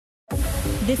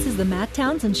This is the Matt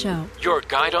Townsend Show. Your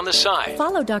guide on the side.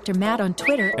 Follow Dr. Matt on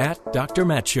Twitter at Dr.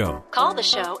 Matt Show. Call the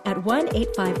show at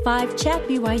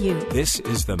 1-855-CHAT-BYU. This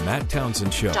is the Matt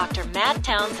Townsend Show. Dr. Matt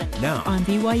Townsend. Now on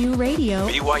BYU Radio.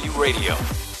 BYU Radio.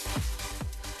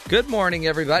 Good morning,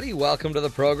 everybody. Welcome to the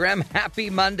program.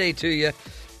 Happy Monday to you.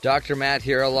 Dr. Matt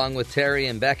here along with Terry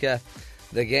and Becca.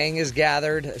 The gang is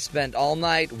gathered, spent all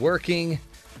night working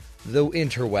the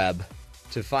interweb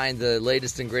to find the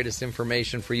latest and greatest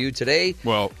information for you today.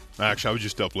 Well, actually, I was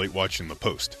just up late watching The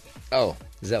Post. Oh,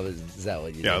 is that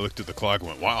what you did? I looked at the clock and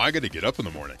went, wow, I got to get up in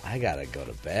the morning. I got to go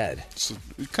to bed. It's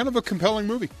kind of a compelling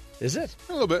movie. Is it?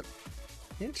 A little bit.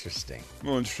 Interesting. A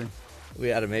little interesting.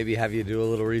 We ought to maybe have you do a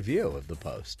little review of The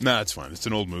Post. Nah, it's fine. It's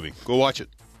an old movie. Go watch it.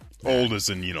 Old as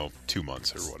in, 2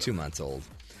 months or whatever. 2 months old.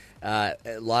 A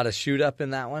lot of shoot up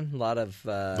in that one. A lot of...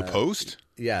 The Post?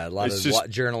 Yeah, a lot of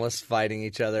journalists fighting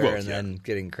each other then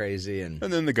getting crazy. And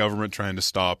then the government trying to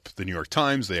stop the New York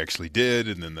Times. They actually did.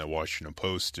 And then the Washington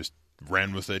Post just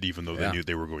ran with it, even though they knew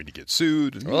they were going to get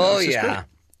sued. And, great.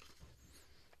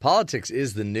 Politics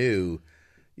is the new,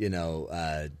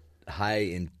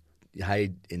 high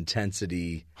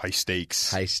intensity, high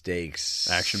stakes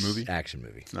action movie.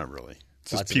 It's not really.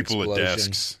 It's just people at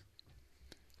desks.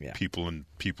 Yeah. People in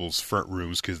people's front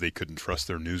rooms because they couldn't trust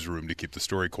their newsroom to keep the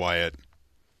story quiet.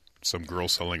 Some girl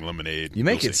selling lemonade. You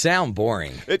make it sound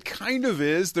boring. It kind of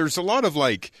is. There's a lot of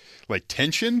like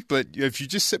tension, but if you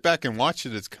just sit back and watch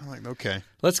it, it's kind of like, okay.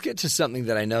 Let's get to something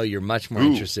that I know you're much more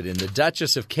interested in. The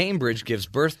Duchess of Cambridge gives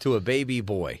birth to a baby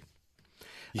boy,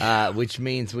 which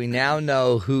means we now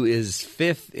know who is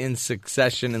fifth in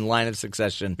line of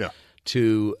succession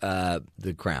to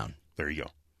the crown. There you go.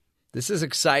 This is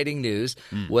exciting news.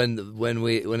 When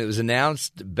it was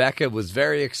announced, Becca was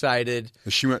very excited.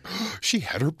 She went, she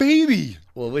had her baby.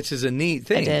 Well, which is a neat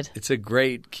thing. I did. It's a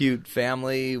great, cute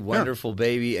family, wonderful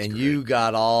baby, and you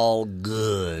got all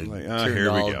good.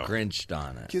 Here we go. Grinched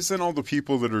on it. Because then all the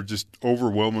people that are just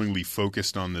overwhelmingly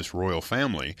focused on this royal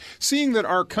family, seeing that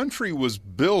our country was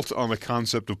built on the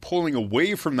concept of pulling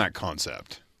away from that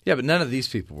concept. Yeah, but none of these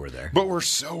people were there. But we're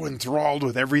so enthralled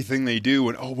with everything they do,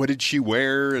 and what did she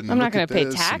wear? And I'm not going to pay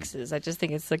taxes. I just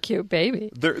think it's a cute baby.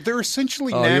 They're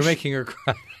essentially you're making her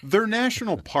cry. They're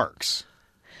national parks,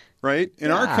 right?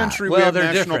 In our country, we have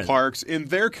national parks. In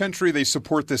their country, they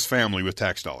support this family with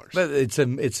tax dollars. But it's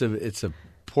a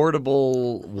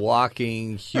portable,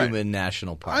 walking human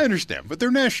national park. I understand, but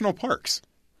they're national parks.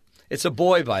 It's a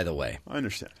boy, by the way. I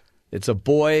understand. It's a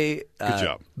boy. Good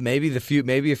job. Maybe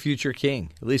a future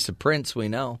king. At least a prince, we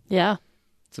know. Yeah.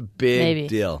 It's a big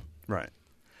deal. Right.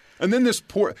 And then this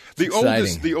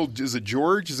oldest, is it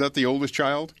George? Is that the oldest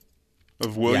child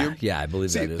of William? Yeah, I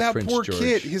believe that is that Prince poor George.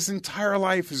 kid, his entire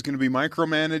life is going to be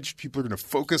micromanaged. People are going to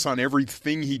focus on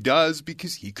everything he does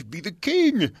because he could be the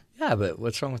king. Yeah, but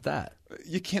what's wrong with that?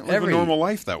 You can't live a normal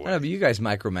life that way. I know, but you guys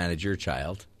micromanage your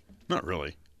child. Not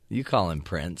really. You call him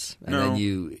Prince, and then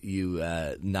you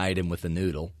knight him with a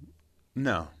noodle.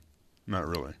 No, not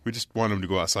really. We just want him to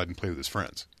go outside and play with his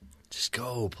friends. Just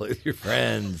go play with your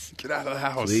friends. Get out of the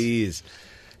house. Please.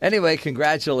 Anyway,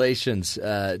 congratulations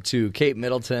to Kate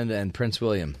Middleton and Prince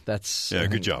William.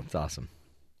 Good job. It's awesome.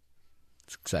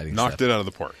 It's exciting Knocked stuff. it out of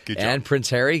the park. Good job. And Prince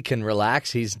Harry can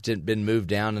relax. He's been moved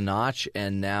down a notch,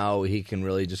 and now he can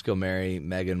really just go marry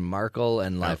Meghan Markle,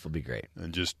 and life will be great.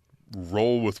 And just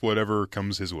roll with whatever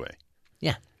comes his way.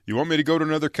 Yeah. You want me to go to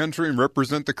another country and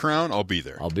represent the crown? I'll be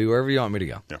there. I'll be wherever you want me to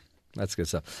go. Yeah. That's good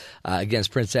stuff.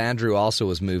 Against Prince Andrew also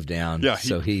was moved down. Yeah,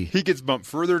 so he gets bumped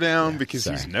further down because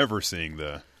he's never seeing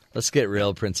the... Let's get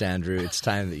real, Prince Andrew. It's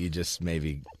time that you just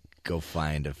maybe go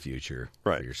find a future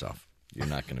for yourself. You're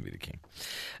not going to be the king.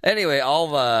 Anyway,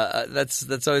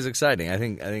 that's always exciting. I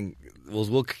think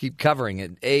we'll keep covering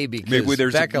it.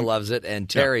 Because Becca loves it and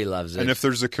Terry loves it. And if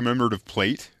there's a commemorative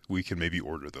plate, we can maybe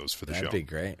order those for the show. That'd be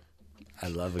great. I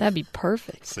love it. That'd be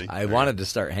perfect. See, I wanted to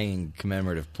start hanging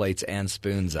commemorative plates and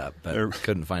spoons up, but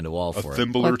couldn't find a wall for it. A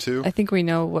thimble or two? I think we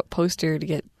know what poster to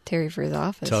get Terry for his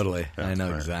office. Totally. Yeah, I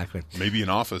know exactly. Maybe an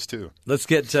office, too. Let's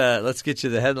get you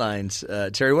the headlines.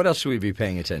 Terry, what else should we be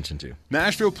paying attention to?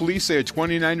 Nashville police say a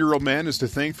 29-year-old man is to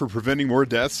thank for preventing more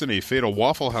deaths in a fatal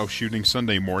Waffle House shooting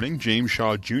Sunday morning. James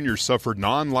Shaw Jr. suffered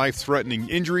non-life-threatening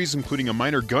injuries, including a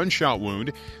minor gunshot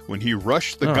wound, when he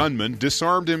rushed the gunman,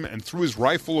 disarmed him, and threw his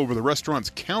rifle over the restaurant's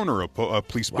counter, a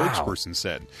police spokesperson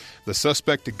said. The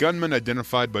suspect, a gunman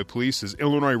identified by police as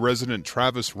Illinois resident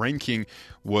Travis Ranking,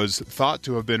 was thought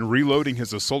to have been been reloading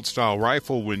his assault-style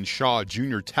rifle when Shaw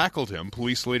Jr. tackled him.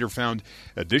 Police later found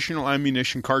additional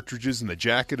ammunition cartridges in the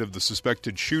jacket of the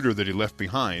suspected shooter that he left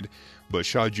behind. But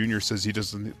Shaw Jr. says he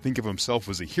doesn't think of himself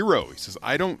as a hero. He says,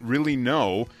 I don't really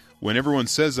know. When everyone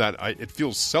says that, it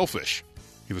feels selfish.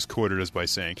 He was quoted as by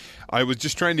saying, I was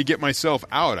just trying to get myself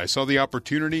out. I saw the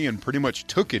opportunity and pretty much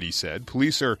took it, he said.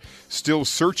 Police are still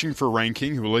searching for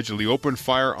Ranking, who allegedly opened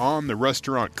fire on the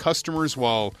restaurant customers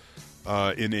while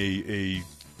in a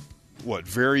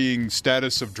varying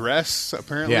status of dress,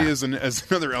 apparently, as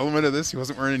another element of this. He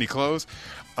wasn't wearing any clothes.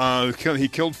 He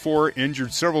killed 4,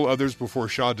 injured several others before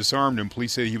Shaw disarmed him.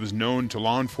 Police say he was known to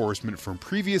law enforcement from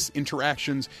previous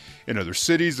interactions in other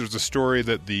cities. There's a story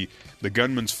that the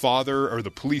gunman's father, or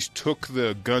the police took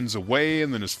the guns away,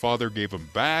 and then his father gave them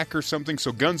back or something.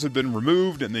 So guns had been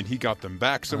removed, and then he got them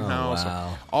back somehow. Oh, wow.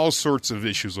 So all sorts of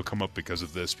issues will come up because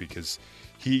of this, because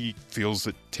he feels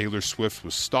that Taylor Swift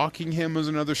was stalking him, is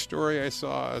another story I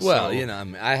saw. Well,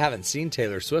 I haven't seen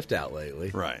Taylor Swift out lately.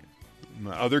 Right.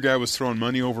 The other guy was throwing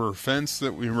money over a fence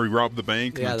that we robbed the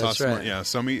bank. Yeah, and that's right.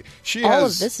 All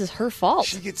of this is her fault.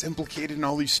 She gets implicated in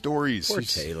all these stories. Poor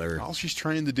Taylor. All she's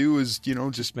trying to do is,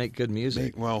 just make good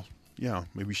music.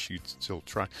 Maybe she'd still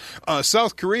try.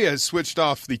 South Korea has switched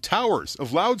off the towers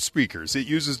of loudspeakers it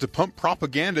uses to pump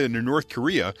propaganda into North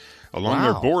Korea along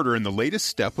their border in the latest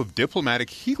step of diplomatic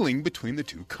healing between the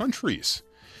two countries.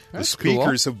 That's the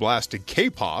speakers have blasted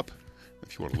K-pop.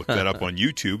 If you want to look that up on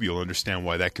YouTube, you'll understand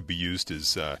why that could be used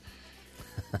as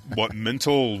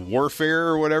mental warfare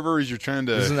or whatever, as you're trying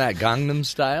to... Isn't that Gangnam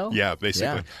Style? Yeah,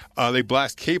 basically. Yeah. They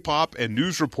blast K-pop and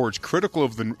news reports critical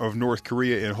of North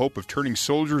Korea in hope of turning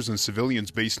soldiers and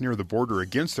civilians based near the border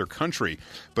against their country.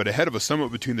 But ahead of a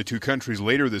summit between the two countries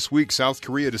later this week, South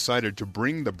Korea decided to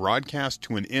bring the broadcast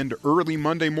to an end early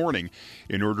Monday morning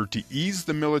in order to ease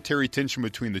the military tension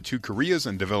between the two Koreas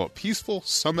and develop peaceful,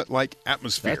 summit-like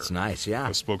atmosphere. That's nice, yeah.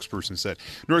 A spokesperson said.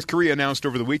 North Korea announced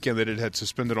over the weekend that it had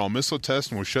suspended all missile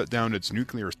tests and will shut down its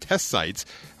nuclear test sites.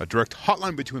 A direct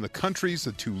hotline between the countries.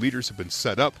 The two leaders have been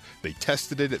set up. They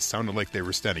tested it. It sounded like they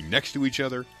were standing next to each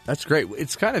other. That's great.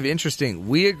 It's kind of interesting.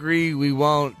 We agree we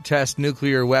won't test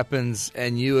nuclear weapons,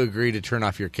 and you agree to turn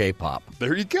off your K-pop.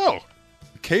 There you go.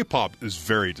 K-pop is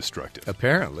very destructive.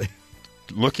 Apparently.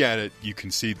 Look at it. You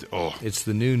can see... It's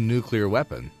the new nuclear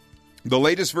weapon. The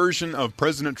latest version of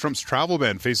President Trump's travel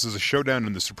ban faces a showdown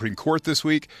in the Supreme Court this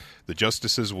week. The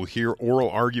justices will hear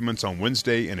oral arguments on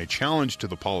Wednesday in a challenge to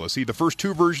the policy. The first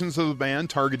 2 versions of the ban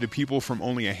targeted people from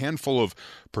only a handful of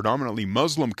predominantly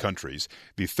Muslim countries.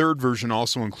 The third version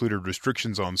also included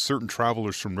restrictions on certain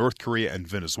travelers from North Korea and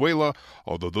Venezuela,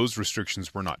 although those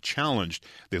restrictions were not challenged.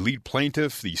 The lead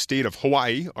plaintiff, the state of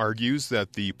Hawaii, argues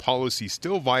that the policy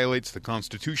still violates the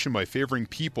Constitution by favoring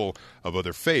people of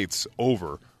other faiths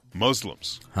over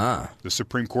Muslims. The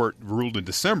Supreme Court ruled in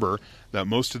December that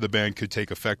most of the ban could take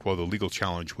effect while the legal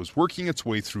challenge was working its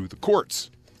way through the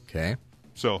courts. Okay.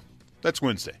 So that's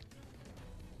Wednesday.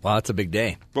 Wow, that's a big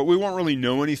day. But we won't really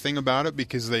know anything about it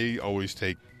because they always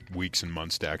take weeks and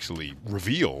months to actually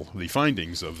reveal the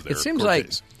findings of their It seems court like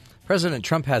case. President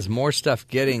Trump has more stuff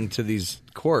getting to these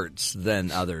courts than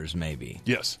others, maybe.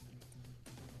 Yes.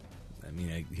 I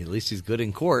mean, at least he's good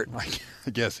in court. I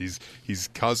guess he's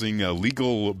causing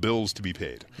legal bills to be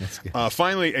paid. That's good.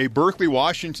 Finally, a Berkeley,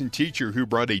 Washington teacher who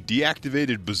brought a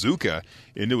deactivated bazooka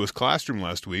into his classroom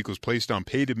last week was placed on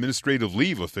paid administrative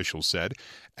leave, officials said.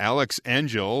 Alex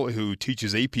Angel, who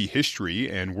teaches AP History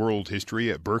and World History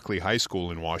at Berkeley High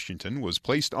School in Washington, was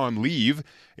placed on leave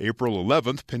April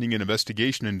 11th pending an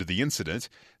investigation into the incident,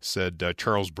 said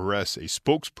Charles Barres, a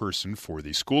spokesperson for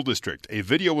the school district. A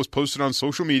video was posted on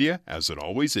social media, as it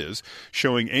always is,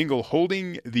 showing Angel holding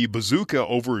the bazooka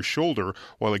over his shoulder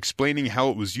while explaining how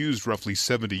it was used roughly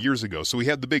 70 years ago. So he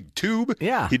had the big tube.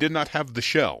 Yeah. He did not have the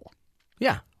shell.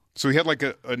 Yeah. So he had like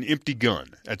an empty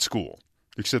gun at school.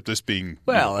 Except this being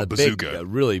a bazooka. a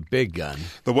really big gun.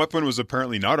 The weapon was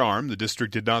apparently not armed. The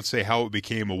district did not say how it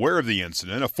became aware of the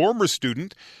incident. A former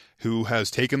student who has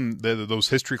taken those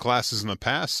history classes in the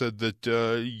past said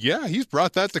that, he's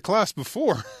brought that to class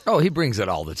before. Oh, he brings it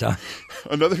all the time.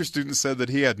 Another student said that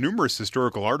he had numerous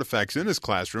historical artifacts in his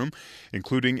classroom,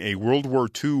 including a World War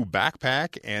II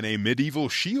backpack and a medieval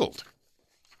shield.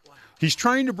 He's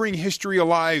trying to bring history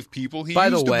alive, people. He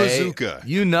used a bazooka.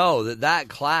 You know that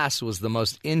class was the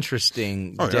most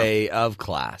interesting day of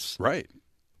class. Right.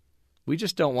 We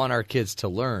just don't want our kids to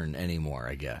learn anymore,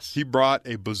 I guess. He brought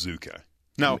a bazooka.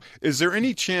 Now, is there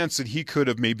any chance that he could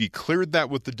have maybe cleared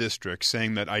that with the district,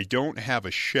 saying that I don't have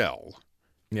a shell?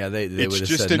 Yeah, they would have said no. It's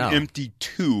just an empty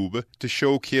tube to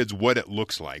show kids what it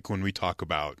looks like when we talk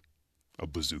about a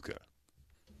bazooka.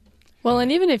 Well,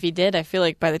 and even if he did, I feel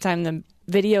like by the time the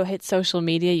video hits social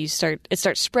media, it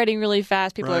starts spreading really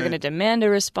fast. People are going to demand a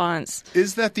response.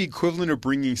 Is that the equivalent of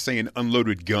bringing, say, an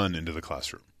unloaded gun into the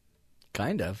classroom?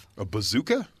 Kind of. A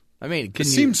bazooka? I mean, it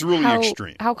seems really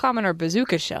extreme. How common are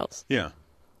bazooka shells? Yeah.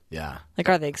 Yeah. Like,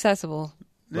 are they accessible?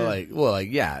 Well,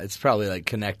 yeah, it's probably like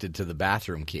connected to the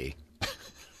bathroom key.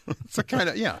 It's a kind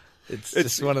of, yeah. It's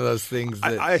just one of those things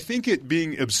that... I think it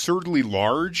being absurdly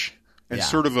large and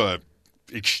sort of a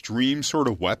extreme sort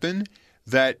of weapon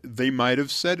that they might have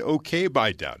said, okay, but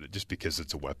I doubt it, just because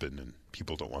it's a weapon and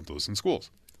people don't want those in schools.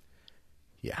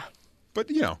 Yeah. But,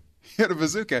 he had a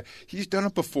bazooka. He's done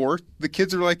it before. The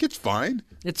kids are like, it's fine.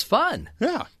 It's fun.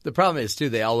 Yeah. The problem is, too,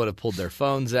 they all would have pulled their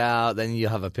phones out. Then you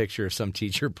have a picture of some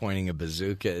teacher pointing a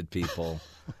bazooka at people.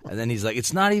 And then he's like,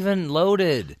 it's not even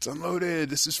loaded. It's unloaded.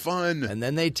 This is fun. And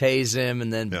then they tase him,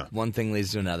 and then one thing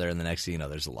leads to another, and the next thing you know,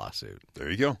 there's a lawsuit. There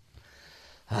you go.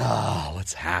 Oh,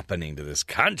 what's happening to this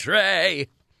country?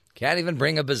 Can't even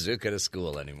bring a bazooka to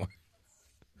school anymore.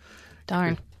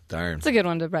 Darn. It's a good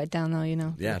one to write down, though,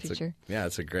 for the future.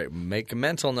 It's a great – make a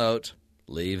mental note.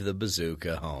 Leave the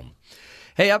bazooka home.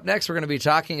 Hey, up next, we're going to be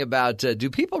talking about do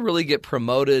people really get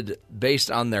promoted based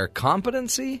on their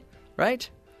competency, right?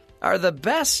 Are the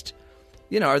best,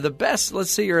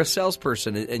 let's say you're a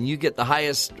salesperson and you get the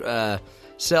highest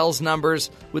sales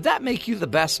numbers. Would that make you the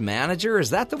best manager? Is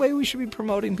that the way we should be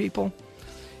promoting people?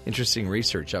 Interesting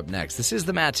research up next. This is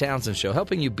the Matt Townsend Show,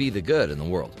 helping you be the good in the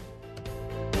world.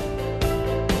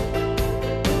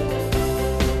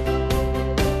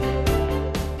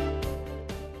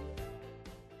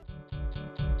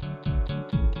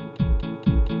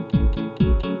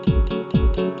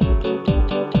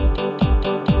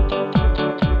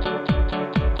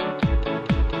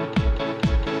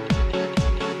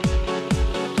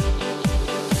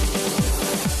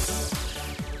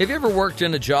 Have you ever worked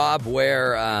in a job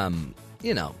where,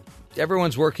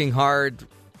 everyone's working hard,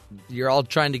 you're all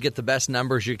trying to get the best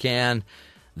numbers you can,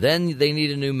 then they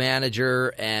need a new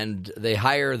manager, and they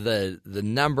hire the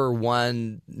number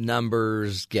one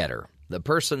numbers getter, the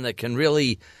person that can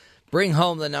really bring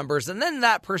home the numbers, and then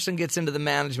that person gets into the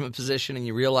management position, and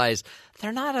you realize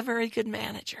they're not a very good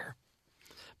manager,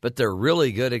 but they're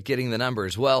really good at getting the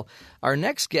numbers. Well, our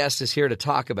next guest is here to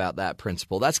talk about that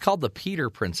principle. That's called the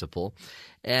Peter Principle.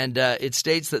 And it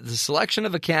states that the selection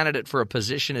of a candidate for a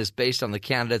position is based on the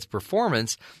candidate's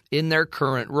performance in their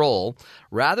current role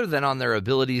rather than on their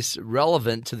abilities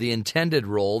relevant to the intended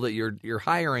role that you're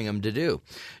hiring them to do.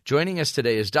 Joining us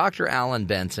today is Dr. Alan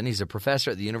Benson. He's a professor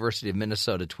at the University of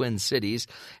Minnesota Twin Cities,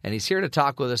 and he's here to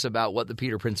talk with us about what the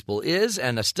Peter Principle is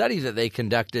and a study that they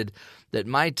conducted that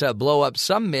might blow up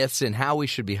some myths in how we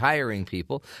should be hiring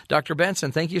people. Dr.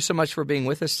 Benson, thank you so much for being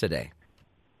with us today.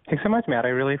 Thanks so much, Matt. I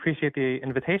really appreciate the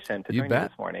invitation to join you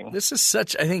this morning. This is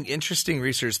such, I think, interesting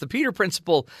research. The Peter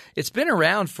Principle, it's been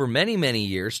around for many, many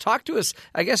years. Talk to us,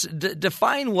 I guess,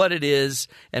 define what it is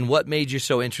and what made you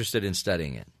so interested in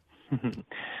studying it.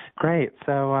 Great.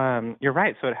 So you're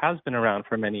right. So it has been around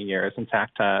for many years. In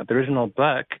fact, the original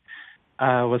book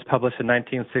was published in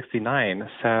 1969,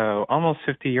 so almost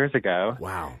 50 years ago.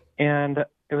 Wow. And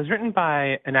it was written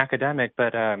by an academic,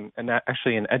 but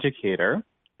actually an educator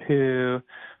who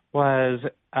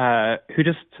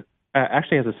just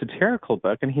actually has a satirical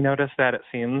book, and he noticed that it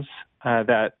seems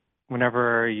that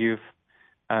whenever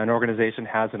an organization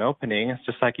has an opening, it's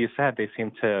just like you said, they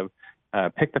seem to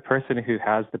pick the person who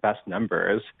has the best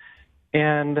numbers,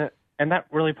 and that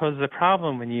really poses a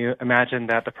problem when you imagine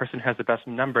that the person who has the best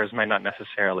numbers might not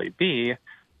necessarily be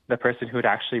the person who would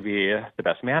actually be the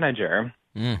best manager.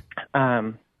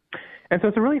 And so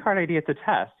it's a really hard idea to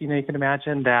test. You can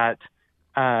imagine that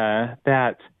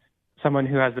someone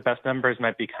who has the best numbers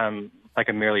might become like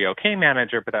a merely okay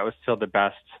manager, but that was still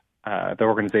the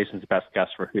organization's best guess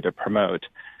for who to promote.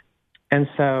 And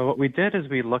so what we did is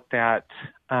we looked at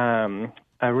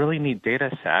a really neat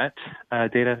data set,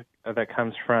 data that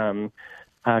comes from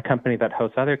a company that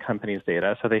hosts other companies'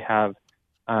 data. So they have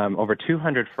over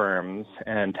 200 firms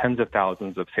and tens of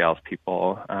thousands of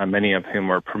salespeople, many of whom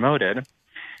were promoted.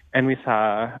 And we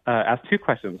asked two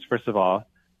questions. First of all,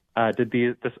 did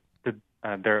these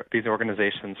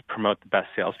organizations promote the best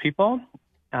salespeople?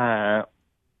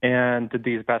 And did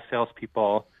these best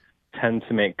salespeople tend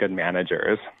to make good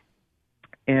managers?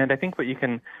 And I think what you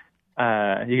can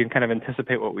kind of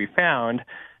anticipate what we found.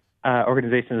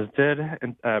 Organizations did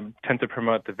tend to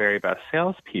promote the very best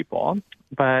salespeople,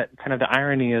 but kind of the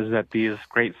irony is that these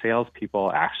great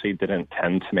salespeople actually didn't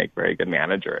tend to make very good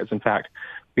managers. In fact,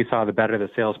 we saw the better the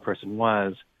salesperson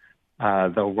was,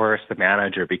 the worse the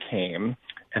manager became.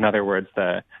 In other words,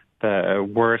 the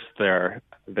worse their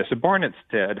subordinates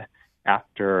did,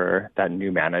 after that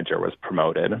new manager was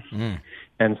promoted.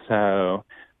 And so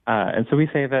we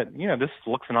say that, this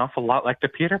looks an awful lot like the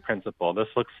Peter Principle. This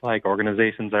looks like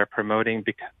organizations are promoting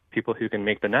people who can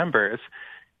make the numbers,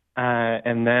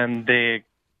 and then they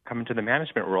come into the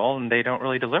management role and they don't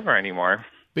really deliver anymore.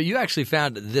 But you actually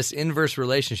found this inverse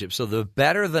relationship. So the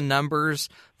better the numbers,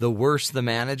 the worse the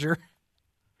manager?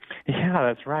 Yeah,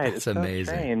 that's right. That's it's amazing.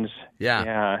 So strange.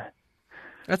 Yeah.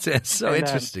 It's so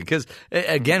interesting because,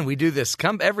 again, we do this.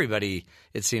 Everybody,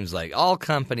 it seems like, all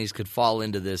companies could fall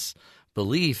into this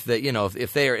belief that,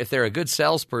 if they're a good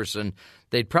salesperson,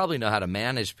 they'd probably know how to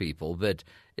manage people, but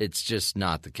it's just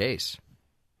not the case.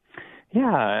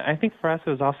 Yeah, I think for us it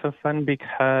was also fun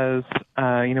because,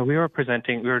 we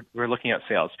were looking at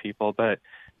salespeople, but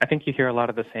I think you hear a lot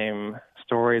of the same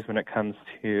stories when it comes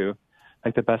to,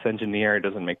 like, the best engineer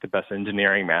doesn't make the best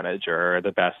engineering manager, or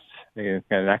the best, in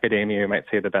academia, you might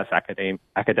say the best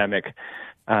academic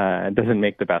doesn't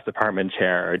make the best department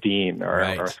chair or dean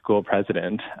or school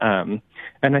president. And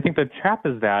I think the trap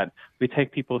is that we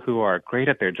take people who are great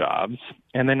at their jobs,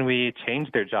 and then we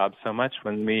change their jobs so much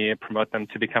when we promote them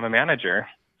to become a manager.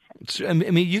 I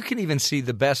mean, you can even see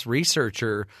the best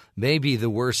researcher may be the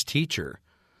worst teacher,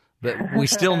 but we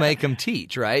still make them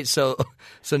teach, right? So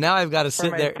now I've got to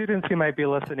sit there. For my students who might be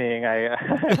listening,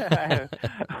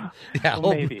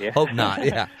 maybe hope not.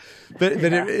 Yeah, but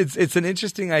it's an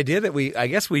interesting idea that I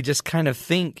guess we just kind of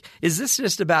think: is this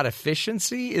just about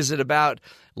efficiency? Is it about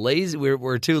lazy?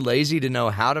 We're too lazy to know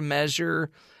how to measure.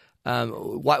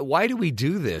 Why do we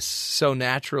do this so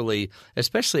naturally,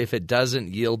 especially if it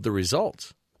doesn't yield the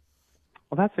results?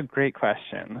 Well, that's a great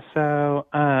question. So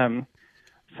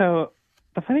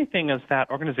the funny thing is that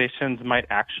organizations might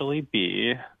actually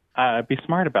be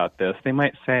smart about this. They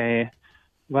might say,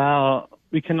 well,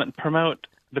 we can promote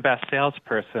the best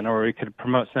salesperson, or we could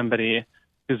promote somebody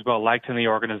who's well-liked in the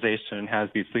organization and has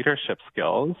these leadership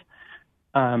skills.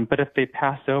 But if they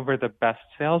pass over the best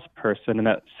salesperson and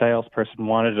that salesperson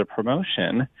wanted a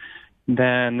promotion,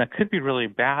 then that could be really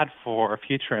bad for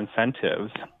future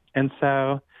incentives. And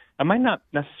so it might not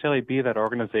necessarily be that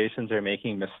organizations are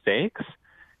making mistakes.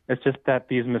 It's just that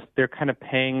they're kind of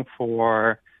paying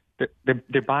for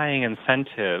they're buying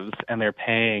incentives, and they're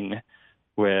paying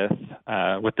with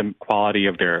the quality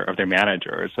of their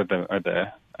managers or the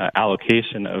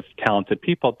allocation of talented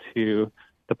people to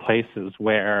the places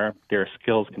where their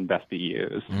skills can best be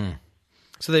used.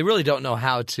 So they really don't know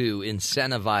how to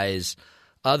incentivize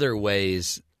other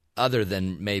ways other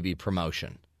than maybe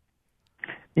promotion.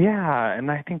 Yeah,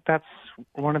 and I think that's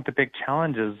one of the big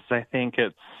challenges. I think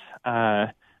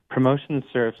it's promotion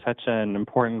serves such an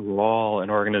important role in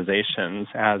organizations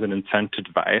as an incentive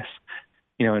device.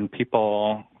 And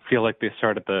people feel like they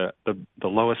start at the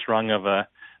lowest rung of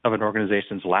an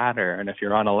organization's ladder, and if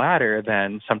you're on a ladder,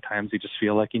 then sometimes you just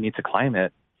feel like you need to climb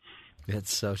it.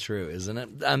 It's so true, isn't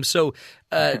it? So,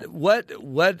 what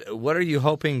are you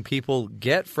hoping people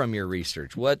get from your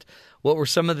research? What were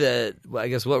some of the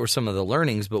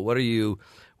learnings? But where do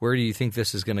you think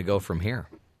this is going to go from here?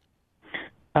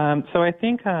 So I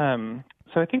think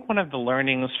one of the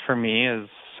learnings for me is,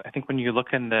 I think when you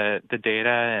look in the data,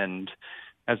 and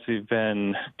as we've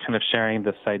been kind of sharing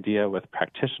this idea with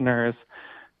practitioners,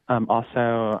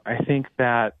 also I think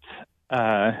that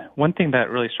one thing that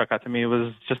really struck out to me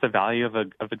was just the value of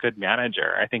a good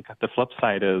manager. I think the flip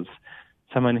side is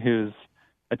someone who's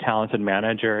a talented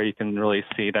manager, you can really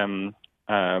see them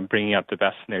bringing out the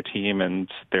best in their team, and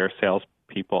their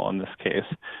salespeople in this case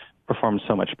perform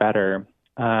so much better.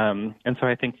 And so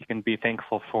I think you can be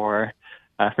thankful for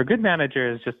good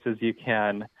managers, just as you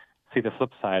can see the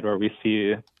flip side, where we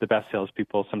see the best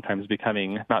salespeople sometimes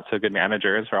becoming not so good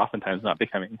managers, or oftentimes not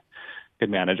becoming good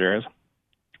managers.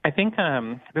 I think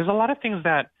there's a lot of things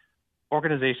that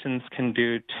organizations can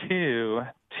do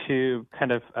to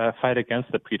kind of fight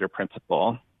against the Peter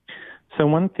Principle. So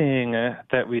one thing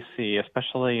that we see,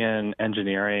 especially in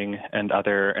engineering and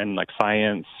like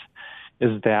science,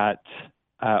 is that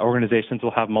organizations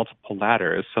will have multiple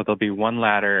ladders. So there'll be one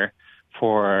ladder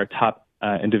for top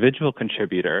individual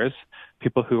contributors,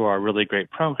 people who are really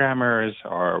great programmers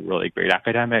or really great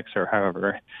academics or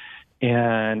however,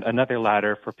 and another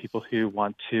ladder for people who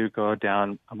want to go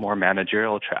down a more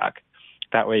managerial track.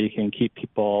 That way you can keep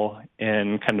people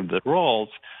in kind of the roles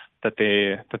that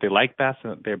they like best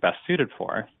and that they're best suited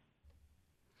for.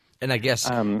 And I guess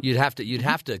you'd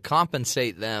have to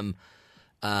compensate them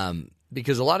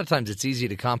because a lot of times it's easy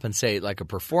to compensate like a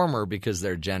performer because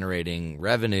they're generating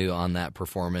revenue on that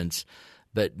performance,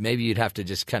 but maybe you'd have to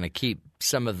just kind of keep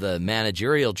some of the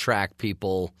managerial track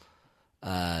people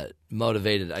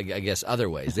motivated, I guess, other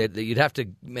ways. You'd have to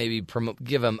maybe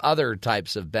give them other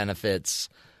types of benefits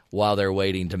while they're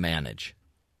waiting to manage.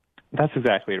 That's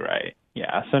exactly right.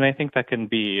 Yeah. So, and I think that can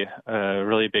be a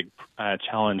really big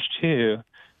challenge too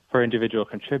for individual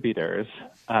contributors.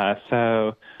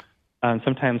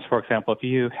 Sometimes, for example, if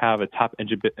you have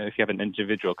an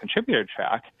individual contributor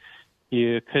track,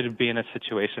 you could be in a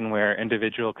situation where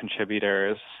individual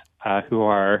contributors who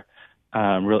are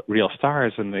real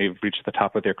stars and they've reached the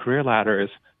top of their career ladders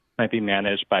might be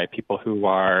managed by people who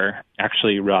are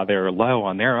actually rather low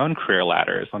on their own career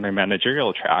ladders, on their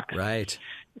managerial track. Right.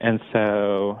 And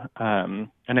so, and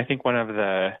I think one of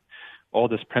the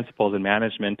oldest principles in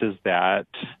management is that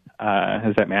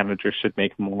managers should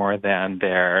make more than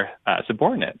their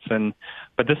subordinates.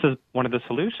 But this is one of the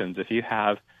solutions. If you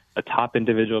have a top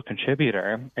individual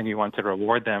contributor and you want to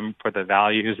reward them for the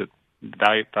value that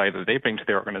they bring to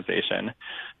the organization,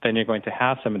 then you're going to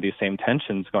have some of these same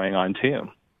tensions going on too.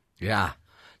 Yeah,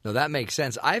 no, that makes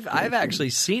sense. I've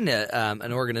actually seen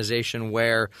an organization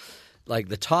where, like,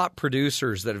 the top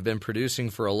producers that have been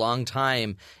producing for a long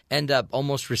time end up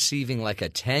almost receiving like a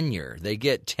tenure. They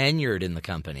get tenured in the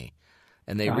company,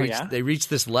 and they reach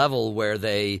this level where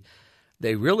they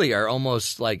really are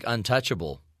almost like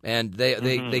untouchable. And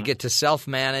they get to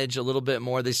self-manage a little bit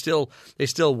more. They still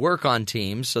work on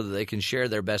teams so that they can share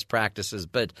their best practices,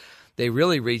 but they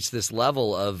really reach this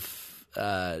level of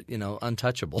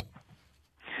untouchable.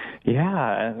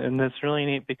 Yeah, and that's really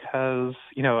neat because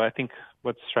I think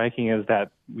what's striking is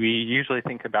that we usually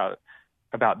think about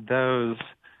those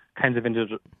kinds of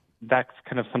individuals. That's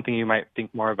kind of something you might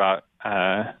think more about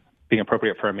being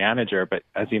appropriate for a manager, but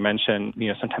as you mentioned,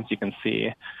 sometimes you can see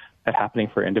that happening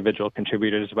for individual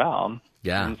contributors as well.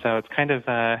 Yeah. And so it's kind of,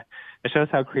 it shows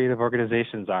how creative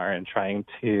organizations are in trying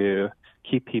to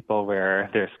keep people where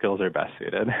their skills are best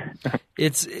suited.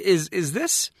 Is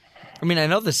this, I mean, I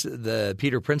know the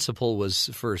Peter Principle was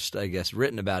first, I guess,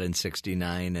 written about in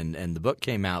 1969 and the book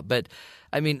came out, but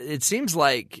I mean, it seems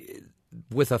like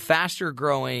with a faster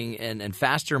growing and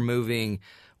faster moving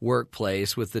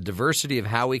workplace, with the diversity of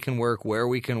how we can work, where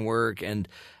we can work, and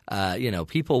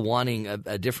people wanting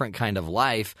a different kind of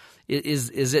life,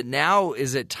 is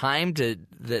it time to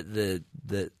the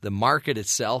market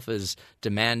itself is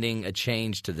demanding a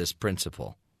change to this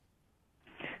principle?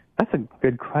 That's a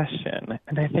good question,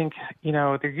 and I think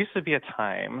there used to be a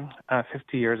time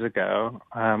 50 years ago,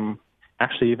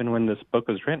 actually even when this book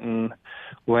was written,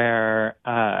 where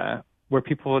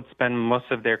people would spend most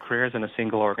of their careers in a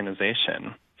single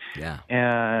organization. Yeah.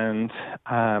 And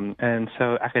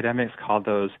so academics call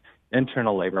those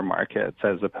internal labor markets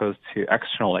as opposed to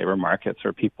external labor markets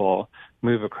where people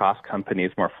move across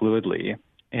companies more fluidly.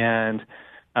 And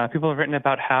people have written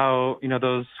about how,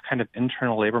 those kind of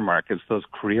internal labor markets, those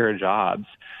career jobs,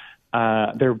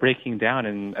 they're breaking down.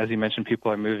 And as you mentioned,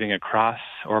 people are moving across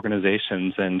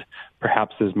organizations and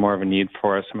perhaps there's more of a need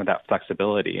for some of that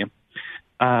flexibility.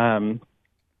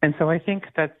 And so I think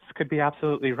that could be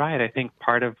absolutely right. I think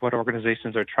part of what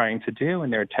organizations are trying to do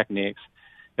in their techniques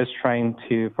is trying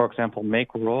to, for example, make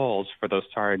roles for those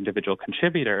star individual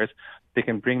contributors. They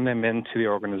can bring them into the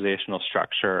organizational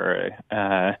structure.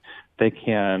 They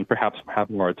can perhaps have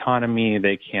more autonomy.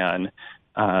 They can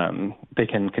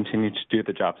continue to do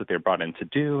the jobs that they're brought in to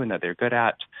do and that they're good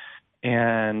at.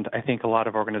 And I think a lot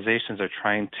of organizations are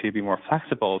trying to be more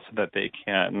flexible so that they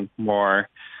can more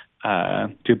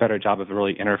do a better job of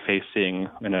really interfacing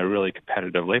in a really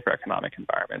competitive labor economic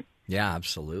environment. Yeah,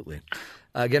 absolutely.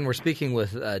 Again, we're speaking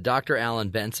with Dr. Alan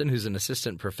Benson, who's an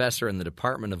assistant professor in the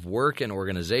Department of Work and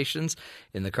Organizations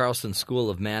in the Carlson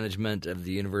School of Management of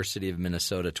the University of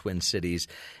Minnesota, Twin Cities.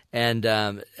 And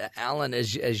Alan,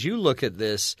 as you look at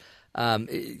this,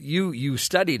 you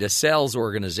studied a sales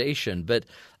organization, but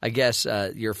I guess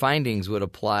your findings would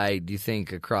apply, do you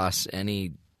think, across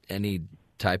any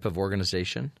type of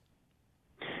organization?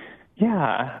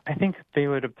 Yeah, I think they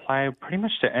would apply pretty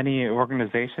much to any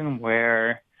organization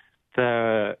where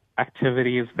the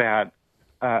activities that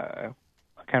kind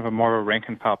of a more rank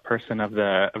and file person of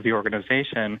the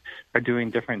organization are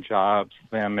doing different jobs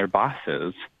than their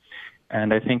bosses.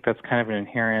 And I think that's kind of an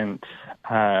inherent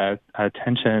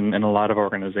tension in a lot of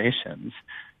organizations.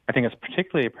 I think it's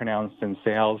particularly pronounced in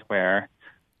sales where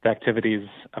the activities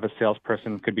of a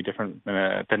salesperson could be different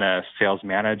than a sales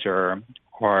manager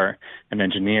or an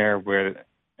engineer, where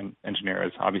an engineer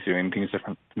is obviously doing things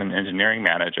different than an engineering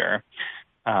manager.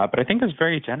 But I think it's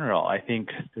very general. I think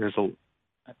there's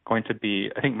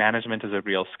I think management is a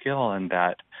real skill in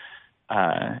that,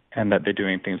 and that they're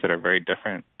doing things that are very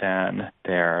different than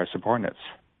their subordinates.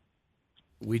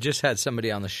 We just had somebody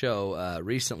on the show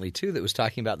recently, too, that was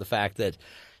talking about the fact that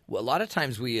a lot of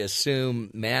times we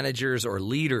assume managers or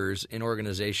leaders in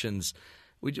organizations,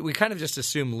 we kind of just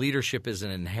assume leadership is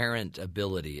an inherent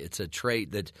ability. It's a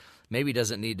trait that maybe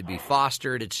doesn't need to be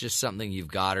fostered. It's just something you've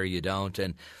got or you don't.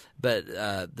 But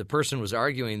the person was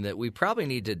arguing that we probably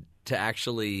need to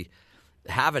actually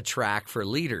have a track for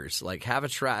leaders, like have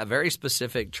a very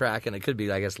specific track, and it could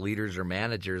be, I guess, leaders or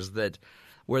managers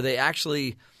where they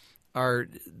actually are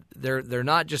they're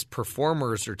not just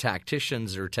performers or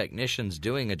tacticians or technicians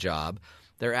doing a job.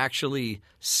 They're actually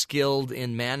skilled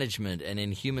in management and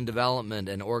in human development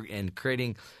and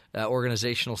creating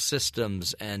organizational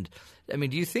systems. And I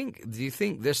mean, do you think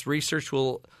this research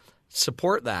will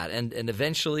support that? And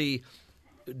eventually,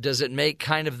 does it make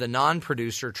kind of the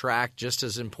non-producer track just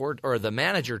as important, or the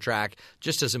manager track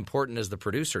just as important as the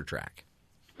producer track?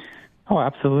 Oh,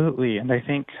 absolutely. And I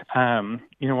think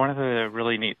one of the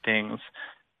really neat things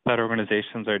that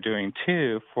organizations are doing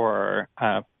too for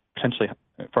potentially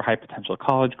for high potential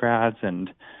college grads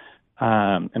and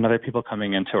other people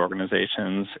coming into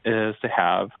organizations is to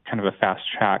have kind of a fast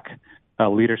track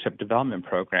leadership development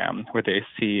program where they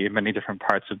see many different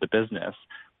parts of the business.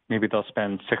 Maybe they'll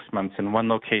spend 6 months in one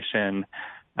location,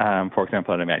 for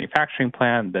example, at a manufacturing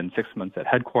plant, then 6 months at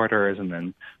headquarters, and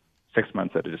then 6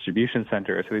 months at a distribution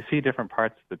center. So they see different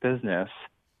parts of the business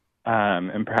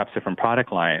and perhaps different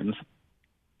product lines.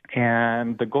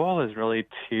 And the goal is really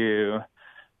to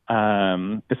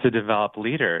develop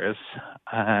leaders,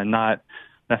 not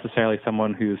necessarily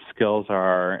someone whose skills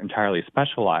are entirely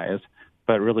specialized,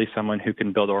 but really someone who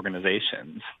can build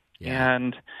organizations. Yeah.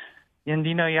 And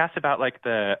you asked about one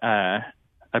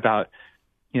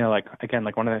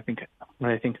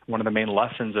of the main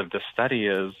lessons of this study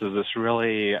is this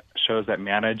really shows that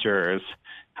managers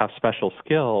have special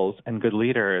skills and good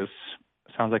leaders.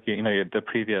 Sounds like the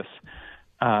previous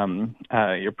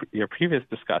your previous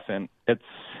discussant. It's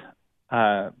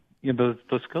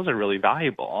those skills are really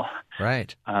valuable,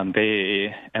 right?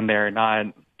 They're not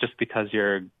just because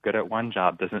you're good at one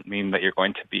job doesn't mean that you're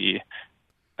going to be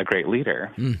a great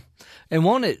leader. And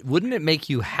wouldn't it make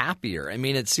you happier? I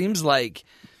mean, it seems like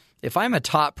if I'm a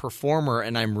top performer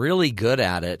and I'm really good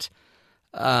at it,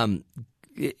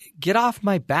 get off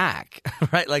my back,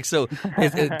 right? Like, so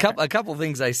a couple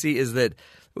things I see is that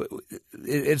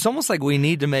it's almost like we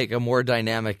need to make a more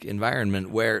dynamic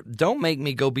environment where don't make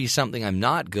me go be something I'm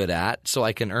not good at so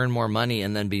I can earn more money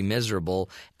and then be miserable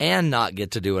and not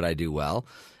get to do what I do well.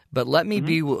 But let me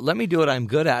do what I'm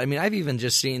good at. I mean, I've even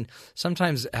just seen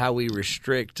sometimes how we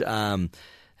restrict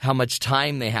how much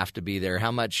time they have to be there,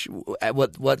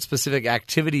 what specific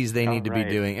activities they need to be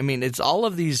doing. I mean, it's all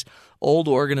of these old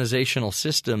organizational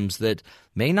systems that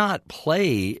may not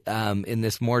play in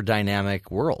this more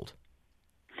dynamic world.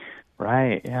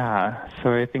 Right. Yeah.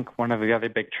 So I think one of the other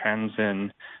big trends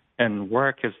in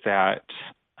work is that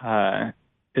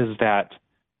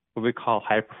what we call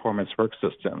high performance work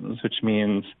systems, which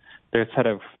means they're a set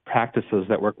of practices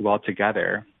that work well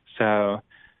together. So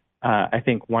I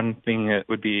think one thing that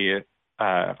would be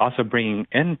also bringing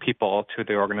in people to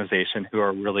the organization who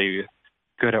are really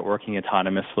good at working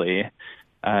autonomously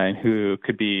and who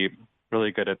could be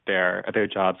really good at their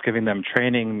jobs, giving them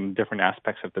training in different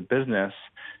aspects of the business,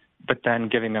 but then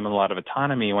giving them a lot of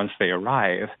autonomy once they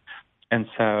arrive. And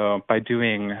so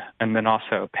and then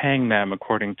also paying them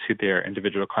according to their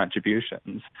individual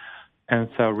contributions. And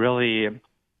so really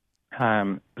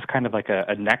it's kind of like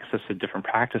a nexus of different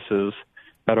practices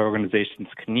that organizations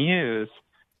can use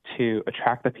to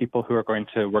attract the people who are going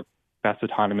to work best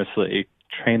autonomously,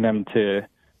 train them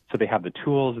so they have the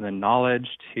tools and the knowledge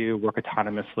to work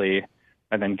autonomously,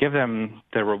 and then give them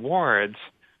the rewards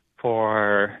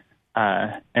for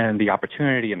and the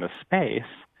opportunity and the space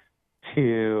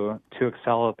to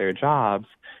excel at their jobs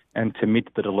and to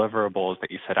meet the deliverables that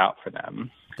you set out for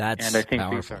them. That's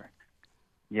powerful.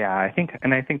 I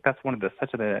think that's one of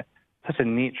such a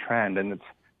neat trend, and it's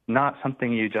not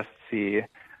something you just see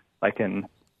like in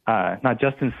not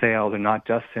just in sales or not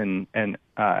just in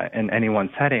any one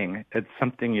setting. It's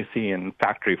something you see in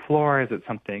factory floors. It's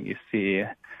something you see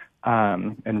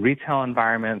in retail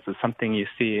environments. It's something you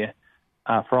see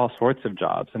for all sorts of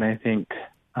jobs. And I think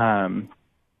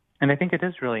it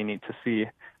is really neat to see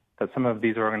that some of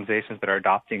these organizations that are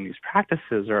adopting these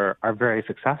practices are very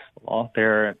successful.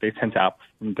 They tend to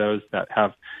outperform those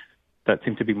that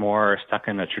seem to be more stuck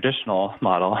in a traditional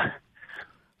model.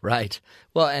 Right.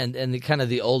 Well, and the kind of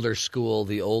the older school,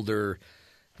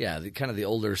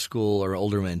 or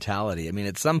older mentality. I mean,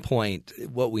 at some point,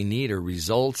 what we need are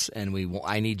results, and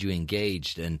I need you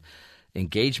engaged. And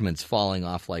engagement's falling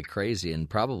off like crazy, and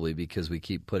probably because we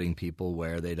keep putting people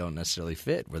where they don't necessarily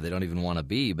fit, where they don't even want to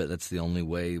be, but that's the only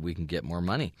way we can get more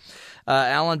money.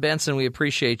 Alan Benson, we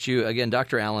appreciate you. Again,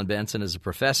 Dr. Alan Benson is a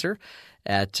professor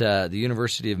at the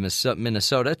University of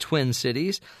Minnesota, Twin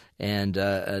Cities, and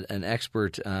an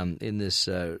expert in this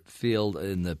field,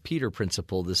 in the Peter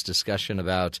Principle, this discussion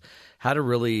about how to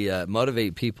really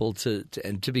motivate people to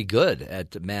be good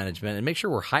at management and make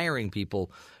sure we're hiring people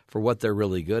for what they're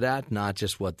really good at, not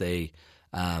just what they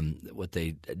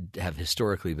have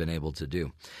historically been able to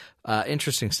do.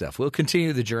 Interesting stuff. We'll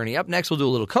continue the journey. Up next, we'll do a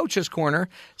little Coach's Corner,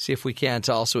 see if we can't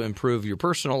also improve your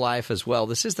personal life as well.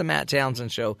 This is the Matt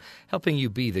Townsend Show, helping you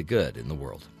be the good in the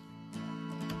world.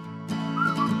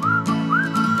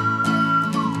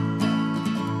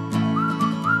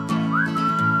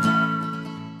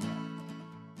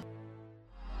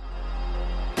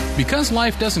 Because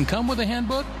life doesn't come with a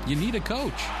handbook, you need a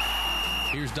coach.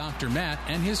 Here's Dr. Matt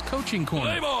and his Coaching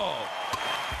Corner.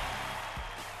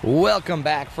 Welcome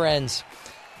back, friends.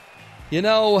 You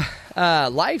know,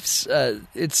 life's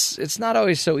it's not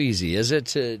always so easy, is it,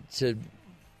 to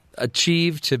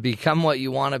achieve, to become what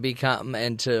you want to become,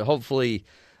 and to hopefully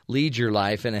lead your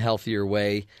life in a healthier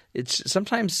way.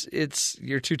 Sometimes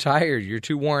you're too tired, you're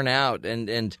too worn out,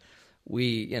 and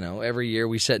we, every year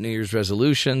we set New Year's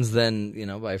resolutions. Then,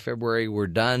 by February we're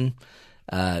done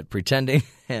pretending,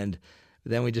 and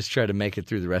then we just try to make it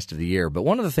through the rest of the year. But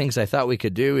one of the things I thought we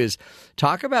could do is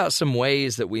talk about some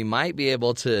ways that we might be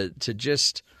able to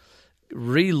just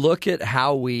relook at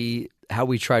how we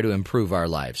try to improve our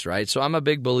lives, right? So I'm a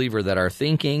big believer that our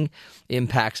thinking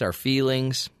impacts our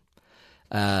feelings.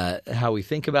 How we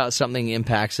think about something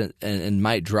impacts and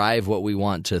might drive what we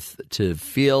want to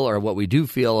feel or what we do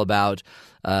feel about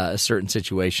a certain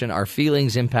situation. Our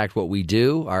feelings impact what we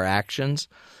do, our actions.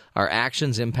 Our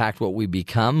actions impact what we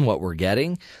become, what we're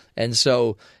getting. And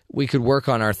so we could work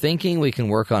on our thinking, we can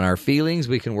work on our feelings,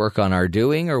 we can work on our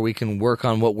doing, or we can work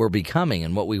on what we're becoming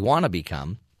and what we want to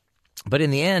become. But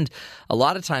in the end, a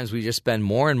lot of times we just spend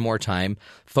more and more time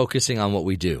focusing on what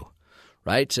we do.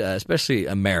 Right? Especially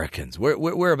Americans.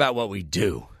 We're about what we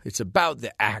do. It's about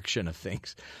the action of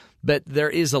things. But there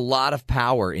is a lot of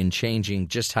power in changing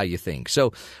just how you think.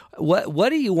 So what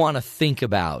do you want to think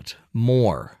about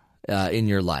more in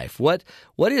your life? What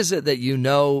is it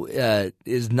that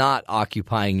is not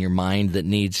occupying your mind that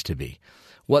needs to be?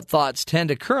 What thoughts tend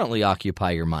to currently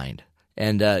occupy your mind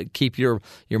and keep your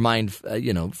mind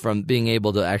from being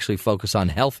able to actually focus on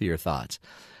healthier thoughts?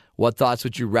 What thoughts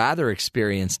would you rather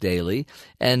experience daily?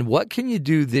 And what can you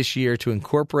do this year to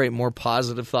incorporate more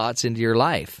positive thoughts into your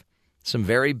life? Some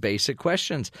very basic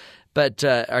questions. But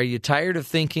are you tired of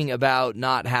thinking about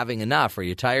not having enough? Are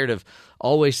you tired of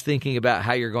always thinking about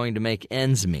how you're going to make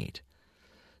ends meet?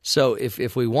 So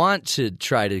if we want to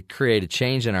try to create a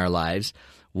change in our lives,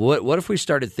 what if we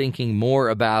started thinking more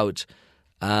about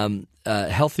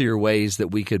healthier ways that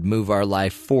we could move our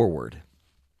life forward?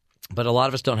 But a lot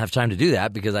of us don't have time to do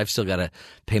that because I've still got to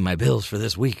pay my bills for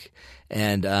this week.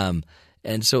 And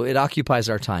so it occupies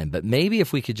our time. But maybe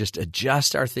if we could just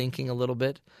adjust our thinking a little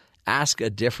bit, ask a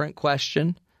different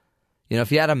question.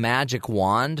 If you had a magic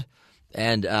wand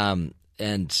and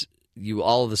you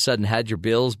all of a sudden had your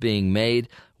bills being made,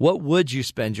 what would you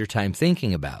spend your time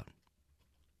thinking about?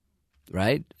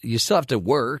 Right? You still have to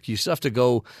work. You still have to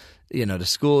go to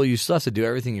school. You still have to do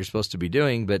everything you're supposed to be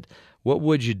doing, but what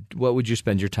would you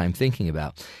spend your time thinking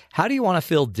about? How do you want to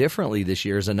feel differently this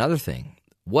year is another thing.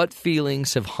 What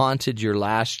feelings have haunted your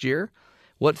last year?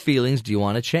 What feelings do you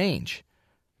want to change?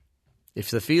 If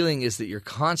the feeling is that you're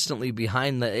constantly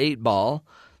behind the 8 ball,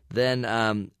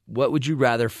 then what would you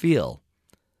rather feel?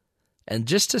 And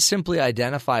just to simply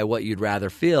identify what you'd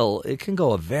rather feel, it can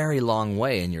go a very long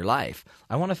way in your life.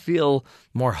 I want to feel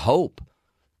more hope.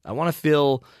 I want to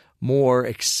feel more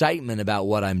excitement about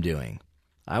what I'm doing.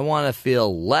 I want to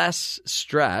feel less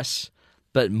stress,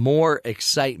 but more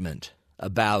excitement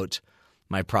about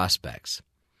my prospects.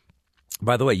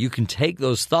 By the way, you can take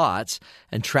those thoughts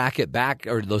and track it back,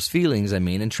 or those feelings,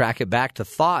 and track it back to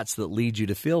thoughts that lead you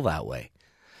to feel that way.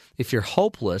 If you're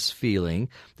hopeless feeling,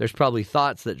 there's probably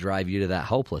thoughts that drive you to that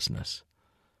hopelessness.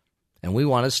 And we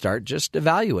want to start just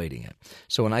evaluating it.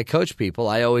 So when I coach people,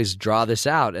 I always draw this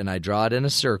out, and I draw it in a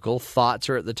circle. Thoughts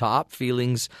are at the top.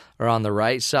 Feelings are on the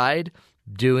right side.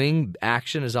 Doing,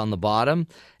 action is on the bottom.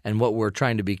 And what we're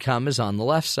trying to become is on the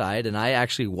left side. And I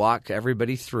actually walk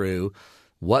everybody through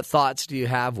what thoughts do you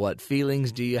have, what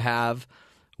feelings do you have,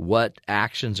 what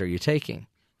actions are you taking.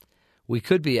 We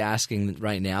could be asking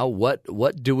right now, what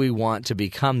do we want to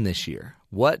become this year?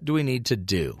 What do we need to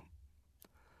do?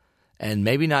 And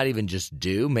maybe not even just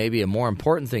do. Maybe a more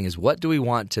important thing is, what do we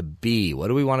want to be? What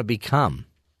do we want to become?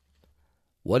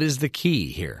 What is the key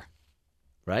here,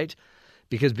 right?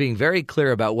 Because being very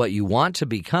clear about what you want to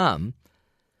become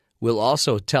will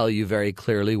also tell you very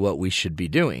clearly what we should be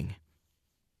doing.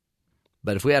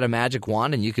 But if we had a magic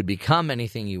wand and you could become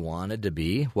anything you wanted to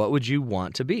be, what would you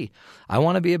want to be? I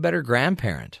want to be a better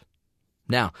grandparent.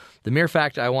 Now, the mere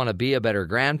fact I want to be a better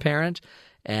grandparent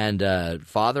and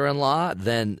father-in-law,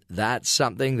 then that's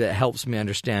something that helps me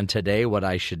understand today what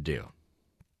I should do.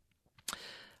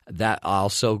 That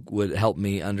also would help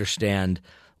me understand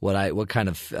what kind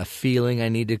of feeling I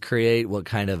need to create, what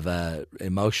kind of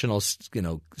emotional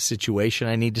situation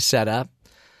I need to set up.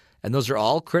 And those are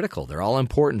all critical. They're all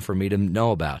important for me to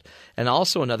know about. And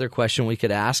also another question we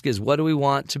could ask is, what do we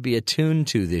want to be attuned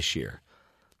to this year?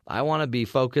 I want to be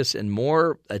focused and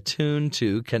more attuned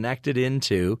to, connected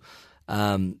into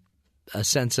a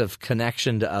sense of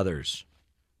connection to others.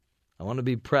 I want to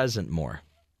be present more.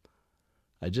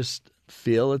 I just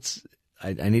feel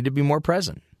I need to be more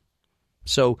present.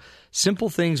 So simple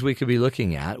things we could be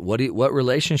looking at. What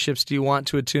relationships do you want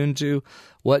to attune to?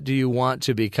 What do you want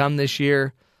to become this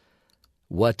year?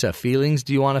 What feelings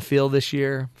do you want to feel this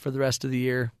year for the rest of the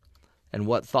year? And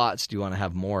what thoughts do you want to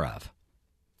have more of?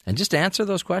 And just answer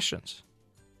those questions.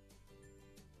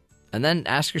 And then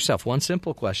ask yourself one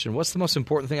simple question. What's the most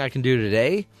important thing I can do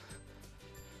today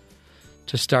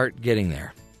to start getting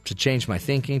there? To change my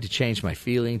thinking, to change my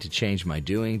feeling, to change my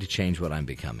doing, to change what I'm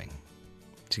becoming.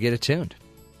 To get attuned.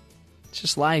 It's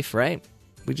just life, right?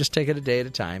 We just take it a day at a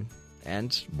time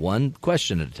and one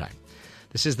question at a time.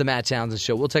 This is the Matt Townsend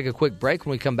Show. We'll take a quick break.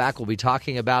 When we come back, we'll be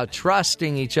talking about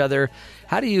trusting each other.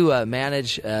 How do you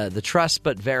manage the trust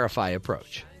but verify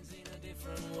approach?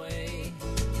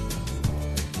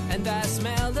 And I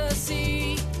smell the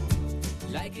sea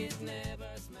like it never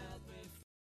smelled before.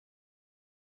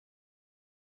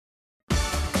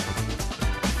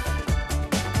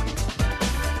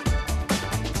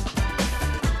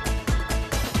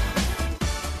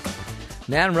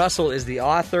 Nan Russell is the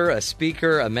author, a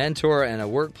speaker, a mentor, and a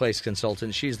workplace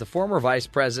consultant. She's the former vice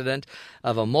president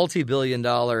of a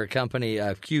multi-billion-dollar company,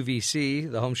 QVC,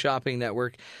 the Home Shopping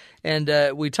Network.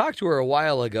 And we talked to her a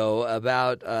while ago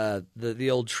about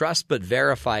the old trust but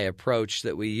verify approach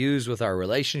that we use with our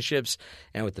relationships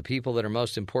and with the people that are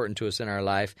most important to us in our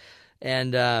life.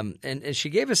 And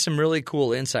she gave us some really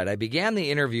cool insight. I began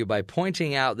the interview by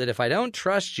pointing out that if I don't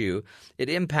trust you, it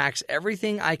impacts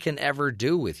everything I can ever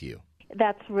do with you.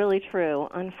 That's really true.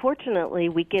 Unfortunately,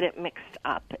 we get it mixed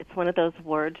up. It's one of those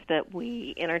words that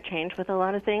we interchange with a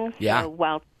lot of things. Yeah. So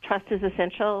while trust is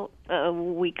essential,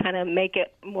 we kind of make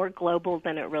it more global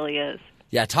than it really is.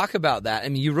 Yeah, talk about that. I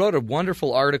mean, you wrote a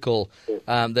wonderful article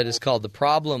that is called The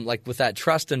Problem, like with that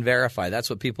trust and verify. That's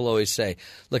what people always say.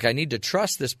 Look, I need to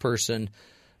trust this person,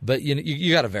 but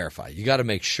you got to verify. You got to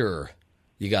make sure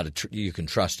you can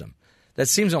trust them. That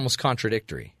seems almost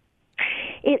contradictory.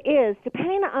 It is,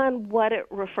 depending on what it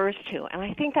refers to, and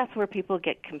I think that's where people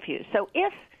get confused. So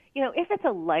if it's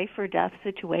a life or death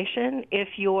situation, if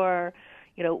you're,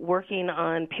 working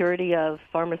on purity of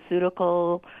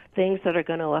pharmaceutical things that are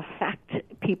going to affect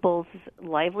people's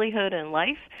livelihood and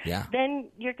life, then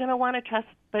you're going to want to trust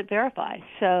but verify.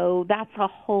 So that's a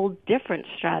whole different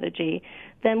strategy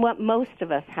than what most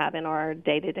of us have in our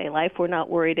day-to-day life. We're not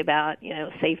worried about,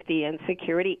 safety and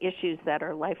security issues that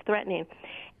are life-threatening.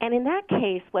 And in that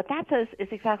case, what that says is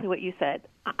exactly what you said.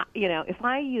 If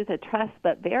I use a trust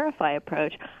but verify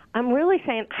approach, I'm really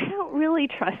saying I don't really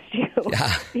trust you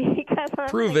because I'm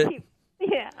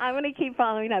going to keep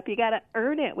following up. You got to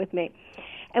earn it with me.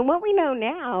 And what we know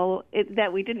now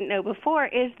that we didn't know before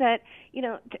is that,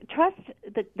 trust,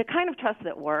 the kind of trust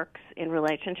that works in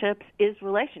relationships is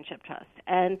relationship trust.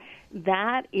 And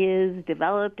that is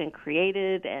developed and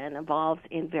created and evolves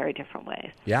in very different ways.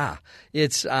 Yeah.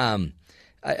 It's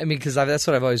because that's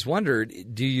what I've always wondered.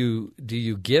 Do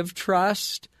you give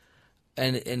trust?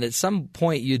 And at some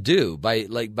point you do. By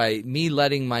me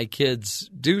letting my kids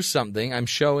do something, I'm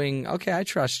showing, okay, I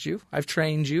trust you. I've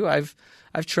trained you. I've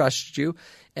trusted you.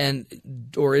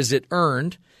 Or is it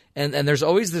earned? And there's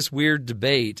always this weird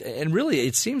debate. And really,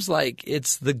 it seems like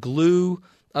it's the glue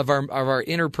of our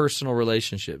interpersonal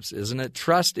relationships, isn't it?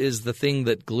 Trust is the thing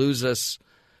that glues us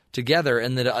together,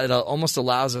 and that it almost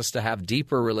allows us to have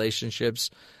deeper relationships.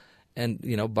 And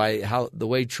by how the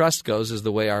way trust goes is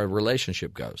the way our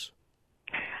relationship goes.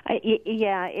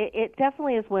 It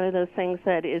definitely is one of those things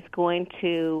that is going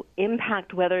to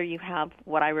impact whether you have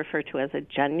what I refer to as a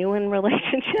genuine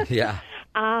relationship,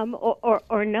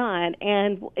 or not.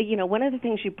 And one of the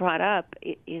things you brought up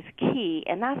is key,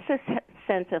 and that's the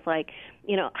sense of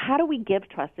how do we give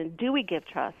trust, and do we give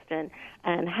trust, and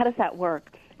how does that work?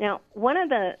 Now, one of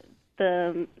the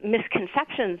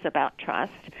misconceptions about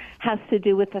trust has to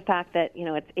do with the fact that,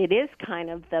 it is kind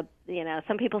of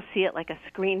some people see it like a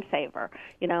screensaver.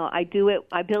 I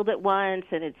build it once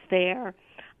and it's there.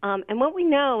 And what we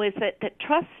know is that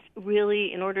trust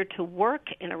really, in order to work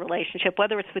in a relationship,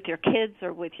 whether it's with your kids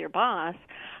or with your boss,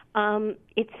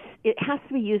 it has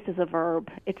to be used as a verb.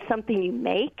 It's something you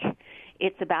make.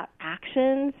 It's about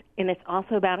actions, and it's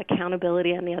also about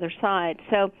accountability on the other side.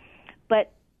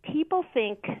 But people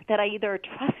think that I either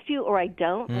trust you or I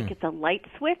don't, like it's a light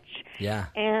switch. Yeah.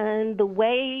 And the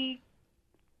way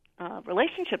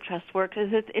relationship trust works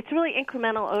is it's really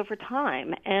incremental over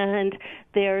time, and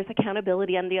there's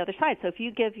accountability on the other side. So if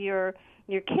you give your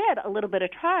kid a little bit of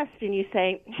trust and you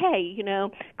say, hey,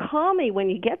 call me when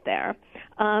you get there,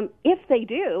 if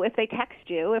they text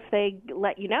you, if they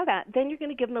let you know that, then you're going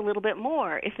to give them a little bit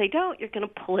more. If they don't, you're going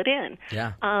to pull it in.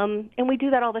 Yeah. And we do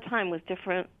that all the time with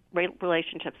different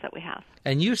relationships that we have.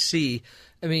 And you see,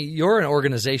 you're an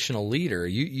organizational leader.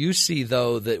 You see,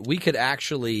 though, that we could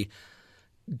actually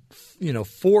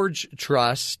forge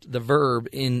trust, the verb,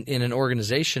 in an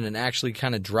organization and actually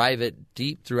kind of drive it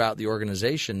deep throughout the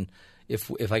organization if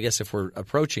we're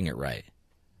approaching it right.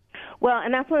 Well,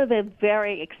 and that's one of the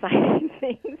very exciting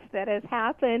things that has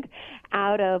happened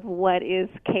out of what is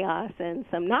chaos and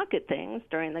some not good things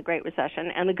during the Great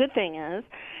Recession. And the good thing is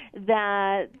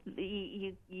that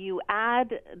you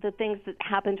add the things that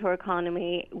happen to our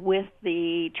economy with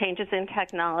the changes in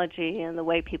technology and the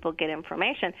way people get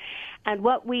information. And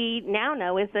what we now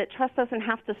know is that trust doesn't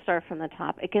have to start from the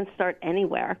top. It can start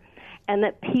anywhere. And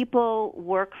that people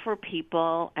work for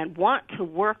people and want to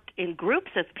work in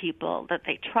groups of people that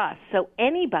they trust. So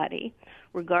anybody,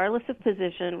 regardless of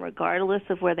position, regardless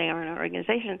of where they are in an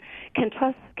organization, can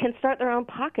start their own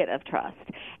pocket of trust.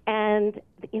 And,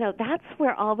 that's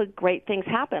where all the great things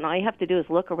happen. All you have to do is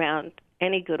look around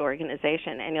any good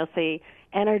organization, and you'll see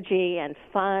energy and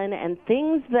fun and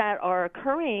things that are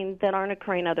occurring that aren't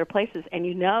occurring other places, and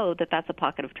that's a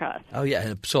pocket of trust. Oh,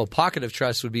 yeah. So a pocket of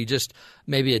trust would be just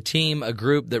maybe a team, a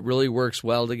group that really works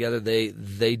well together.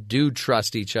 They do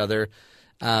trust each other,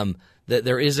 that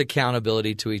there is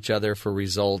accountability to each other for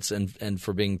results and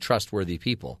for being trustworthy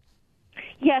people.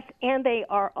 Yes, and they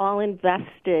are all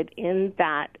invested in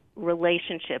that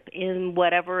relationship, in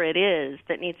whatever it is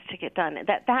that needs to get done.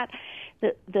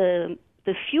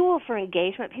 The fuel for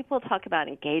engagement, people talk about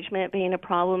engagement being a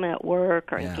problem at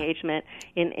work or engagement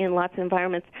in lots of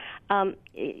environments.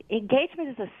 Engagement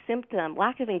is a symptom,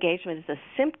 lack of engagement is a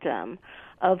symptom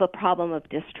of a problem of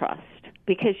distrust,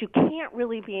 because you can't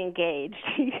really be engaged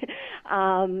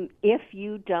if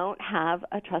you don't have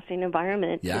a trusting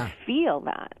environment to feel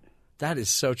that. That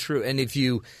is so true. And if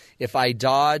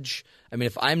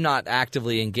I'm not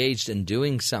actively engaged in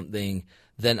doing something,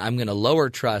 then I'm going to lower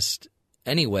trust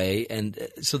anyway. And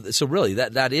so really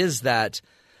it's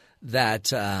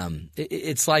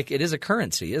like it is a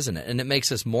currency, isn't it? And it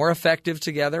makes us more effective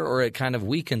together, or it kind of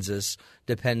weakens us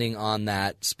depending on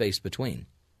that space between.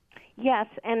 Yes,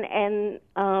 and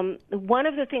one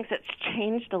of the things that's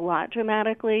changed a lot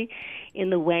dramatically in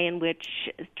the way in which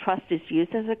trust is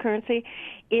used as a currency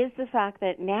is the fact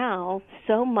that now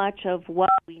so much of what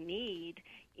we need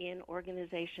in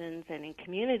organizations and in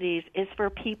communities is for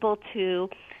people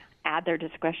to add their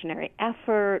discretionary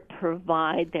effort,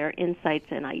 provide their insights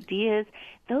and ideas.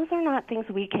 Those are not things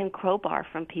we can crowbar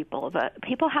from people. But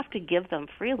people have to give them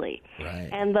freely. Right.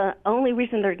 And the only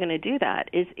reason they're going to do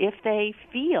that is if they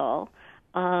feel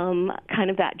kind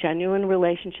of that genuine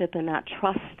relationship and that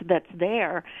trust that's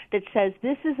there that says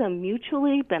this is a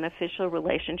mutually beneficial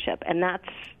relationship. And that's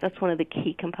one of the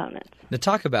key components. Now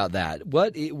talk about that.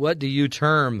 What do you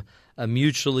term a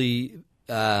mutually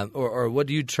or what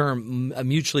do you term a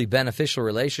mutually beneficial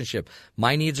relationship?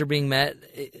 My needs are being met,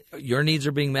 your needs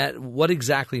are being met. What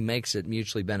exactly makes it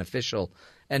mutually beneficial,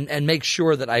 and make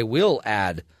sure that I will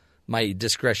add my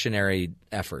discretionary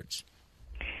efforts?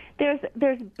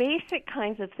 There's basic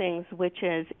kinds of things, which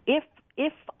is if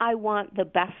I want the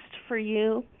best for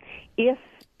you,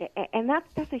 and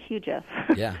that's a huge if.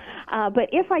 Yeah. But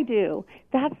if I do,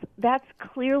 that's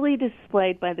clearly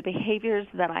displayed by the behaviors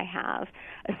that I have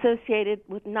associated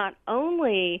with not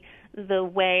only the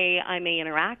way I may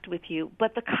interact with you,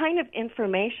 but the kind of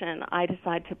information I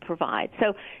decide to provide.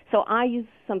 So I use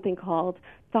something called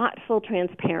thoughtful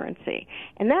transparency,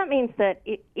 and that means that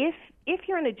if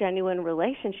you're in a genuine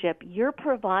relationship, you're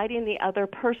providing the other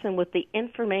person with the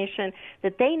information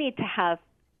that they need to have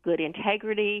good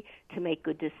integrity, to make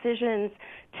good decisions,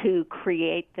 to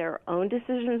create their own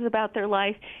decisions about their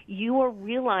life, you are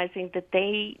realizing that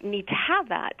they need to have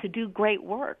that to do great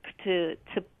work, to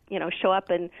show up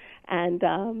and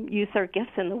use their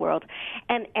gifts in the world.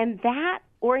 And that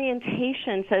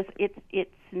orientation says it's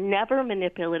never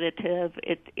manipulative.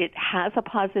 It has a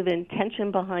positive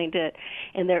intention behind it,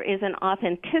 and there is an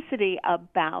authenticity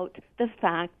about the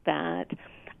fact that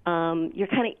you're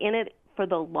kind of in it for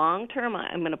the long term.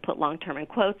 I'm going to put long term in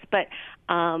quotes, but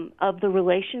of the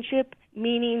relationship,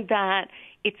 meaning that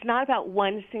it's not about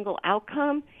one single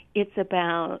outcome. It's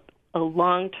about a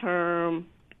long term.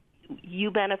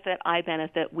 You benefit, I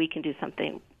benefit. We can do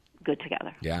something good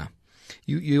together. Yeah.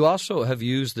 You also have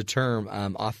used the term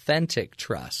authentic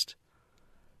trust.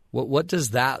 What does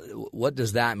that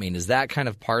mean? Is that kind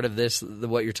of part of this,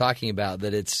 what you're talking about,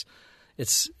 that it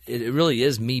really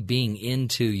is me being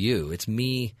into you? It's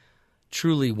me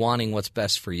truly wanting what's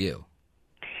best for you.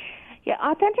 Yeah,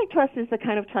 authentic trust is the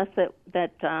kind of trust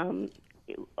that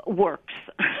works.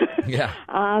 Yeah.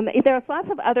 There's lots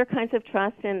of other kinds of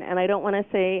trust, and I don't want to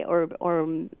say or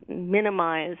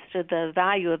minimize the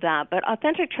value of that, but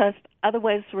authentic trust,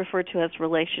 otherwise referred to as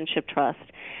relationship trust,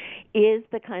 is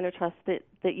the kind of trust that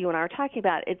you and I are talking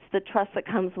about. It's the trust that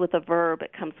comes with a verb,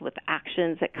 it comes with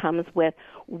actions, it comes with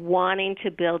wanting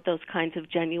to build those kinds of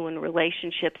genuine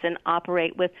relationships and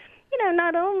operate with,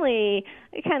 not only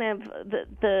kind of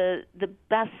the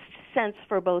best sense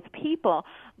for both people,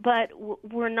 but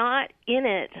we're not in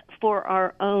it for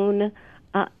our own.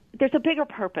 There's a bigger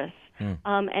purpose,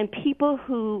 and people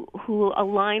who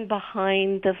align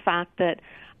behind the fact that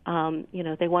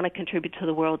they want to contribute to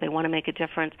the world, they want to make a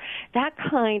difference. That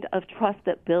kind of trust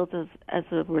that builds as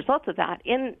a result of that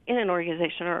in an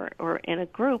organization or in a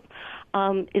group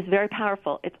is very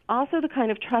powerful. It's also the kind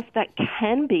of trust that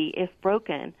can be, if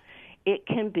broken, it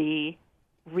can be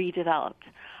redeveloped.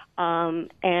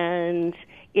 And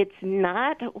it's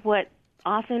not what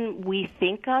often we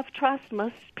think of trust.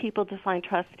 Most people define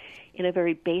trust in a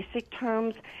very basic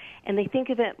terms, and they think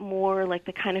of it more like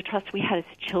the kind of trust we had as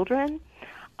children,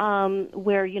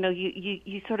 where,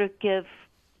 you sort of give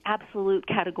absolute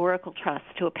categorical trust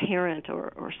to a parent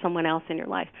or someone else in your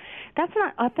life. That's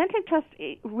not authentic trust.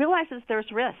 It realizes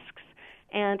there's risks.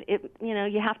 And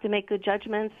you have to make good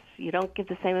judgments. You don't give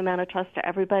the same amount of trust to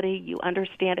everybody. You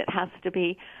understand it has to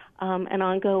be an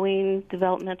ongoing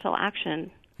developmental action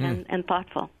and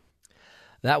thoughtful.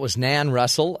 That was Nan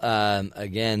Russell,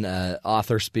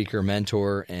 author, speaker,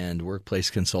 mentor, and workplace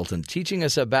consultant, teaching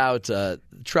us about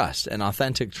trust and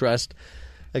authentic trust.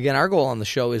 Again, our goal on the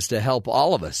show is to help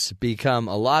all of us become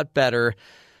a lot better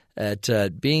at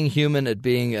being human, at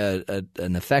being an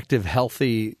effective,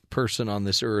 healthy person on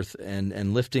this earth,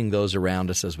 and lifting those around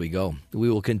us as we go.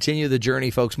 We will continue the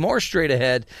journey, folks. More straight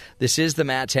ahead. This is the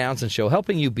Matt Townsend Show,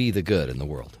 helping you be the good in the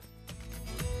world.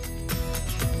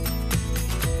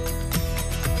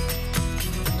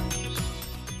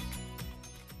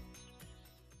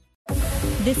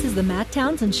 This is the Matt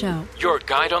Townsend Show. Your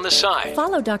guide on the side.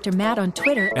 Follow Dr. Matt on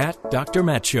Twitter At Dr.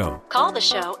 Matt Show. Call the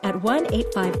show at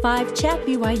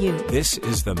 1-855-CHAT-BYU. This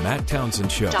is the Matt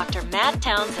Townsend Show. Dr. Matt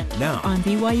Townsend Now on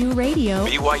BYU Radio.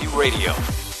 BYU Radio.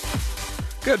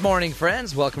 Good morning,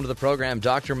 friends. Welcome to the program.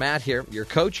 Dr. Matt here, your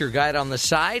coach, your guide on the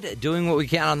side, doing what we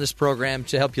can on this program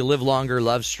to help you live longer,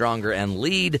 love stronger, and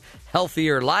lead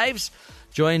healthier lives.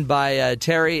 Joined by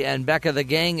Terry and Becca. The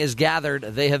gang is gathered.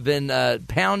 They have been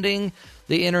pounding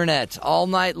the internet all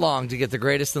night long to get the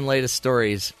greatest and latest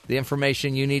stories, the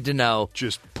information you need to know.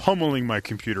 Just pummeling my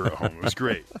computer at home. It was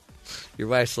great. Your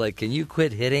wife's like, can you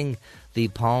quit hitting the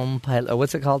Palm Pilot?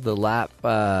 What's it called? The lap?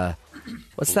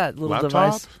 What's that little Laptop?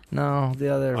 device? No,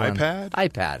 the other one.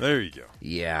 iPad. There you go.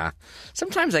 Yeah.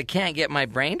 Sometimes I can't get my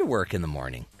brain to work in the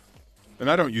morning. And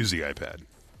I don't use the iPad.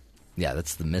 Yeah,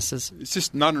 that's the missus. It's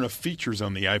just not enough features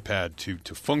on the iPad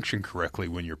to function correctly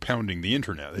when you're pounding the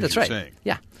internet, as That's you're right. saying.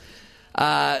 Yeah.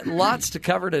 Lots to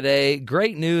cover today.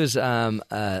 Great news.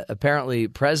 Apparently,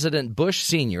 President Bush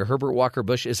Sr., Herbert Walker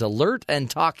Bush, is alert and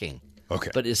talking,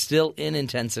 but is still in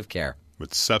intensive care.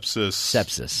 With sepsis.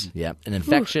 Sepsis, yep. An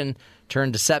infection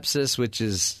turned to sepsis, which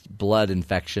is blood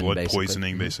infection, Blood basically.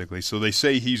 poisoning, basically. So they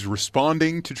say he's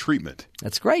responding to treatment.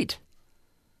 That's great.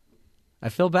 I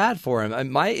feel bad for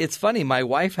him. It's funny. My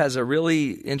wife has a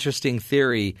really interesting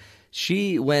theory.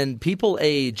 When people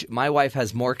age, my wife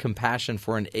has more compassion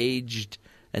for an aged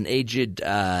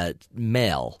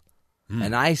male,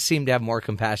 and I seem to have more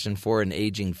compassion for an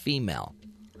aging female.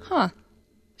 Huh.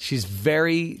 She's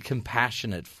very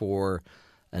compassionate for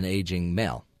an aging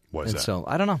male. Why is that? So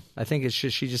I don't know. I think it's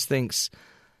just she just thinks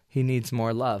he needs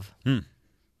more love.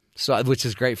 So, which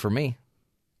is great for me.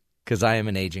 because I am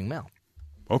an aging male.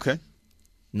 Okay.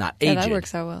 Not Yeah, aged. that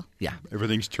works out well. Yeah.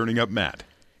 Everything's turning up Matt.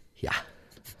 Yeah.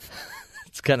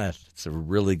 It's a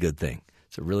really good thing.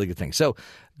 It's a really good thing. So,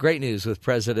 great news with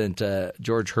President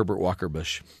George Herbert Walker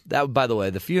Bush. That, by the way,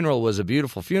 the funeral was a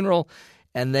beautiful funeral.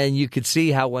 And then you could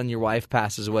see how when your wife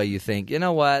passes away, you think, you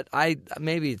know what?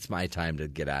 Maybe it's my time to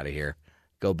get out of here.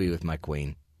 Go be with my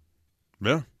queen.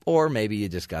 Yeah. Or maybe you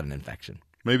just got an infection.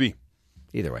 Maybe.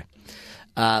 Either way.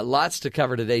 Lots to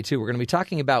cover today, too. We're going to be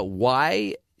talking about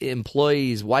why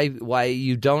employees, why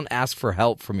you don't ask for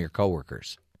help from your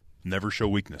coworkers. Never show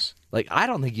weakness. Like, I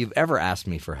don't think you've ever asked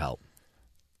me for help.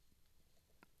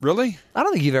 Really? I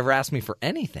don't think you've ever asked me for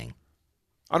anything.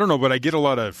 I don't know, but I get a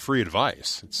lot of free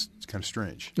advice. It's kind of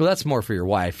strange. Well, that's more for your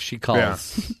wife. She calls.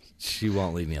 Yeah. She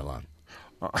won't leave me alone.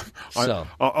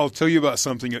 I'll tell you about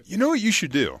something. You know what you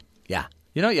should do? Yeah.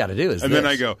 You know what you got to do is And this.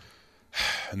 then I go,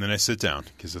 and then I sit down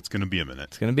because it's going to be a minute.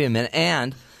 It's going to be a minute.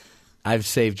 And I've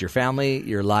saved your family,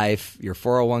 your life, your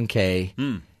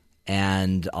 401k,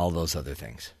 and all those other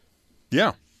things.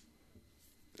 Yeah.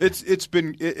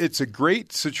 It's a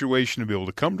great situation to be able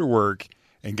to come to work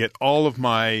and get all of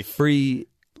my free,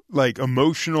 like,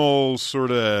 emotional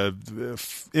sort of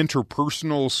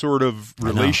interpersonal sort of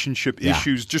relationship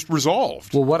issues just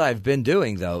resolved. Well, what I've been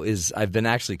doing, though, is I've been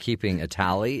actually keeping a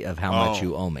tally of how much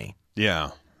you owe me. Yeah.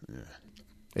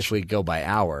 If we go by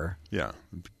hour. Yeah.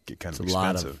 It'd get kind of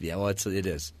expensive. It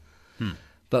is.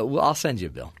 But I'll send you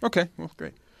a bill. Okay. Well,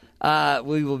 great.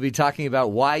 We will be talking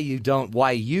about why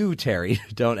you, Terry,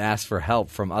 don't ask for help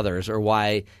from others, or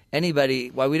why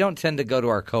we don't tend to go to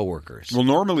our coworkers. Well,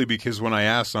 normally because when I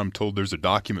ask, I'm told there's a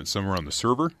document somewhere on the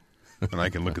server, and I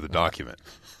can look at the document.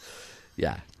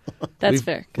 Yeah. That's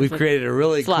fair. We've created a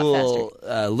really cool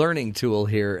faster. learning tool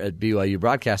here at BYU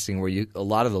Broadcasting where a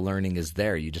lot of the learning is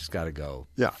there. You just got to go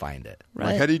find it.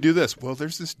 Right. Like, how do you do this? Well,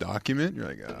 there's this document. You're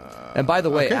like, And by the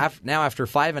way, okay. now after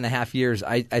 5.5 years,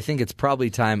 I think it's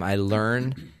probably time I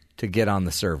learn to get on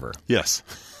the server. Yes.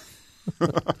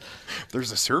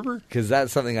 There's a server? Because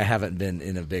that's something I haven't been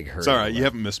in a big hurry. It's all right. You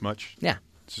haven't missed much. Yeah.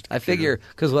 I figure,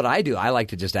 because what I do, I like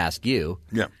to just ask you.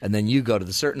 Yeah. And then you go to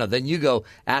the server. No, then you go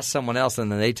ask someone else, and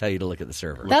then they tell you to look at the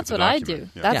server. That's at the what I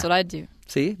document. do. Yeah. That's what I do.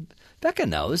 See? Becca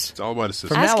knows. It's all about a system.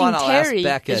 From now Asking on, I'll ask Terry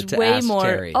Becca is to way ask more.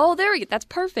 Terry. Oh, there we go. That's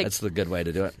perfect. That's the good way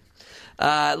to do it.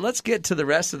 Let's get to the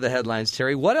rest of the headlines,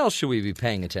 Terry. What else should we be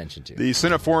paying attention to? The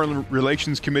Senate Foreign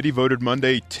Relations Committee voted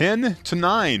Monday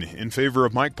 10-9 in favor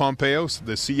of Mike Pompeo,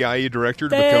 the CIA director,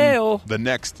 to become the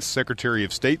next Secretary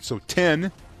of State. So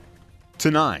 10-9.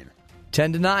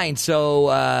 10-9.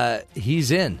 So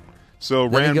he's in. So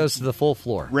then he goes to the full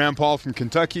floor. Rand Paul from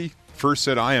Kentucky first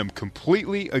said, I am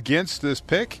completely against this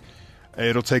pick.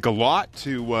 It'll take a lot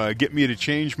to get me to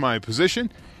change my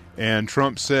position. And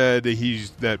Trump said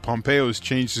that Pompeo has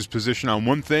changed his position on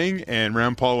one thing, and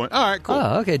Rand Paul went, all right, cool.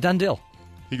 Oh, okay, done deal.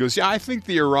 He goes, yeah, I think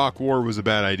the Iraq War was a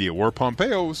bad idea. Where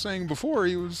Pompeo was saying before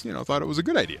he was, thought it was a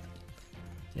good idea.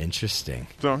 Interesting.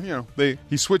 So,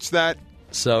 he switched that.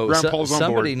 So Rand Paul's on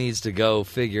somebody board. needs to go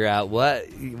figure out what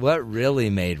really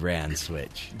made Rand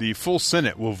switch. The full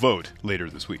Senate will vote later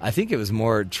this week. I think it was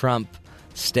more Trump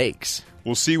stakes.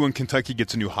 We'll see when Kentucky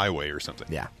gets a new highway or something.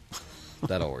 Yeah,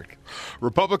 that'll work.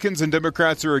 Republicans and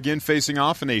Democrats are again facing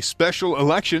off in a special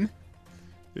election.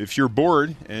 If you're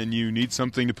bored and you need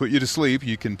something to put you to sleep,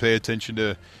 you can pay attention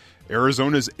to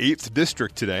Arizona's 8th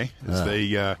District today as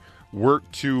they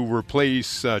work to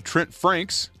replace Trent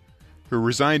Franks, who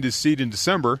resigned his seat in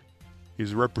December.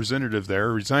 He's a representative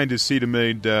there. Resigned his seat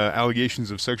amid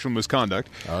allegations of sexual misconduct.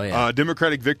 Oh, yeah.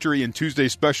 Democratic victory in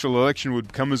Tuesday's special election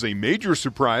would come as a major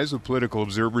surprise, with political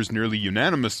observers nearly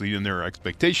unanimously in their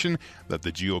expectation that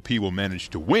the GOP will manage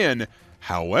to win.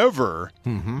 However,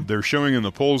 they're showing in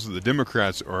the polls that the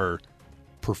Democrats are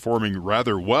performing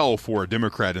rather well for a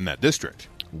Democrat in that district.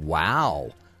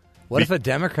 Wow. What if a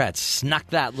Democrat snuck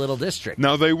that little district?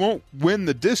 Now, they won't win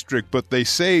the district, but they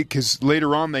say, because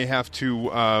later on they have to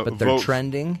but they're vote.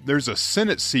 Trending? There's a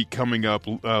Senate seat coming up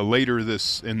later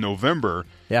in November.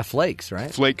 Yeah, Flake's,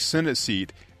 right? Flake's Senate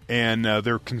seat. And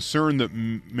they're concerned that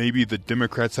maybe the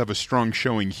Democrats have a strong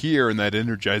showing here, and that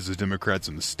energizes Democrats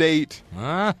in the state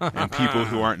and people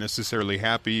who aren't necessarily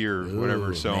happy or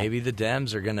whatever. So maybe the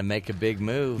Dems are going to make a big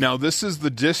move. Now, this is the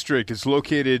district. It's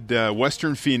located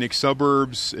western Phoenix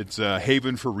suburbs. It's a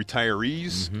haven for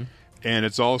retirees, and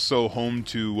it's also home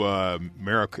to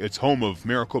it's home of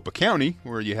Maricopa County,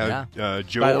 where you have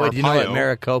Joe By the way, Arpaio. do you know what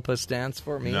Maricopa stands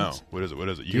for? Means? No. What is it?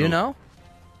 Do you know?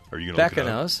 Are you going to Becca look it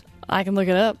up? knows. I can look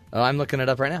it up. Oh, I'm looking it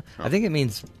up right now. I think it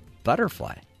means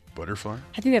butterfly. Butterfly?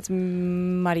 I think that's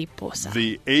mariposa.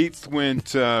 The 8th went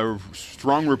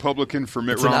strong Republican for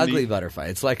Mitt It's Romney. an ugly butterfly.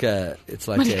 It's like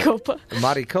Maricopa. a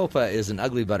maricopa is an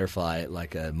ugly butterfly,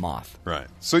 like a moth. Right.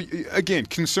 So, again,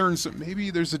 concerns that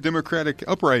maybe there's a Democratic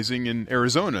uprising in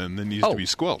Arizona and that needs to be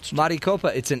squelched.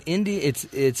 Maricopa. It's an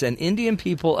Indian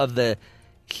people of the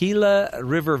Gila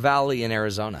River Valley in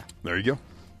Arizona. There you go.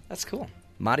 That's cool.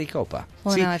 Maricopa.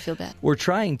 Well, See, now I feel bad. We're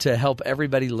trying to help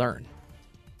everybody learn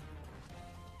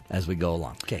as we go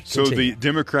along. Okay. So continue. the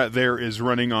Democrat there is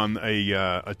running on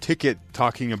a ticket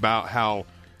talking about how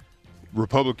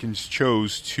Republicans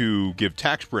chose to give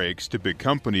tax breaks to big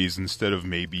companies instead of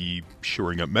maybe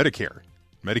shoring up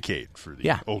Medicaid for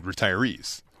the old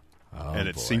retirees. And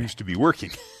it seems to be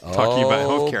working, talking about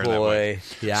healthcare that way.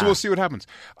 Yeah. So we'll see what happens.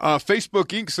 Facebook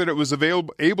Inc. said it was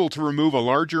able to remove a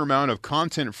larger amount of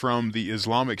content from the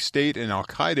Islamic State and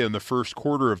Al-Qaeda in the first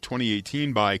quarter of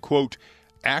 2018 by, quote,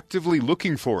 actively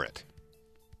looking for it.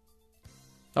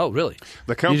 Oh, really?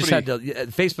 The company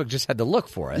Facebook just had to look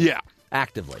for it. Yeah.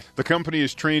 Actively. The company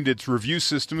has trained its review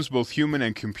systems, both human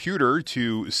and computer,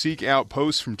 to seek out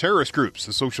posts from terrorist groups.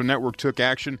 The social network took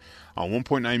action on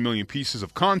 1.9 million pieces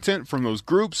of content from those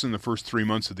groups in the first 3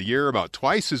 months of the year, about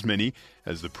twice as many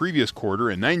as the previous quarter,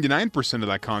 and 99% of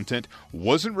that content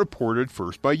wasn't reported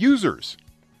first by users.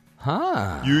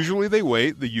 Huh. Usually they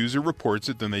wait, the user reports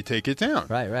it, then they take it down.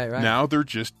 Right. Now they're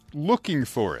just looking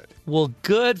for it. Well,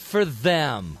 good for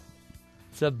them.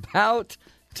 It's about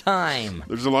time.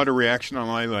 There's a lot of reaction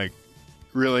online like,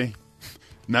 really?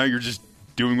 Now you're just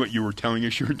doing what you were telling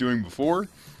us you were doing before?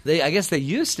 I guess they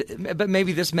used to, but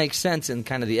maybe this makes sense in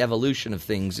kind of the evolution of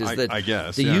things. I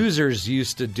guess, the users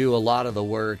used to do a lot of the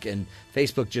work, and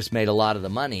Facebook just made a lot of the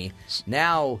money.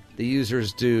 Now the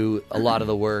users do a lot of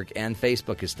the work, and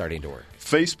Facebook is starting to work.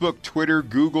 Facebook, Twitter,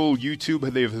 Google,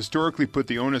 YouTube, they have historically put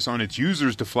the onus on its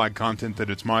users to flag content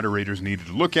that its moderators needed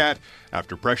to look at.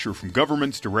 After pressure from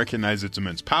governments to recognize its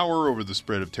immense power over the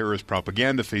spread of terrorist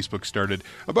propaganda, Facebook started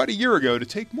about a year ago to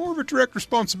take more of a direct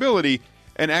responsibility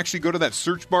and actually go to that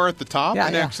search bar at the top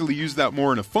actually use that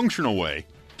more in a functional way.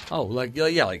 Oh, like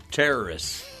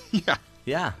terrorists. Yeah.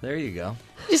 Yeah, there you go.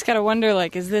 You just got to wonder,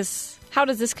 how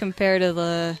does this compare to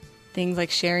the things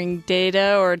like sharing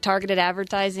data or targeted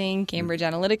advertising, Cambridge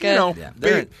Analytica?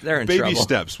 They're in baby trouble.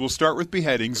 steps. We'll start with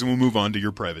beheadings and we'll move on to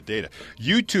your private data.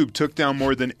 YouTube took down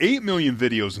more than 8 million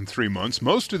videos in 3 months.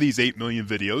 Most of these 8 million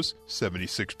videos,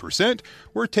 76%,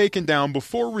 were taken down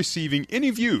before receiving any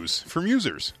views from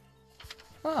users.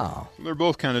 Oh. They're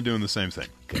both kind of doing the same thing.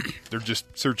 They're just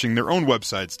searching their own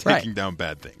websites, taking down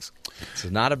bad things. It's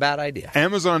not a bad idea.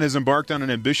 Amazon has embarked on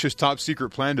an ambitious top-secret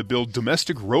plan to build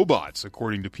domestic robots,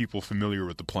 according to people familiar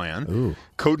with the plan. Ooh.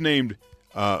 Codenamed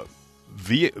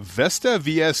Vesta,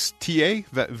 V-S-T-A?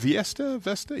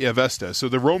 Vesta? Yeah, Vesta. So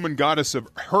the Roman goddess of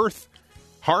hearth,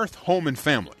 home, and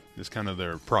family is kind of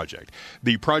their project.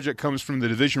 The project comes from the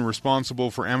division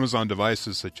responsible for Amazon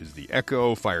devices such as the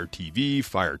Echo, Fire TV,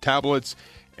 Fire tablets,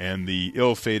 and the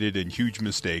ill-fated and huge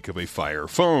mistake of a Fire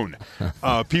phone.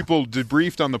 People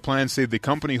debriefed on the plan say the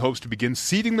company hopes to begin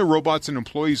seeding the robots in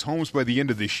employees' homes by the end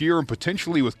of this year and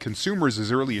potentially with consumers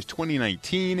as early as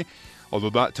 2019.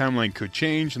 Although that timeline could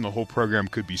change and the whole program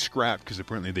could be scrapped because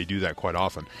apparently they do that quite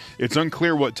often. It's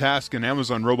unclear what task an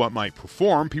Amazon robot might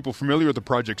perform. People familiar with the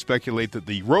project speculate that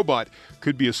the robot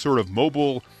could be a sort of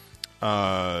mobile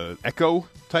Echo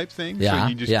type thing. Yeah, so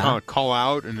you just kind of call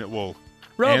out and it will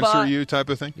Robot. answer you type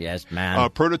of thing. Yes, man.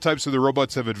 Prototypes of the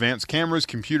robots have advanced cameras,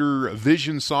 computer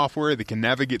vision software that can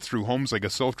navigate through homes like a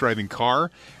self-driving car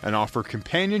and offer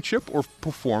companionship or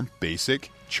perform basic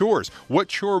chores. What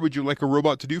chore would you like a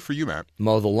robot to do for you, Matt?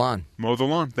 Mow the lawn. Mow the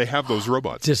lawn. They have those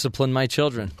robots. Discipline my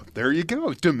children. There you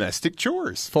go. Domestic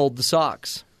chores. Fold the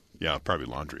socks. Yeah, probably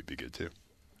laundry would be good too.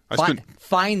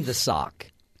 Find the sock.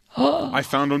 I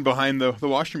found one behind the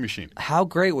washing machine. How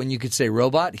great when you could say,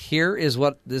 robot,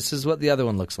 this is what the other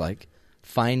one looks like.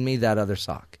 Find me that other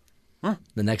sock. Huh.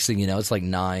 The next thing you know, it's like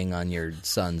gnawing on your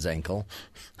son's ankle.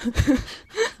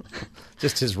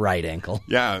 Just his right ankle.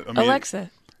 Yeah. I mean,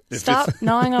 Alexa, stop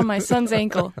gnawing on my son's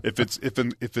ankle. If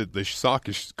the sock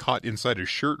is caught inside a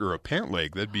shirt or a pant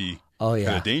leg, that'd be kind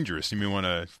of dangerous. You may want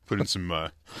to put in some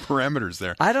parameters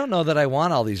there. I don't know that I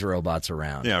want all these robots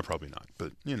around. Yeah, probably not.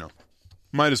 But,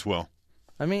 might as well.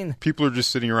 I mean, people are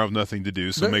just sitting around with nothing to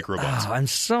do, so make robots. I'm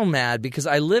so mad because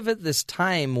I live at this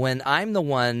time when I'm the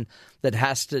one that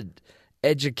has to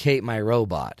educate my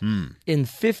robot. In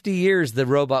 50 years, the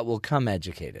robot will come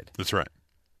educated. That's right.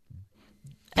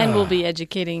 And we'll be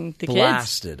educating the kids.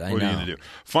 Blasted, I know. What are you going to do?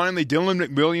 Finally, Dylan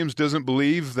McWilliams doesn't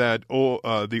believe that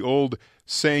the old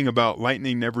saying about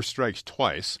lightning never strikes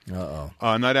twice.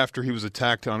 Not after he was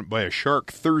attacked by a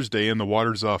shark Thursday in the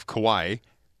waters off Kauai,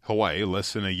 Hawaii,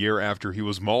 less than a year after he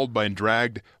was mauled and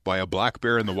dragged by a black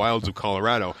bear in the wilds of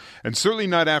Colorado, and certainly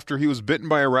not after he was bitten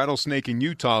by a rattlesnake in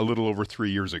Utah a little over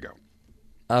 3 years ago.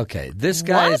 Okay, this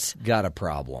guy's got a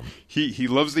problem. He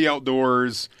loves the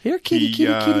outdoors. Here, kitty.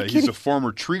 He's a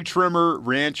former tree trimmer,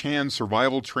 ranch hand,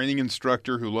 survival training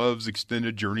instructor who loves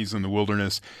extended journeys in the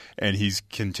wilderness, and he's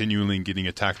continually getting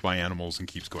attacked by animals and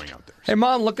keeps going out there. Hey,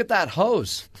 Mom, look at that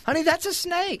hose. Honey, that's a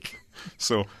snake.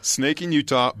 So, snake in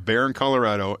Utah, bear in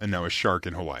Colorado, and now a shark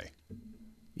in Hawaii.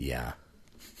 Yeah.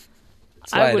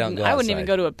 I wouldn't even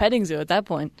go to a petting zoo at that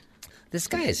point. This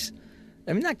guy's,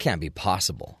 that can't be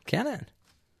possible, can it?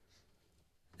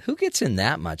 Who gets in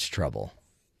that much trouble?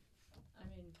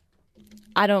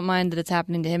 I don't mind that it's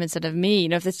happening to him instead of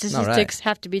me. If the statistics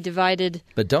have to be divided.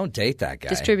 But don't date that guy.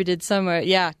 Distributed somewhere.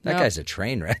 Yeah. That guy's a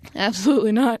train wreck.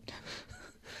 Absolutely not.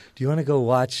 Do you want to go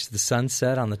watch the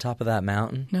sunset on the top of that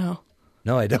mountain? No.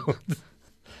 No, I don't.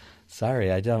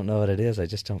 Sorry, I don't know what it is. I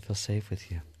just don't feel safe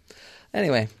with you.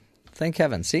 Anyway, thank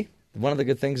heaven. See, one of the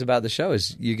good things about the show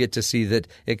is you get to see that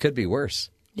it could be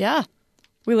worse. Yeah.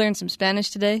 We learned some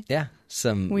Spanish today. Yeah.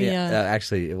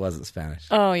 Actually, it wasn't Spanish.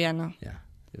 Oh, yeah, no. Yeah.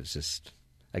 It was just,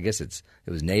 I guess it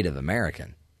was Native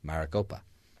American, Maricopa.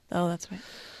 Oh, that's right.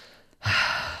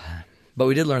 But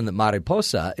we did learn that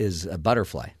mariposa is a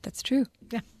butterfly. That's true.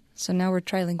 Yeah. So now we're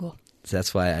trilingual. So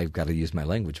that's why I've got to use my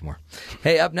language more.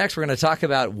 Hey, up next, we're going to talk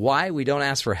about why we don't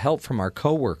ask for help from our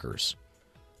coworkers.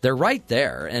 They're right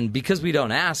there, and because we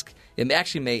don't ask, it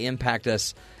actually may impact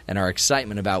us and our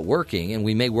excitement about working, and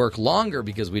we may work longer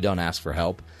because we don't ask for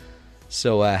help.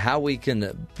 So how we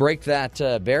can break that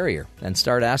barrier and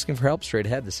start asking for help straight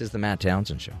ahead. This is the Matt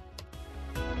Townsend Show.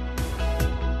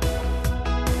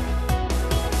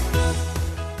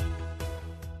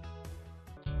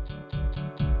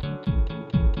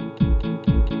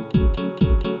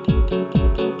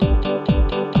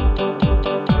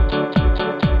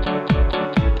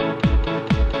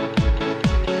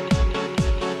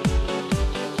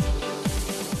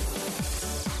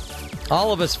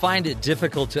 All of us find it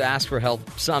difficult to ask for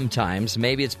help sometimes.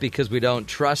 Maybe it's because we don't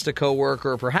trust a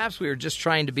coworker, or perhaps we are just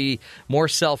trying to be more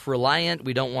self-reliant.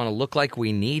 We don't want to look like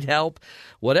we need help.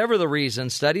 Whatever the reason,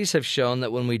 studies have shown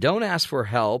that when we don't ask for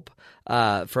help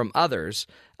from others,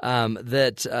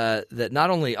 that not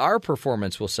only our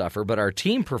performance will suffer, but our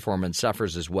team performance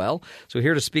suffers as well. So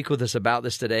here to speak with us about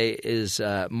this today is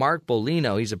Mark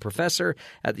Bolino. He's a professor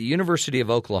at the University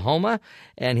of Oklahoma,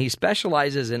 and he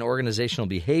specializes in organizational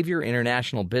behavior,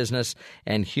 international business,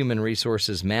 and human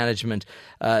resources management.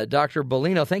 Dr.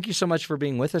 Bolino, thank you so much for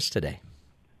being with us today.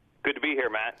 Good to be here,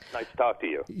 Matt. Nice to talk to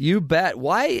you. You bet.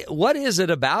 What is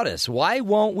it about us? Why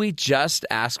won't we just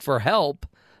ask for help,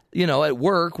 at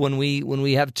work when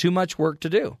we have too much work to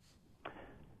do?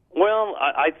 Well,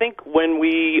 I think when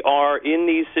we are in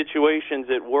these situations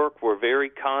at work, we're very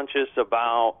conscious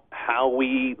about how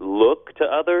we look to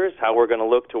others, how we're going to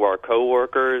look to our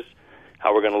coworkers,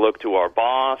 how we're going to look to our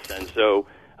boss, and so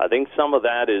I think some of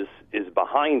that is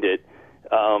behind it.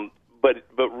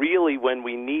 But really, when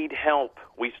we need help,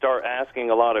 we start asking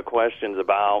a lot of questions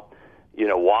about,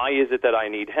 why is it that I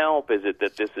need help? Is it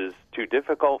that this is too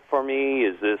difficult for me?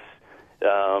 Is this,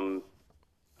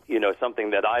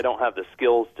 something that I don't have the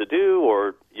skills to do?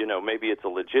 Or, maybe it's a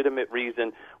legitimate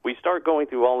reason. We start going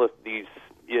through all of these,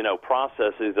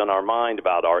 processes in our mind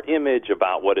about our image,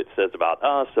 about what it says about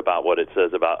us, about what it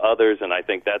says about others, and I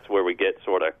think that's where we get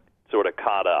sort of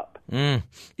caught up.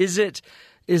 Is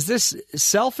this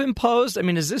self-imposed?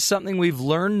 Is this something we've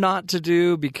learned not to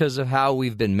do because of how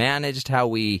we've been managed, how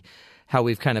we've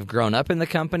kind of grown up in the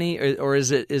company, or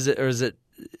has it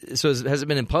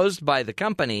been imposed by the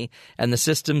company and the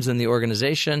systems and the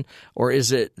organization, or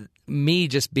is it me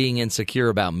just being insecure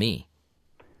about me?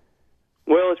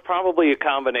 Well, it's probably a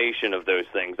combination of those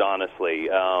things, honestly.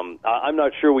 I'm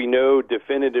not sure we know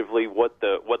definitively what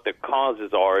the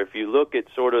causes are. If you look at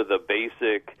sort of the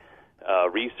basic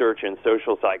research in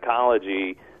social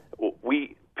psychology,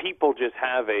 people just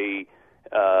have a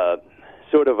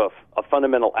sort of a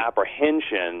fundamental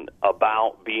apprehension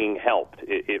about being helped.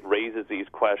 It raises these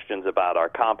questions about our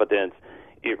competence.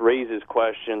 It raises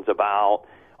questions about,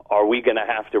 are we going to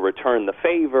have to return the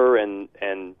favor? And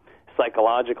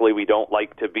psychologically, we don't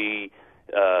like to be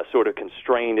sort of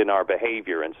constrained in our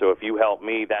behavior. And so if you help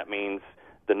me, that means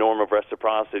the norm of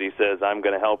reciprocity says I'm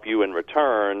going to help you in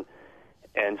return.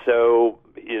 And so,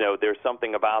 there's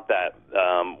something about that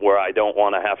where I don't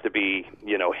want to have to be,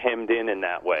 hemmed in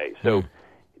that way. So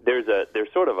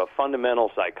there's sort of a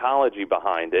fundamental psychology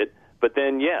behind it. But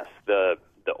then, yes, the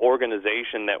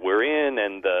organization that we're in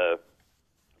and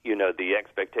the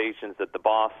expectations that the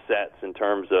boss sets in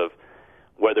terms of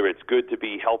whether it's good to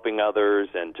be helping others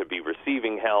and to be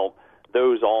receiving help,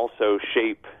 those also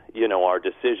shape, our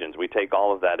decisions. We take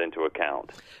all of that into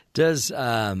account.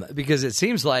 Because it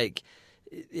seems like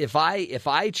if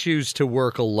I choose to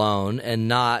work alone and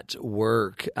not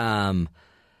work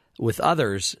with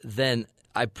others, then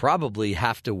I probably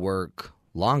have to work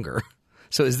longer.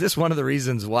 So is this one of the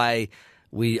reasons why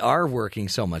we are working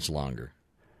so much longer?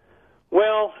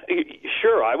 Well,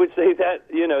 sure. I would say that,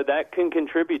 that can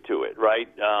contribute to it, right?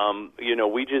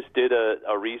 We just did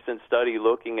a recent study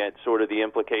looking at sort of the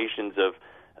implications of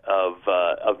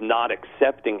not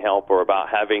accepting help or about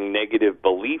having negative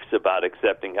beliefs about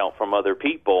accepting help from other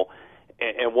people.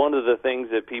 And one of the things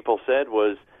that people said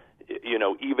was,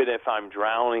 even if I'm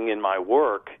drowning in my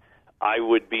work, I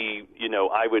would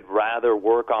rather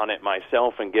work on it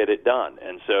myself and get it done.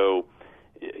 And so,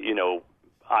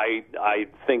 I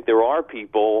think there are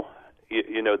people,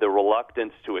 the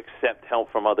reluctance to accept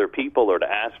help from other people or to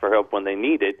ask for help when they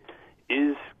need it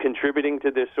is contributing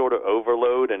to this sort of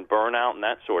overload and burnout and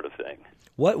that sort of thing.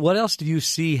 What else do you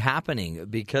see happening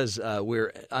because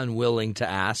we're unwilling to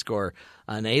ask or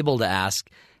unable to ask?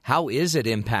 How is it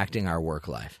impacting our work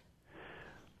life?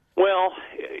 Well,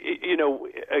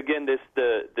 again, this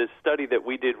study that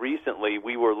we did recently,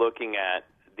 we were looking at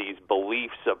these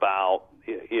beliefs about,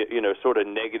 sort of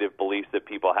negative beliefs that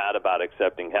people had about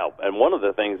accepting help. And one of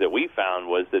the things that we found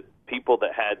was that people that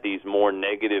had these more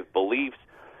negative beliefs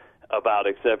about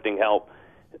accepting help,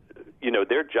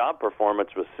 their job performance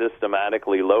was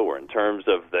systematically lower in terms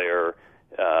of their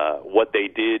what they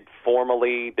did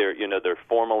formally, their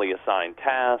formally assigned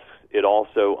tasks. It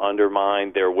also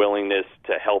undermined their willingness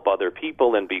to help other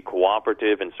people and be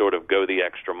cooperative and sort of go the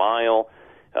extra mile.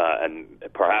 And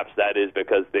perhaps that is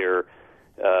because they're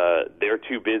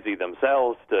too busy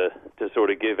themselves to sort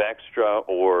of give extra,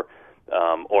 or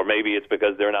maybe it's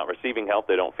because they're not receiving help.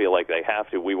 They don't feel like they have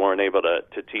to. We weren't able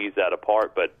to tease that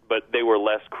apart, but they were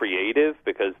less creative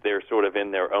because they're sort of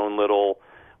in their own little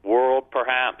world,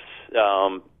 perhaps.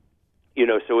 So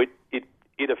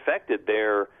it affected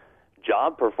their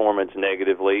job performance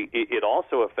negatively. It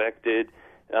also affected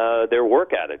their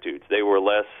work attitudes. They were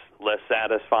less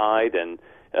satisfied and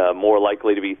more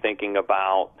likely to be thinking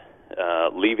about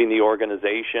leaving the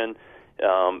organization,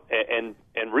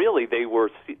 and really they were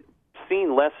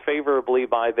seen less favorably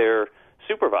by their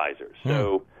supervisors.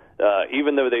 So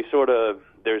even though there's sort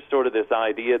of this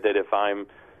idea that if I'm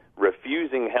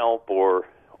refusing help or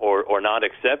not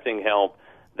accepting help,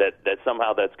 that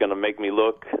somehow that's going to make me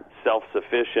look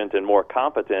self-sufficient and more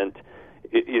competent,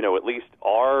 at least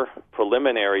our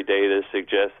preliminary data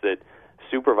suggests that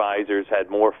supervisors had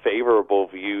more favorable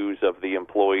views of the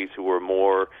employees who were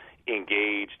more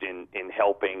engaged in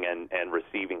helping and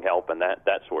receiving help and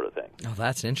that sort of thing. Oh,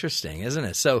 that's interesting, isn't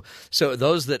it? So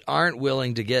those that aren't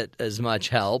willing to get as much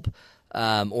help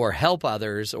or help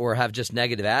others or have just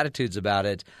negative attitudes about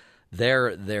it,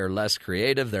 they're less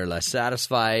creative, they're less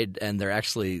satisfied, and they're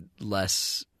actually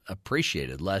less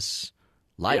appreciated, less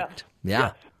liked.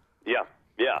 Yeah.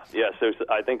 So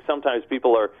I think sometimes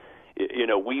people are,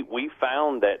 we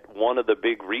found that one of the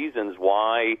big reasons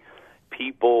why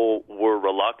people were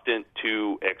reluctant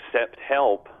to accept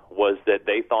help was that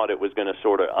they thought it was going to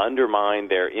sort of undermine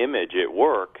their image at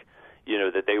work,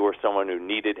 that they were someone who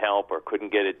needed help or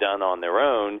couldn't get it done on their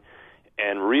own.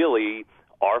 And really,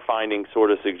 our findings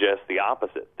sort of suggest the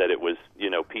opposite, that it was,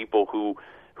 people who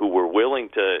were willing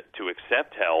to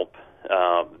accept help,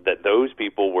 that those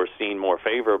people were seen more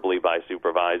favorably by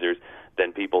supervisors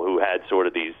than people who had sort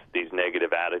of these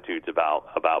negative attitudes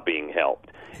about being helped.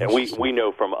 And we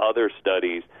know from other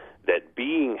studies that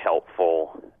being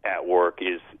helpful at work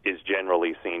is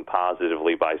generally seen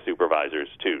positively by supervisors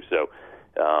too. So,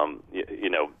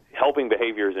 helping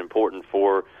behavior is important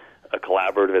for a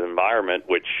collaborative environment,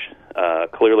 which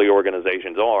clearly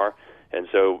organizations are. And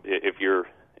so, if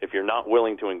you're not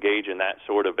willing to engage in that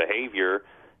sort of behavior,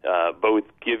 both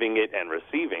giving it and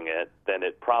receiving it, then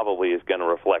it probably is going to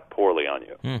reflect poorly on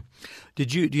you. Do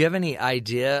you have any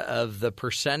idea of the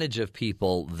percentage of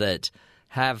people that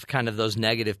have kind of those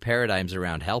negative paradigms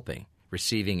around helping,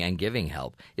 receiving, and giving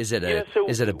help? Is it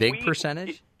a big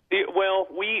percentage? Well,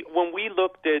 when we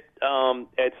looked at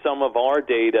some of our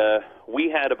data, we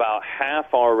had about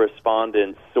half our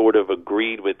respondents sort of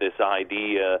agreed with this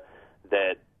idea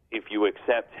that if you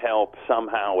accept help,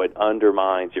 somehow it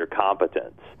undermines your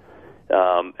competence.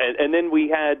 And then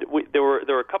there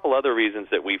were a couple other reasons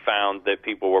that we found that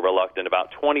people were reluctant. About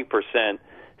 20%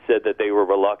 said that they were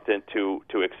reluctant to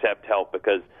accept help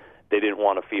because they didn't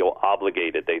want to feel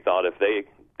obligated. They thought if they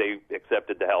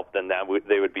accepted the help, then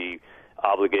they would be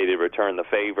obligated to return the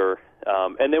favor.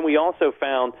 And then we also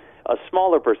found a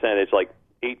smaller percentage, like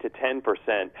 8 to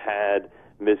 10%, had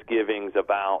misgivings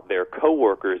about their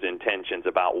coworkers' intentions,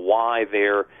 about why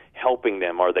they're helping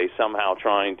them. Are they somehow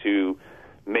trying to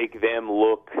make them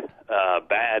look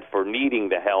bad for needing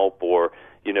the help, or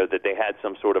that they had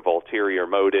some sort of ulterior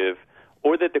motive,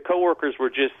 or that the coworkers were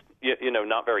just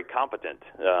not very competent.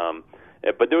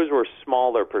 But those were a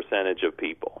smaller percentage of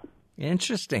people.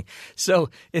 Interesting. So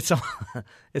it's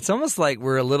almost like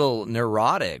we're a little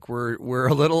neurotic. We're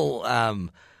a little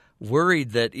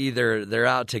worried that either they're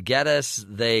out to get us.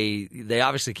 They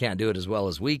obviously can't do it as well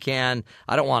as we can.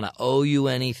 I don't want to owe you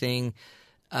anything.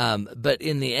 But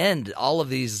in the end, all of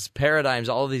these paradigms,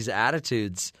 all of these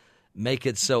attitudes make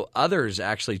it so others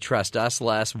actually trust us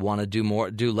less, want to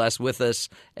do less with us,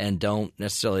 and don't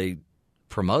necessarily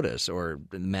promote us, or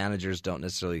managers don't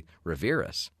necessarily revere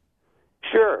us.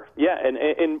 Sure, yeah,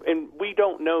 and we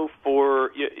don't know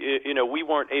we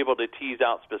weren't able to tease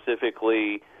out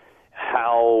specifically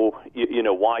how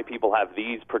why people have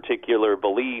these particular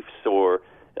beliefs, or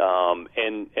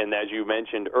and as you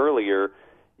mentioned earlier,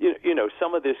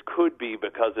 some of this could be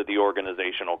because of the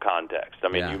organizational context. I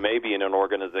mean, You may be in an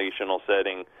organizational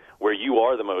setting where you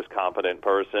are the most competent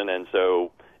person, and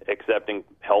so accepting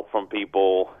help from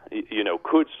people,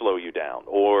 could slow you down.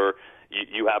 Or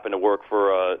you happen to work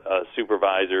for a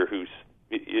supervisor who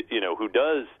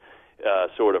does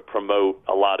sort of promote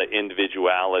a lot of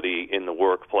individuality in the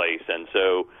workplace, and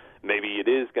so maybe it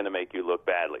is going to make you look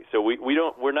badly. So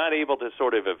we're not able to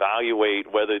sort of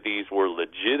evaluate whether these were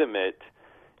legitimate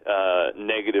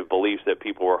negative beliefs that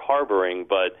people were harboring,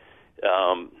 but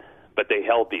they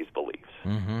held these beliefs.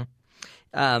 Mm-hmm.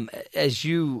 As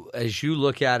you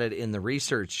look at it in the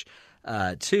research,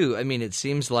 too, I mean, it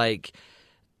seems like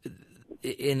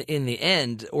in the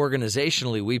end,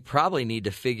 organizationally, we probably need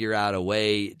to figure out a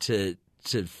way to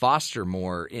foster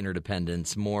more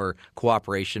interdependence, more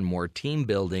cooperation, more team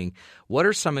building. What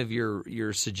are some of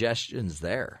your suggestions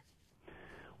there?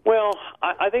 Well,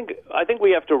 I think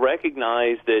we have to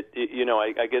recognize that,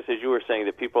 I guess as you were saying,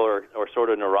 that people are sort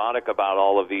of neurotic about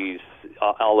all of these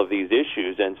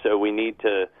issues, and so we need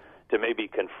to maybe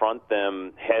confront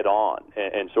them head on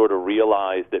and sort of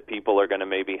realize that people are going to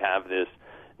maybe have this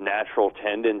natural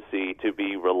tendency to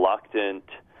be reluctant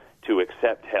to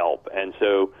accept help, and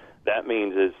so that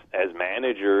means as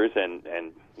managers and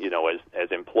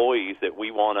as employees that we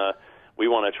want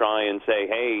to try and say,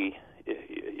 hey,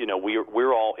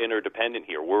 we're all interdependent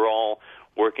here. We're all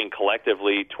working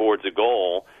collectively towards a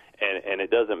goal, and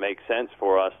it doesn't make sense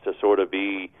for us to sort of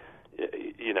be,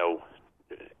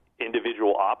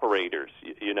 individual operators,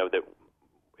 that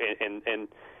and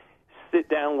sit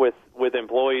down with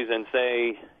employees and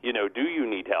say, do you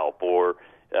need help, or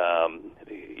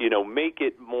make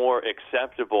it more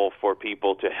acceptable for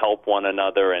people to help one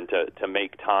another and to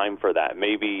make time for that.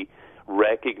 Maybe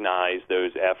recognize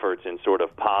those efforts in sort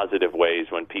of positive ways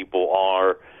when people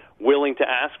are willing to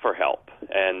ask for help,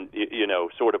 and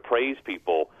sort of praise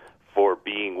people for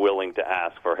being willing to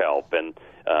ask for help, and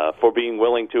for being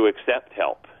willing to accept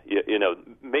help.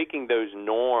 Making those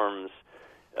norms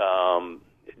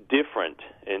different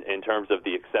in terms of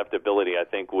the acceptability, I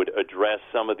think, would address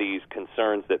some of these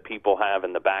concerns that people have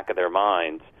in the back of their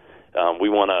minds. We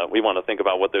want to think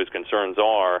about what those concerns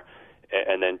are,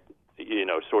 and then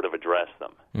sort of address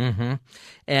them. Mm-hmm.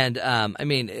 And I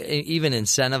mean, even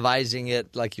incentivizing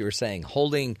it, like you were saying,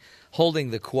 holding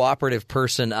the cooperative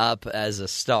person up as a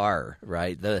star,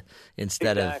 right?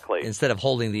 Instead of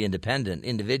holding the independent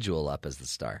individual up as the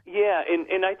star. Yeah,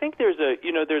 and I think there's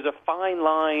a fine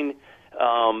line.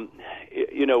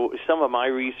 Some of my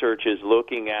research is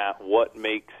looking at what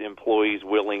makes employees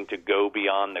willing to go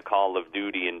beyond the call of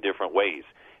duty in different ways,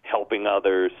 helping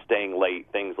others, staying late,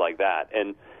 things like that.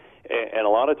 And a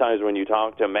lot of times when you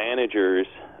talk to managers,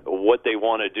 what they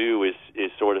want to do is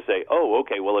sort of say, oh,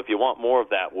 okay, well, if you want more of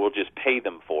that, we'll just pay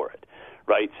them for it,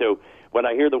 right? So when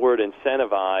I hear the word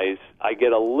incentivize, I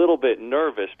get a little bit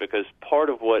nervous, because part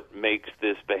of what makes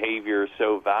this behavior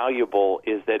so valuable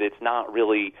is that it's not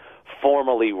really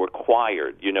formally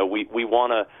required.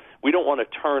 We don't want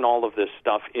to turn all of this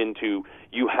stuff into,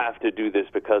 you have to do this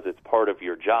because it's part of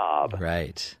your job.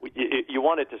 Right. You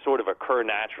want it to sort of occur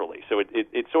naturally. So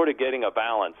it's sort of getting a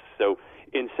balance. So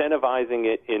incentivizing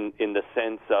it in the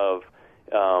sense of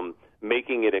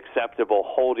making it acceptable,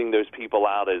 holding those people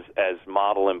out as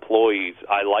model employees,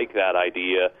 I like that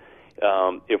idea.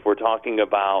 If we're talking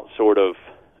about sort of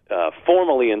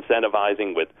formally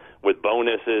incentivizing with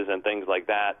bonuses and things like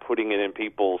that, putting it in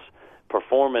people's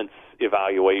performance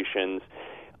evaluations,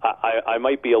 I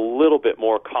might be a little bit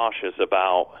more cautious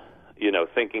about,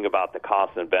 thinking about the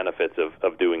costs and benefits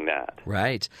of doing that.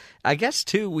 Right. I guess,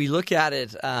 too, we look at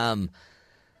it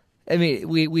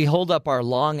we hold up our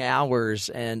long hours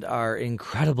and our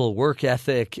incredible work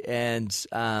ethic and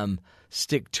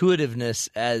stick-to-itiveness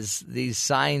as these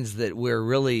signs that we're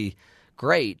really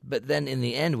great. But then in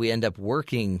the end, we end up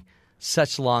working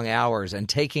such long hours and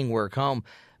taking work home.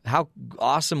 How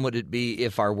awesome would it be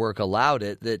if our work allowed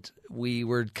it, that we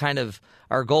were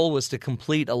our goal was to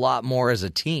complete a lot more as a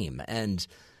team, and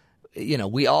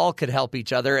we all could help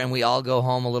each other and we all go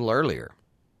home a little earlier.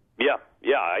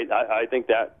 Yeah, I think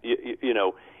that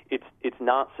it's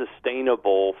not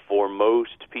sustainable for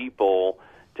most people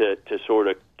to sort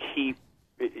of keep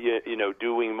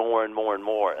doing more and more and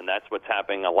more, and that's what's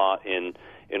happening a lot in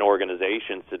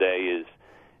organizations today. Is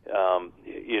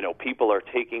people are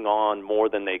taking on more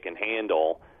than they can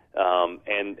handle,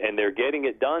 and they're getting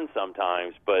it done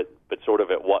sometimes, but sort of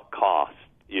at what cost?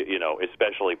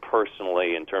 Especially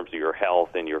personally in terms of your health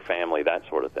and your family, that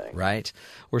sort of thing. Right.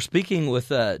 We're speaking with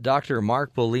Dr.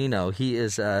 Mark Bolino. He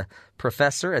is a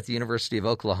professor at the University of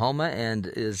Oklahoma and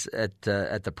is at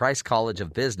the Price College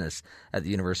of Business at the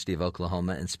University of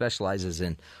Oklahoma and specializes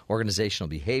in organizational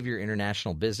behavior,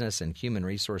 international business, and human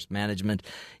resource management.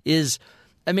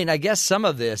 I guess some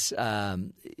of this,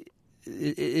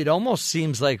 it almost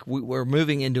seems like we're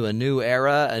moving into a new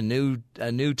era, a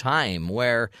new time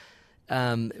where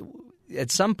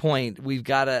at some point we've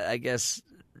got to, I guess,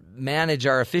 manage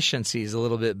our efficiencies a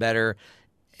little bit better.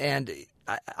 And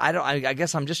I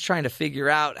guess I'm just trying to figure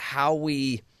out how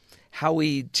we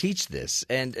teach this.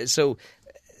 And so,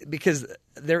 because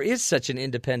there is such an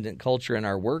independent culture in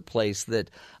our workplace that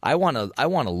I want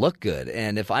to look good.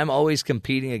 And if I'm always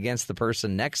competing against the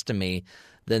person next to me,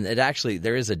 then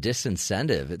there is a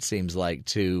disincentive, it seems like,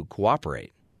 to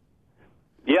cooperate.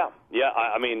 Yeah,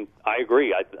 I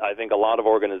agree. I think a lot of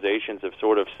organizations have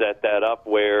sort of set that up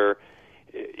where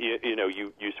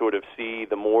you sort of see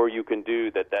the more you can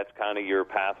do, that's kind of your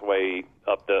pathway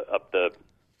up the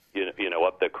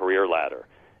career ladder.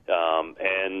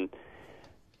 And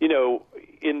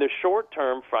in the short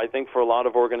term, I think for a lot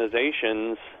of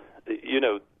organizations,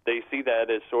 they see that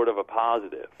as sort of a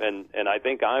positive. And I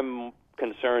think I'm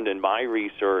concerned in my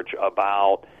research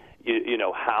about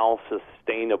how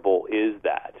sustainable is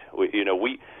that?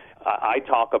 I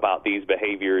talk about these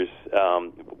behaviors,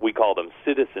 we call them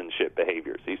citizenship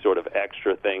behaviors, these sort of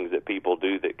extra things that people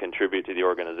do that contribute to the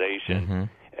organization. Mm-hmm.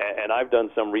 And I've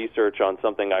done some research on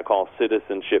something I call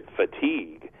citizenship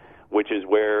fatigue, which is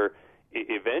where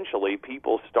eventually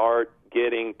people start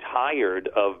getting tired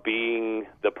of being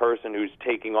the person who's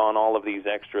taking on all of these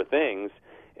extra things.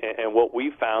 And what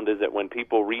we found is that when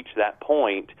people reach that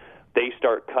point, they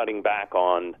start cutting back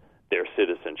on their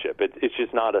citizenship. It's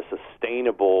just not a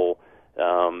sustainable,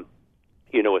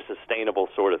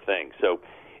 sort of thing. So,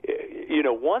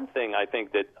 one thing I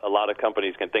think that a lot of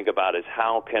companies can think about is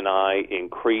how can I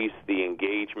increase the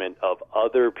engagement of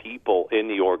other people in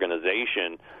the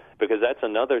organization? Because that's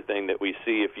another thing that we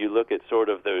see if you look at sort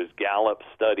of those Gallup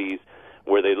studies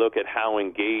where they look at how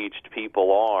engaged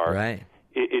people are. Right.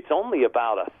 It's only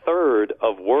about a third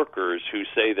of workers who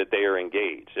say that they are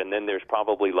engaged, and then there's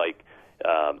probably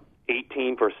 18%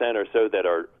 or so that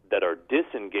are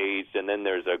disengaged, and then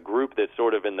there's a group that's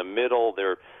sort of in the middle.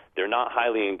 They're not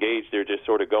highly engaged. They're just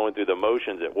sort of going through the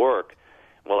motions at work.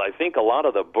 Well, I think a lot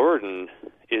of the burden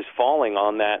is falling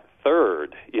on that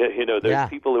third. There's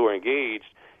people who are engaged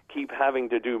keep having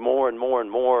to do more and more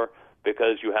and more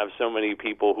because you have so many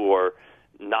people who are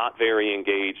not very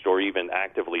engaged or even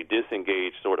actively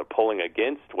disengaged, sort of pulling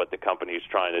against what the company is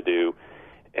trying to do.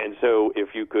 And so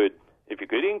if you could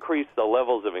increase the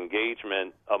levels of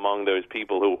engagement among those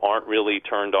people who aren't really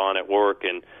turned on at work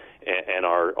and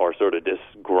are sort of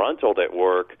disgruntled at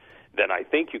work, then I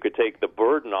think you could take the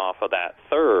burden off of that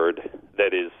third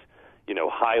that is,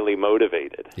 highly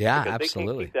motivated. Yeah, because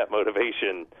absolutely. They can keep that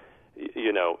motivation,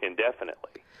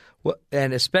 indefinitely. Well,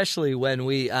 and especially when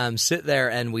we sit there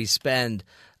and we spend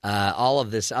all of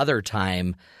this other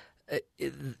time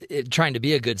trying to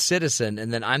be a good citizen,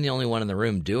 and then I'm the only one in the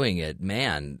room doing it,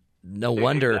 man, no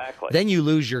wonder. Exactly. Then you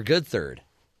lose your good third.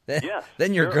 Yes,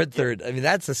 then your good third. I mean,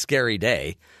 that's a scary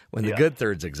day when the good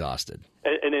third's exhausted.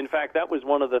 And in fact, that was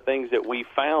one of the things that we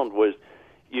found was,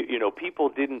 people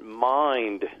didn't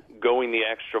mind going the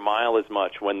extra mile as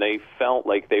much when they felt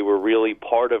like they were really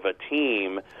part of a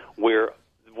team where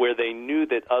they knew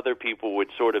that other people would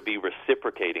sort of be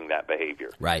reciprocating that behavior.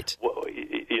 Right. Well,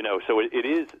 So it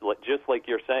is just like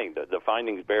you're saying. The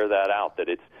findings bear that out, that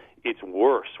it's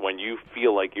worse when you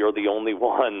feel like you're the only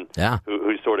one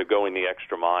who's sort of going the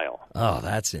extra mile. Oh,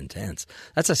 that's intense.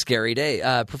 That's a scary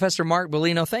day. Professor Mark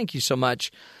Bolino, thank you so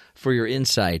much for your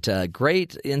insight.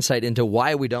 Great insight into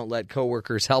why we don't let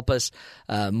coworkers help us.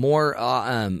 More,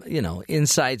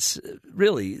 insights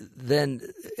really than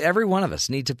every one of us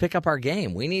need to pick up our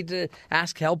game. We need to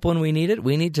ask help when we need it.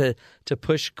 We need to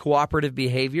push cooperative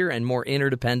behavior and more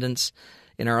interdependence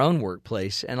in our own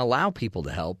workplace and allow people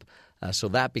to help. So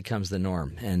that becomes the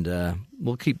norm. And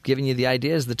we'll keep giving you the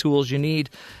ideas, the tools you need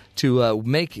to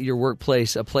make your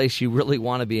workplace a place you really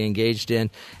want to be engaged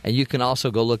in. And you can also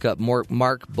go look up Mark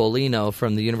Bolino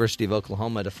from the University of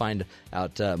Oklahoma to find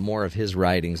out more of his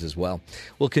writings as well.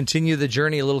 We'll continue the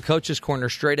journey, a little Coach's Corner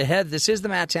straight ahead. This is the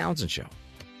Matt Townsend Show.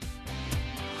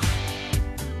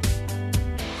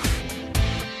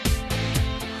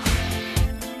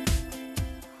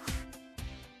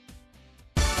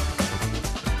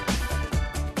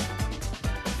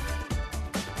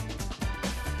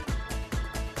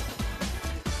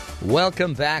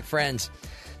 Welcome back, friends.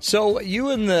 So you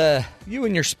and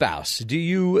your spouse, do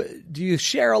you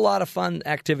share a lot of fun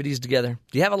activities together?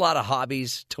 Do you have a lot of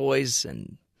hobbies, toys,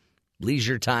 and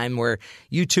leisure time where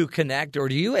you two connect, or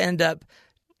do you end up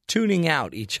tuning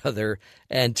out each other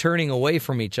and turning away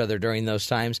from each other during those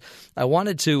times? I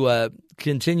wanted to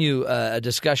continue a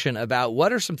discussion about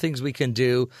what are some things we can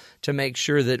do to make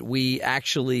sure that we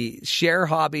actually share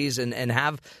hobbies and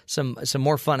have some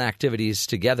more fun activities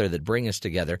together that bring us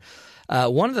together.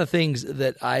 One of the things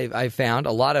that I found,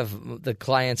 a lot of the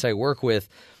clients I work with,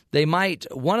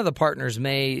 one of the partners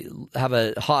may have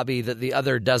a hobby that the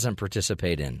other doesn't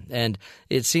participate in. And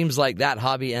it seems like that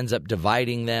hobby ends up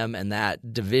dividing them, and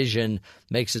that division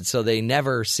makes it so they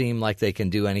never seem like they can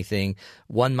do anything.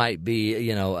 One might be,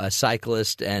 a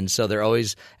cyclist, and so they're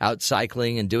always out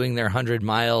cycling and doing their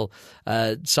 100-mile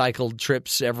cycle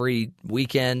trips every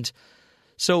weekend.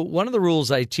 So one of the rules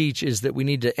I teach is that we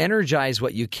need to energize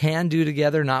what you can do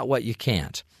together, not what you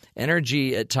can't.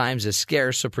 Energy at times is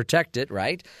scarce, so protect it,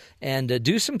 right? And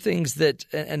do some things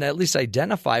and at least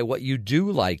identify what you do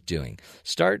like doing.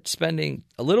 Start spending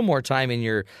a little more time in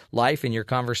your life, in your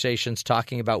conversations,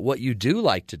 talking about what you do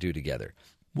like to do together,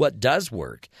 what does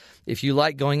work. If you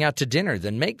like going out to dinner,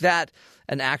 then make that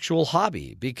an actual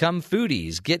hobby. Become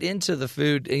foodies. Get into the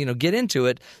food, get into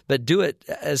it, but do it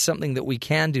as something that we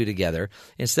can do together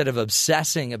instead of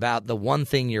obsessing about the one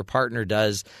thing your partner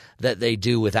does that they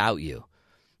do without you.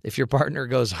 If your partner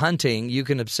goes hunting, you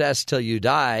can obsess till you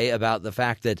die about the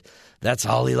fact that that's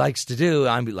all he likes to do.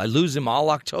 I lose him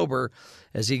all October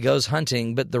as he goes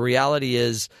hunting. But the reality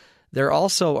is there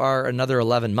also are another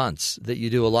 11 months that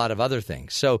you do a lot of other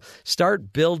things. So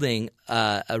start building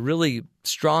a really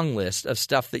strong list of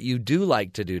stuff that you do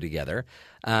like to do together,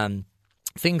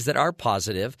 things that are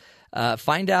positive.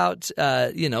 Find out,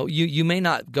 you may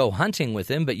not go hunting with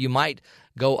him, but you might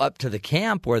go up to the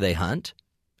camp where they hunt.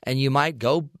 And you might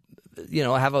go,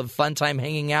 have a fun time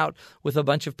hanging out with a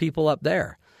bunch of people up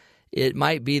there. It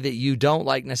might be that you don't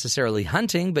like necessarily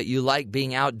hunting, but you like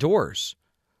being outdoors.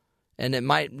 And it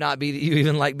might not be that you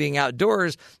even like being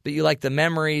outdoors, but you like the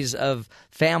memories of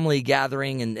family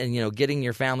gathering and getting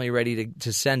your family ready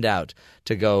to send out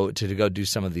to go do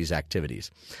some of these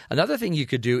activities. Another thing you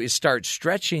could do is start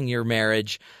stretching your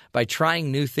marriage by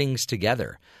trying new things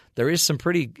together. There is some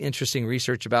pretty interesting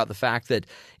research about the fact that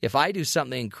if I do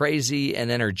something crazy and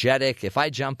energetic, if I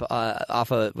jump with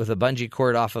a bungee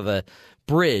cord off of a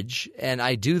bridge and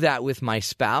I do that with my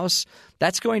spouse,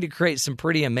 that's going to create some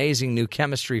pretty amazing new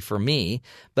chemistry for me,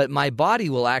 but my body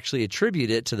will actually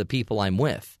attribute it to the people I'm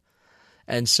with.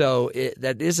 And so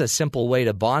that is a simple way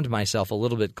to bond myself a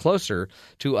little bit closer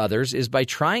to others is by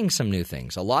trying some new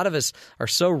things. A lot of us are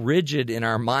so rigid in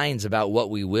our minds about what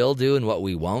we will do and what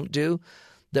we won't do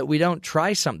that we don't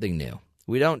try something new.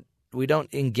 We don't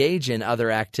engage in other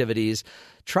activities.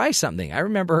 Try something. I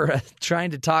remember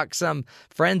trying to talk some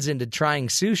friends into trying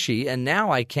sushi, and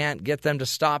now I can't get them to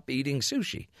stop eating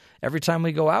sushi. Every time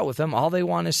we go out with them, all they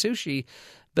want is sushi.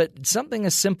 But something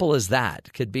as simple as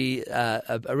that could be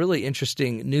a really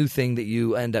interesting new thing that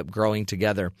you end up growing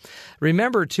together.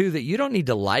 Remember, too, that you don't need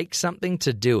to like something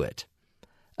to do it.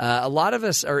 A lot of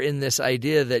us are in this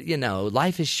idea that,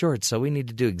 life is short, so we need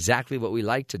to do exactly what we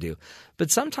like to do. But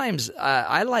sometimes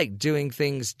I like doing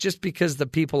things just because the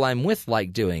people I'm with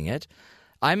like doing it.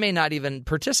 I may not even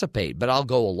participate, but I'll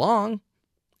go along.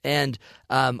 And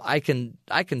I can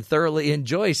thoroughly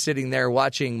enjoy sitting there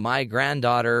watching my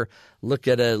granddaughter look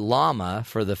at a llama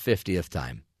for the 50th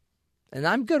time. and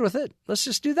I'm good with it. Let's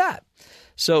just do that.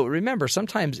 So remember,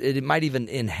 sometimes it might even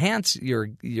enhance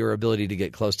your ability to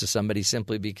get close to somebody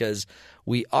simply because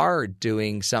we are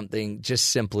doing something just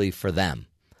simply for them.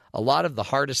 A lot of the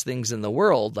hardest things in the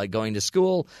world, like going to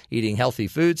school, eating healthy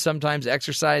food, sometimes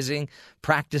exercising,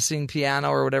 practicing piano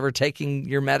or whatever, taking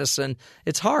your medicine,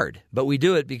 it's hard, but we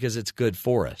do it because it's good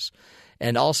for us.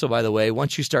 And also, by the way,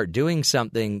 once you start doing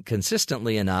something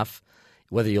consistently enough,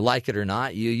 whether you like it or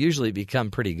not, you usually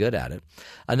become pretty good at it.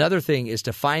 Another thing is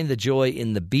to find the joy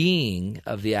in the being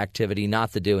of the activity,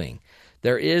 not the doing.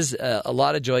 There is a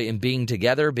lot of joy in being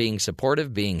together, being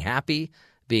supportive, being happy,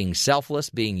 being selfless,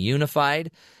 being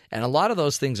unified. And a lot of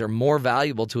those things are more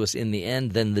valuable to us in the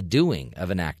end than the doing of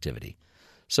an activity.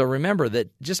 So remember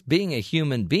that just being a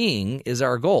human being is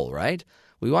our goal, right?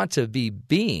 We want to be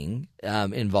being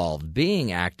involved,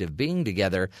 being active, being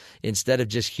together instead of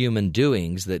just human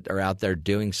doings that are out there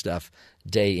doing stuff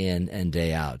day in and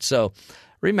day out. So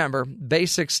remember,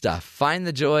 basic stuff. Find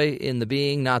the joy in the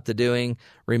being, not the doing.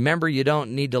 Remember, you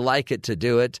don't need to like it to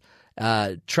do it.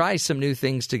 Try some new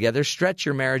things together. Stretch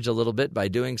your marriage a little bit by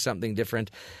doing something different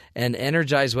and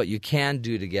energize what you can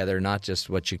do together, not just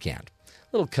what you can't.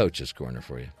 Little coach's corner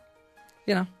for you.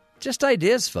 You know, just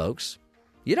ideas, folks.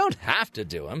 You don't have to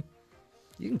do them.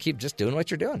 You can keep just doing what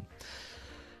you're doing.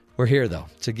 We're here, though,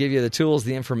 to give you the tools,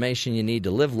 the information you need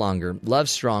to live longer, love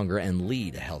stronger, and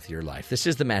lead a healthier life. This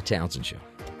is the Matt Townsend Show.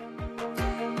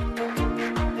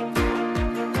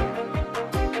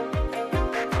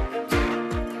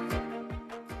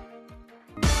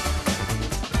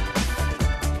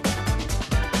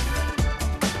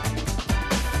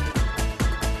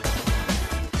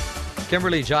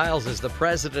 Kimberly Giles is the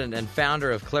president and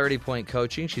founder of Clarity Point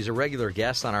Coaching. She's a regular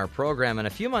guest on our program, and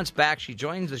a few months back, she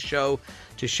joined the show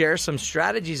to share some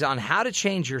strategies on how to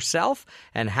change yourself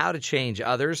and how to change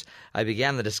others. I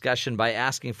began the discussion by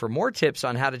asking for more tips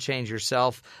on how to change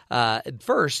yourself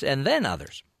first and then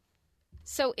others.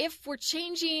 So if we're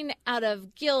changing out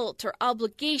of guilt or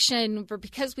obligation or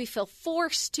because we feel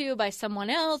forced to by someone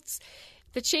else,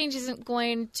 the change isn't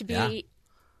going to be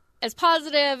as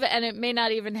positive, and it may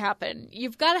not even happen.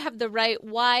 You've got to have the right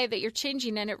why that you're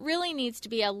changing, and it really needs to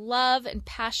be a love and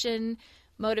passion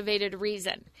motivated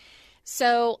reason.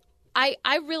 So I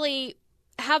really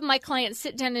have my clients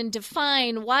sit down and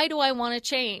define, why do I want to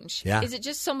change? Yeah. Is it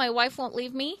just so my wife won't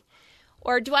leave me?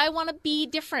 Or do I want to be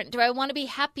different? Do I want to be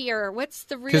happier? What's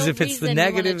the real reason? Because if it's the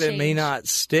negative, it may not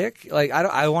stick. Like,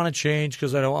 I want to change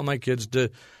because I don't want my kids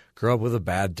to grow up with a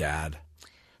bad dad.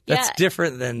 That's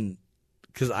different than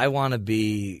because I want to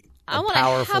be a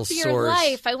powerful source. I want a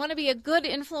happier life. I want to be a good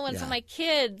influence on my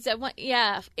kids.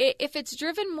 If it's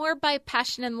driven more by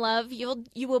passion and love, you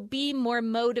will be more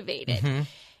motivated. Mm-hmm.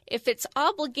 If it's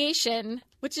obligation,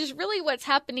 which is really what's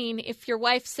happening if your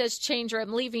wife says change or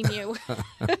I'm leaving you,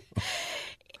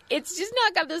 it's just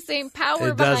not got the same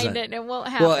power behind it, and it won't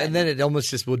happen. Well, and then it almost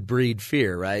just would breed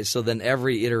fear, right? So then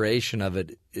every iteration of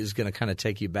it is going to kind of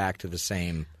take you back to the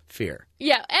same fear.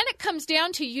 Yeah, and it comes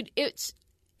down to you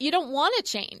don't want to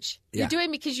change. You're doing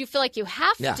it because you feel like you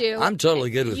have to. I'm totally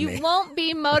good with me. You won't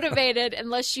be motivated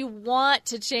unless you want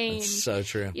to change. That's so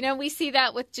true. You know, we see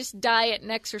that with just diet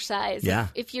and exercise. Yeah.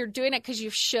 If you're doing it because you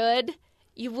should,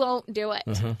 you won't do it.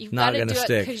 Mm-hmm. You've got to do it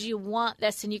because you want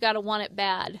this, and you got to want it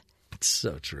bad. It's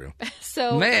so true.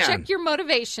 So check your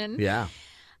motivation. Yeah.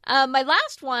 My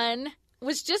last one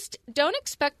was just don't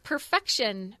expect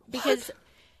perfection because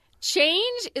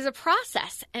change is a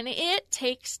process, and it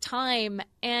takes time.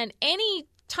 And any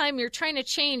time you're trying to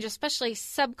change, especially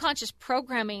subconscious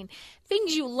programming,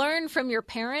 things you learn from your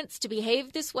parents to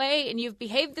behave this way, and you've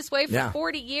behaved this way for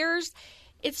 40 years,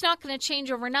 it's not going to change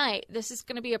overnight. This is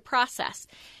going to be a process.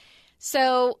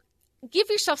 So give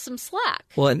yourself some slack.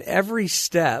 Well, and every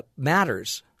step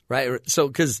matters, right? So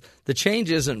because the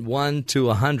change isn't 1 to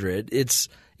 100. It's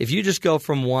if you just go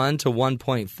from 1 to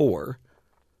 1.4,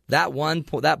 that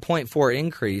 0.4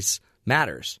 increase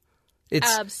matters.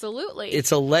 Absolutely.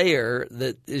 It's a layer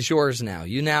that is yours now.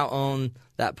 You now own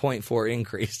that 0.4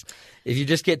 increase. If you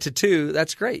just get to 2,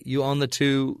 that's great. You own the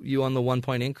 2. You own the 1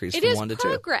 point increase from 1 to 2.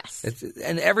 It is progress.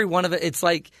 And every one of it, it's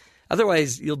like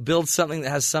otherwise you'll build something that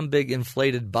has some big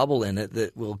inflated bubble in it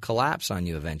that will collapse on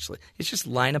you eventually. It's just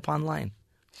line upon line.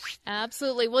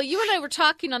 Absolutely. Well, you and I were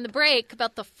talking on the break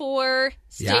about the 4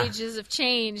 stages of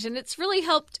change, and it's really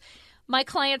helped my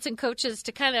clients and coaches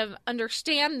to kind of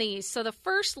understand these. So the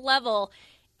first level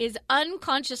is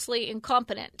unconsciously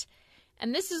incompetent.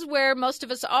 And this is where most of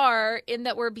us are, in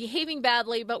that we're behaving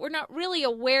badly, but we're not really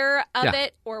aware of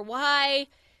it or why.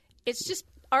 It's just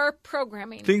our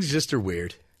programming. Things just are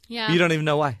weird. Yeah. You don't even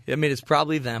know why. I mean, it's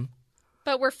probably them.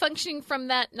 But we're functioning from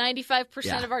that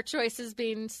 95% of our choices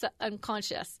being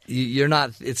unconscious. You're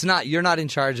not in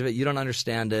charge of it. You don't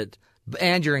understand it.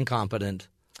 And you're incompetent.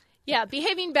 Yeah,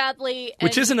 behaving badly.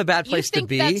 Which isn't a bad place to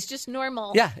be. That's just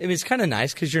normal. Yeah, I mean, it's kind of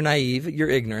nice because you're naive. You're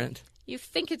ignorant. You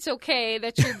think it's okay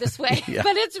that you're this way,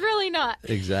 but it's really not.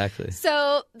 Exactly.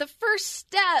 So the first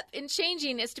step in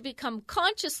changing is to become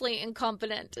consciously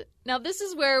incompetent. Now, this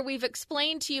is where we've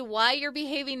explained to you why you're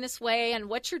behaving this way and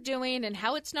what you're doing and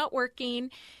how it's not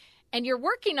working. And you're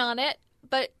working on it,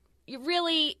 but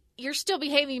you're still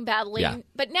behaving badly. Yeah.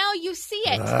 But now you see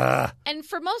it. And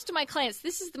for most of my clients,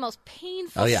 this is the most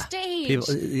painful stage.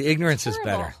 Ignorance is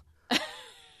better.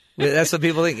 That's what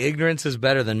people think. Ignorance is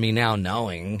better than me now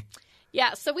knowing.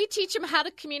 Yeah, so we teach them how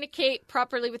to communicate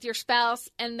properly with your spouse,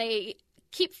 and they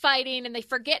keep fighting, and they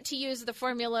forget to use the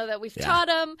formula that we've taught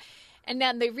them, and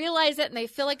then they realize it, and they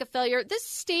feel like a failure. This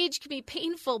stage can be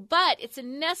painful, but it's a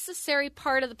necessary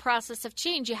part of the process of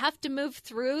change. You have to move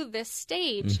through this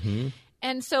stage. Mm-hmm.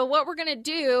 And so what we're going to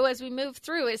do as we move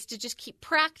through is to just keep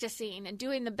practicing and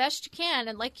doing the best you can.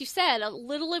 And like you said, a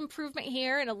little improvement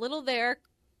here and a little there,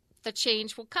 the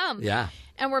change will come. Yeah.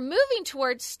 And we're moving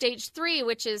towards stage 3,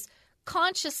 which is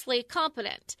consciously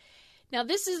competent. Now,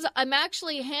 I'm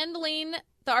actually handling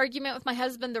the argument with my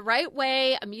husband the right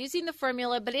way. I'm using the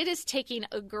formula, but it is taking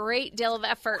a great deal of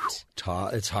effort.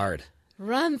 It's hard.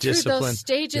 Run through those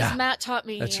stages Matt taught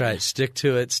me. That's right. Stick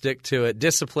to it.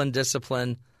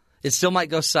 Discipline. It still might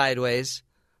go sideways,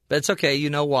 but it's okay. You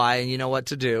know why and you know what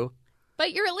to do.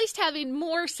 But you're at least having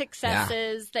more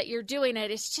successes that you're doing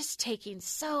it. It's just taking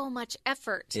so much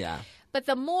effort. Yeah. But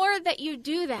the more that you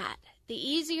do that, the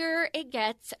easier it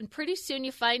gets, and pretty soon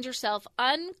you find yourself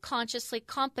unconsciously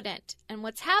competent. And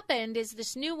what's happened is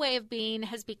this new way of being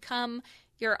has become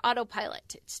your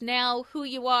autopilot. It's now who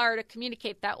you are to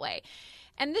communicate that way.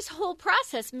 And this whole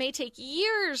process may take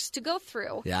years to go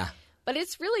through. Yeah. But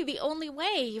it's really the only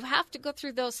way. You have to go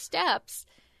through those steps.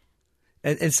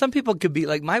 And some people could be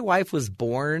like, my wife was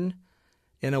born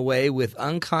in a way with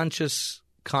unconscious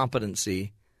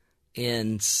competency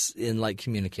in like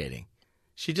communicating.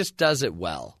 She just does it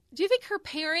well. Do you think her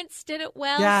parents did it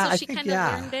well? Yeah, so she kind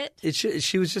of learned it?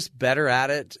 She was just better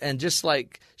at it, and just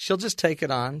like she'll just take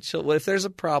it on. If there's a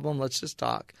problem, let's just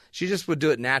talk. She just would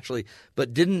do it naturally,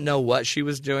 but didn't know what she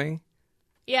was doing.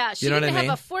 Yeah, she didn't have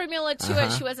a formula to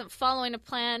it. She wasn't following a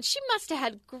plan. She must have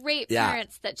had great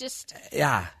parents that just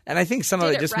and I think some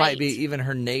of it just might be even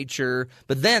her nature.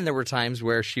 But then there were times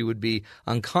where she would be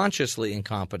unconsciously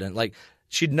incompetent. Like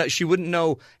she wouldn't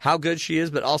know how good she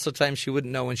is, but also times she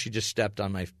wouldn't know when she just stepped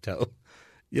on my toe.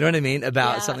 You know what I mean?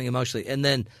 About something emotionally. And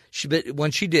then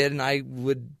when she did, and I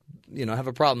would have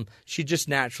a problem, she'd just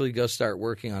naturally go start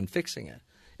working on fixing it.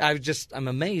 I'm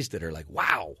amazed at her. Like,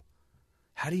 wow.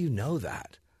 How do you know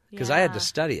that? Because I had to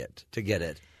study it to get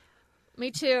it.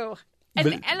 Me too. And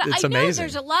it's I know amazing.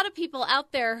 There's a lot of people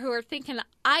out there who are thinking,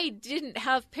 I didn't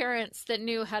have parents that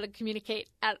knew how to communicate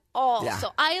at all. Yeah. So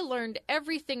I learned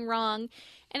everything wrong.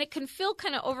 And it can feel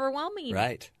kind of overwhelming.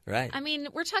 Right. I mean,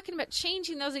 we're talking about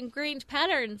changing those ingrained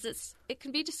patterns. It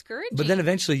can be discouraging. But then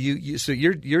eventually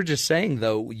you're just saying,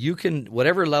 though, you can,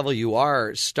 whatever level you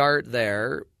are, start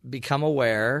there, become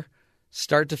aware,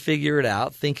 start to figure it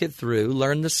out, think it through,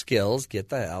 learn the skills, get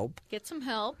the help. Get some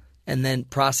help. And then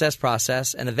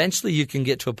process. And eventually you can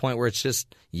get to a point where it's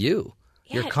just you.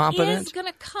 Yeah, you're competent. It is going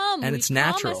to come. And it's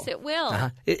natural. Promise it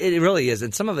will. It really is.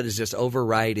 And some of it is just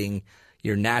overriding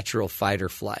your natural fight or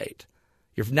flight.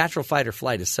 Your natural fight or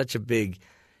flight is such a big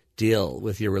deal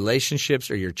with your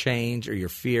relationships or your change or your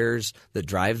fears that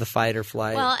drive the fight or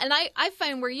flight. Well, and I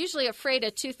find we're usually afraid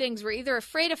of two things. We're either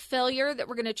afraid of failure, that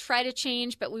we're going to try to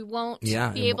change, but we won't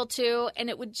be able to, and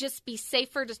it would just be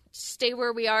safer to stay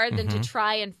where we are than to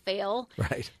try and fail.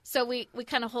 Right. So we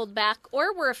kind of hold back,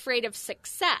 or we're afraid of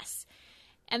success.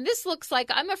 And this looks like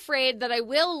I'm afraid that I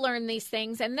will learn these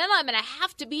things, and then I'm going to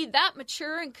have to be that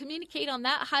mature and communicate on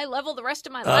that high level the rest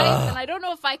of my life. And I don't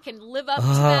know if I can live up to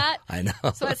that. I know.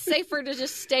 So it's safer to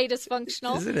just stay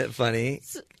dysfunctional. Isn't it funny?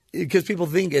 Because people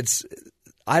think this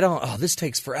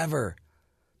takes forever.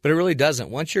 But it really doesn't.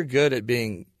 Once you're good at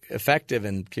being effective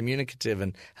and communicative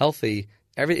and healthy,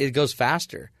 it goes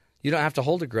faster. You don't have to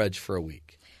hold a grudge for a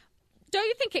week. Don't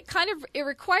you think it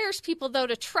requires people, though,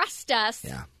 to trust us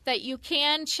that you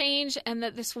can change and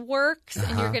that this works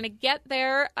and you're going to get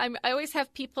there? I always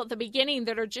have people at the beginning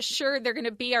that are just sure they're going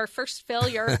to be our first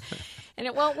failure and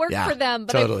it won't work for them.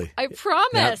 But totally. I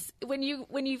promise when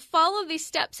you follow these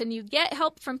steps and you get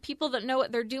help from people that know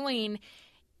what they're doing,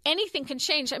 anything can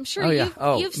change. I'm sure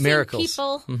you've miracles.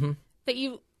 Seen people that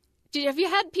have you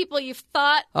had people you've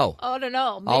thought, I don't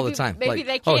know, maybe, all the time. Maybe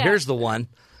they can't. Here's the one.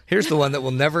 Here's the one that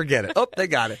will never get it. Oh, they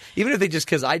got it. Even if they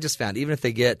because I just found, even if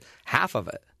they get half of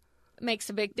it. Makes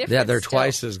a big difference. Yeah, they're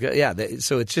twice as good. Yeah,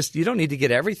 so it's just, you don't need to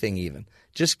get everything even.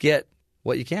 Just get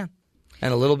what you can.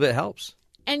 And a little bit helps.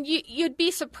 And you'd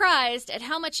be surprised at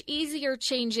how much easier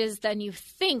changes than you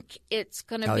think it's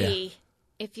going to be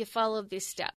if you follow these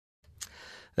steps.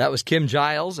 That was Kim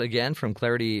Giles, again, from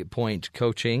Clarity Point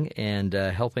Coaching, and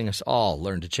helping us all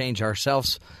learn to change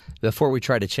ourselves before we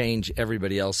try to change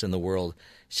everybody else in the world.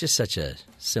 It's just such a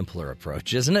simpler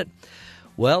approach, isn't it?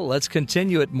 Well, let's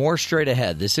continue it more straight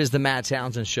ahead. This is the Matt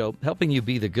Townsend Show, helping you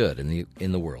be the good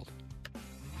in the world.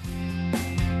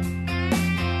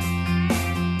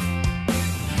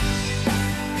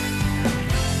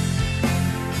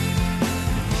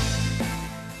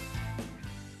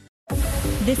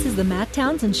 This is the Matt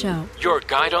Townsend Show. Your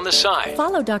guide on the side.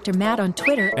 Follow Dr. Matt on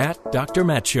Twitter At Dr.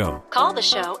 Matt Show. Call the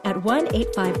show at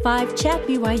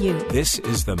 1-855-CHAT-BYU. This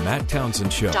is the Matt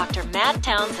Townsend Show. Dr. Matt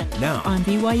Townsend Now on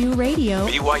BYU Radio.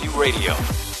 BYU Radio.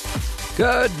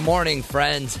 Good morning,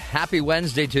 friends. Happy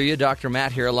Wednesday to you. Dr.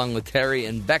 Matt here along with Terry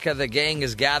and Becca. The gang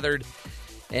is gathered,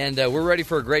 and we're ready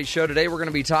for a great show today. We're going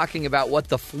to be talking about what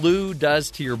the flu does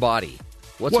to your body.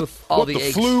 What's with all the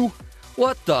aches? Flu?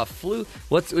 What the flu?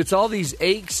 It's all these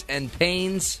aches and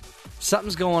pains.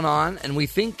 Something's going on, and we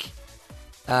think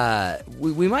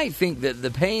we might think that the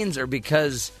pains are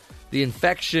because the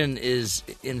infection is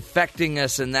infecting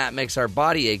us, and that makes our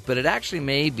body ache. But it actually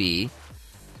may be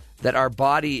that our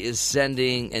body is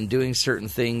sending and doing certain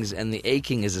things, and the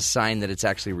aching is a sign that it's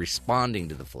actually responding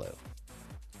to the flu.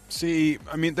 See,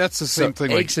 I mean, that's the same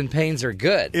thing. Aches and pains are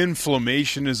good.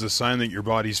 Inflammation is a sign that your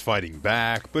body's fighting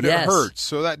back, but it hurts,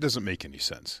 so that doesn't make any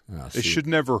sense. Oh, it should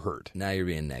never hurt. Now you're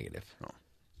being negative. Oh.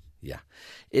 Yeah.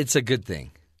 It's a good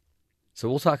thing. So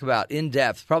we'll talk about in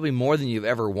depth, probably more than you've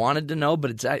ever wanted to know,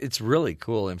 but it's really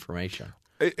cool information.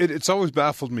 It's always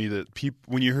baffled me that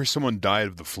when you hear someone died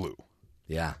of the flu,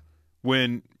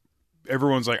 when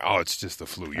everyone's like, "Oh, it's just the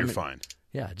flu, you're fine."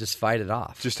 Yeah, just fight it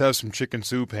off. Just have some chicken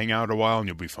soup, hang out a while, and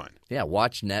you'll be fine. Yeah,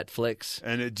 watch Netflix.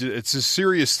 And it's a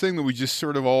serious thing that we just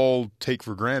sort of all take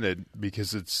for granted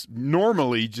because it's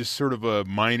normally just sort of a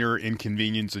minor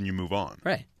inconvenience and you move on.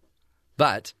 Right.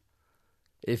 But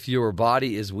if your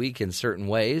body is weak in certain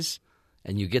ways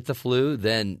and you get the flu,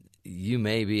 then you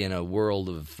may be in a world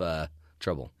of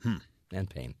trouble and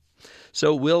pain.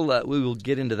 So we will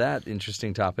get into that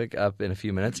interesting topic up in a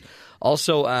few minutes.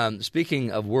 Also,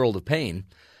 speaking of world of pain,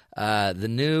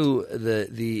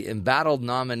 the embattled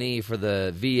nominee for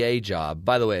the VA job,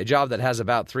 by the way, a job that has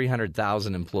about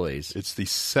 300,000 employees. It's the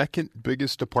second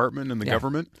biggest department in the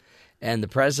government. And the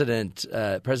President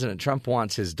Trump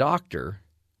wants his doctor,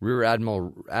 Rear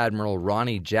Admiral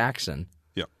Ronnie Jackson,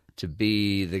 to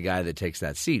be the guy that takes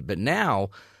that seat. But now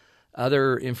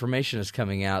other information is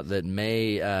coming out that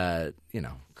may,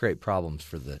 create problems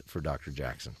for Dr.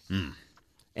 Jackson.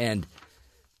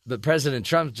 But President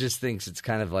Trump just thinks it's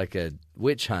kind of like a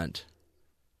witch hunt.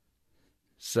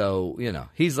 So,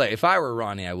 he's like, if I were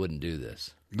Ronnie, I wouldn't do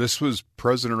this. This was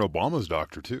President Obama's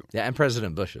doctor, too. Yeah, and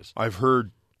President Bush's. I've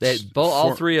heard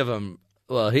all three of them.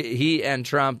 Well, he and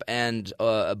Trump and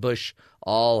Bush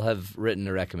all have written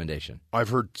a recommendation. I've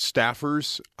heard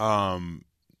staffers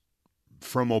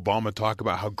from Obama talk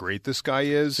about how great this guy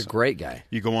is. He's a great guy.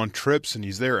 You go on trips and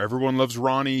he's there. Everyone loves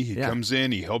Ronnie. He comes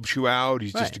in. He helps you out.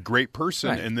 He's just a great person.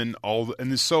 Right. And then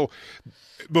so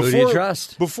before, who do you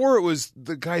trust? Before it was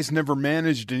the guy's never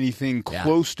managed anything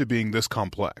close to being this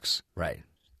complex.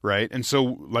 Right. And so,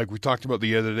 like we talked about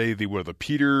the other day, the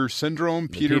Peter syndrome,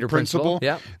 Peter principle.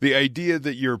 Yeah. The idea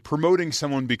that you're promoting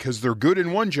someone because they're good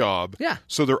in one job. Yeah.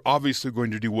 So they're obviously going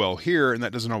to do well here, and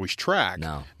that doesn't always track.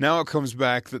 No. Now it comes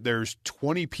back that there's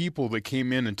 20 people that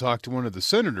came in and talked to one of the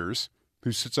senators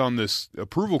who sits on this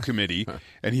approval committee,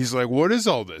 and he's like, "What is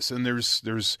all this?" And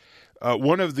there's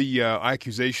one of the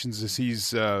accusations is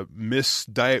he's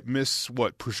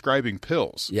prescribing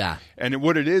pills. Yeah. And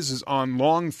what it is on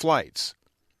long flights.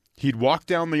 He'd walk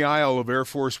down the aisle of Air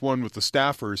Force One with the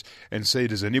staffers and say,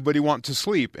 "Does anybody want to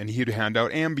sleep?" And he'd hand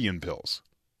out Ambien pills.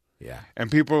 Yeah.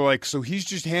 And people are like, so he's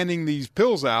just handing these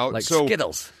pills out. Like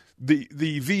Skittles.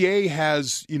 The VA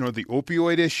has, the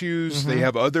opioid issues. They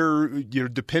have other,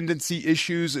 dependency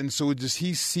issues. And so does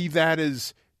he see that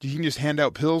as you can just hand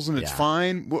out pills and it's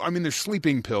fine? Well, I mean, there's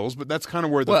sleeping pills, but that's kind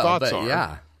of where the thoughts are.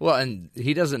 Yeah. Well, and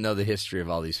he doesn't know the history of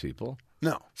all these people.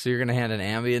 No. So you're going to hand an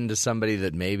Ambien to somebody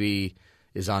that maybe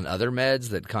is on other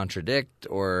meds that contradict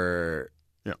or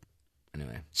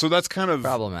anyway. So that's kind of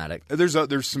problematic.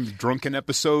 There's some drunken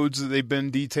episodes that they've been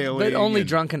detailing. But only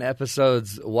drunken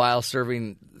episodes while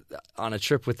serving on a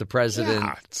trip with the president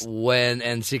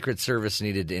and Secret Service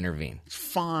needed to intervene.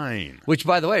 Fine. Which,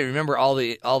 by the way, remember all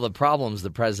the problems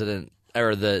the president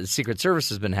or the Secret Service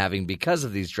has been having because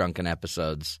of these drunken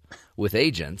episodes with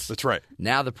agents. That's right.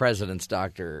 Now the president's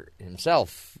doctor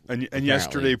himself. And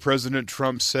yesterday, President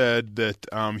Trump said that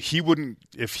he wouldn't,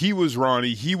 if he was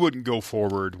Ronnie, he wouldn't go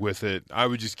forward with it. I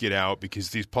would just get out because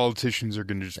these politicians are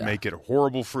going to just make it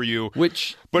horrible for you.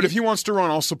 But if he wants to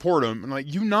run, I'll support him. And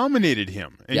you nominated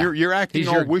him, and you're acting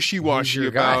all wishy-washy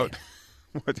about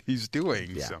what he's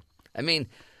doing. Yeah. So. I mean,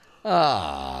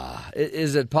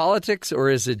 is it politics or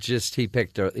is it just he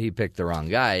picked the wrong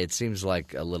guy? It seems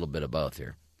like a little bit of both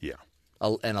here. Yeah,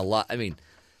 and a lot. I mean.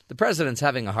 The president's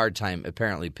having a hard time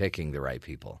apparently picking the right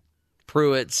people.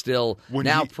 Pruitt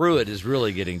Pruitt is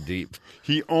really getting deep.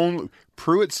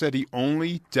 Pruitt said he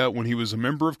only dealt when he was a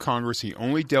member of Congress. He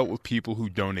only dealt with people who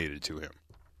donated to him.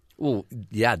 Well,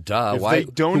 yeah, duh. If they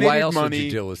donated why else money, would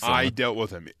you deal with someone? I dealt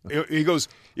with him. He goes,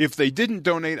 if they didn't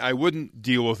donate, I wouldn't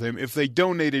deal with him. If they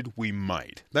donated, we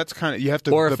might. That's kind of you have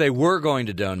to. Or if they were going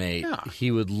to donate,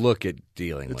 he would look at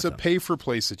dealing with them. It's a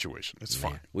pay-for-play situation. It's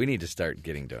fine. We need to start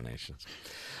getting donations.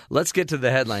 Let's get to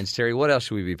the headlines, Terry. What else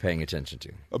should we be paying attention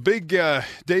to? A big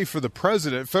day for the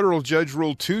president. Federal judge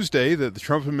ruled Tuesday that the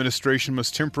Trump administration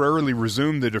must temporarily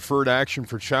resume the Deferred Action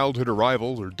for Childhood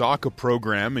Arrival, or DACA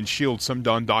program, and shield some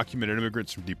undocumented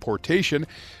immigrants from deportation.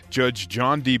 Judge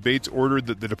John D. Bates ordered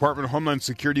that the Department of Homeland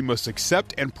Security must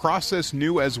accept and process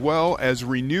new as well as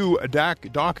renew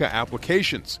DACA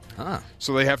applications.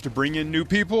 So they have to bring in new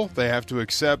people. They have to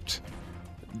accept.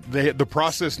 The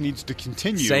process needs to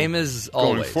continue. Same as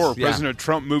always. Going forward. President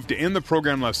Trump moved to end the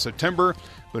program last September,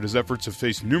 but his efforts have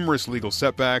faced numerous legal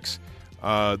setbacks.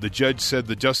 The judge said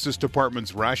the Justice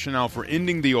Department's rationale for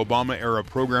ending the Obama-era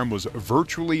program was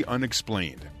virtually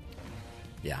unexplained.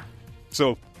 Yeah.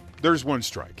 So there's one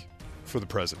strike for the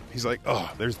president. He's like,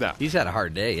 there's that. He's had a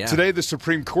hard day, yeah. Today, the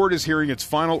Supreme Court is hearing its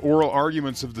final oral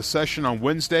arguments of the session on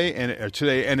Wednesday and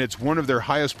it's one of their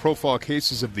highest-profile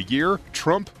cases of the year,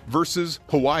 Trump versus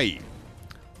Hawaii.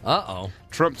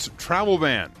 Trump's travel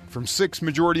ban from 6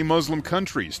 majority Muslim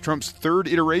countries. Trump's third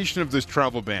iteration of this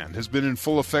travel ban has been in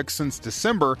full effect since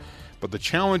December, but the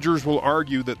challengers will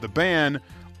argue that the ban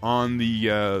on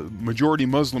the majority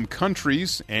Muslim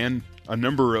countries and a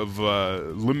number of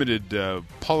limited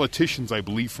politicians, I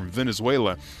believe, from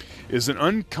Venezuela, is an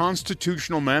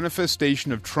unconstitutional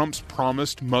manifestation of Trump's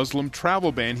promised Muslim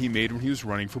travel ban he made when he was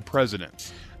running for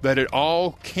president. That it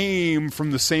all came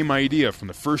from the same idea, from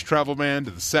the first travel ban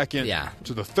to the second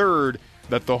to the third,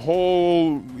 that the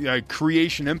whole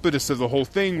creation impetus of the whole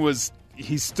thing was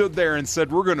he stood there and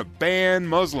said, we're going to ban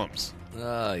Muslims.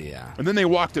 And then they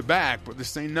walked it back, but they're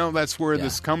saying, no, that's where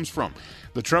this comes from.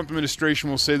 The Trump administration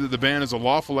will say that the ban is a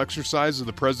lawful exercise of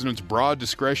the president's broad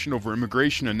discretion over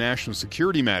immigration and national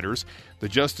security matters. The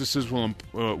justices will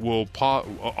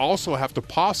also have to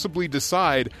possibly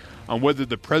decide on whether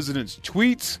the president's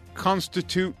tweets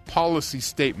constitute policy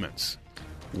statements.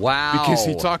 Wow. Because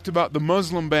he talked about the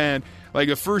Muslim ban. Like,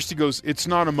 at first he goes, it's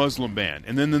not a Muslim ban.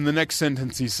 And then in the next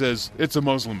sentence he says, it's a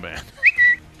Muslim ban.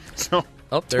 So...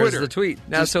 there's Twitter. the tweet.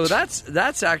 Now, so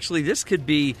that's actually,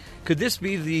 could this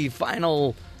be the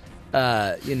final,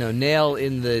 nail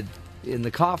in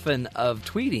the coffin of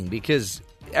tweeting? Because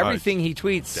everything he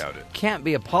tweets can't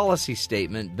be a policy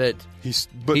statement, but he's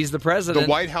the president. The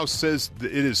White House says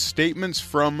that it is statements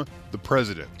from the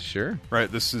president. Sure. Right.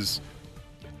 This is,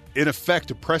 in effect,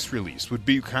 a press release would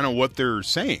be kind of what they're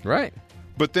saying. Right.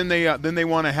 But then they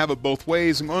want to have it both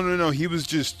ways. And, no, he was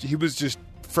just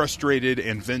frustrated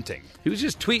and venting. He was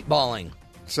just tweet-balling.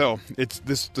 So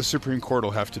the Supreme Court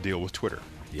will have to deal with Twitter.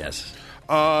 Yes.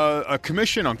 A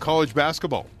commission on college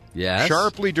basketball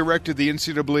sharply directed the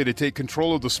NCAA to take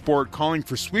control of the sport, calling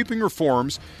for sweeping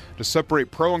reforms to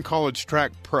separate pro and college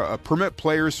track, permit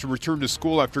players to return to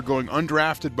school after going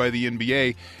undrafted by the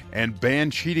NBA, and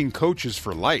ban cheating coaches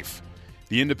for life.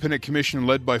 The independent commission,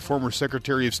 led by former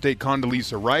Secretary of State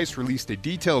Condoleezza Rice, released a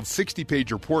detailed 60-page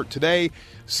report today,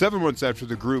 7 months after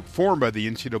the group formed by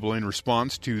the NCAA in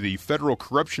response to the federal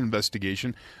corruption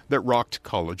investigation that rocked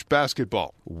college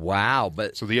basketball. Wow.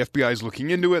 So the FBI is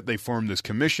looking into it. They formed this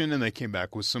commission, and they came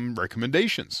back with some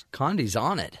recommendations. Condi's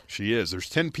on it. She is. There's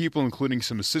 10 people, including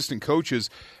some assistant coaches,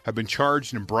 have been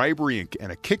charged in bribery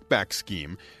and a kickback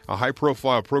scheme. A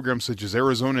high-profile program such as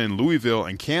Arizona and Louisville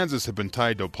and Kansas have been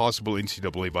tied to possible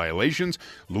NCAA violations.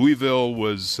 Louisville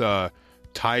was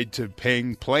tied to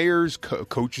paying players.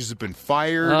 Coaches have been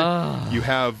fired. You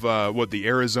have the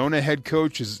Arizona head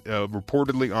coach is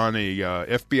reportedly on a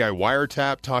FBI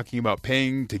wiretap talking about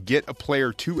paying to get a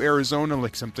player to Arizona,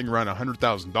 like something around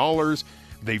 $100,000.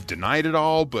 They've denied it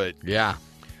all, but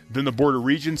Then the Board of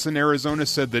Regents in Arizona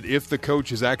said that if the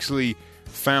coach is actually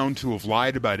found to have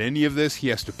lied about any of this, he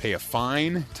has to pay a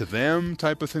fine to them,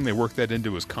 type of thing. They work that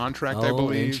into his contract, I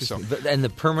believe. So. And the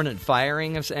permanent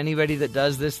firing of anybody that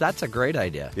does this, that's a great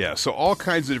idea. Yeah, so all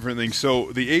kinds of different things.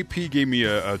 So the AP gave me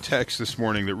a text this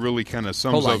morning that really kind of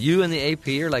sums up. Hold on, you and the AP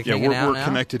are hanging out we're now?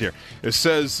 Connected here. It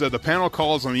says the panel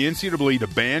calls on the NCAA to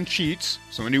ban cheats.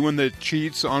 So anyone that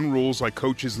cheats on rules like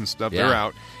coaches and stuff, they're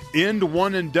out. End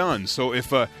one and done. So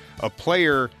if a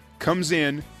player comes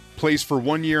in, plays for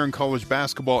 1 year in college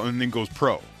basketball, and then goes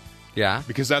pro. Yeah.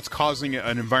 Because that's causing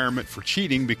an environment for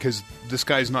cheating because this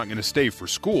guy's not going to stay for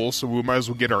school, so we might as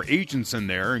well get our agents in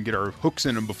there and get our hooks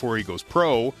in him before he goes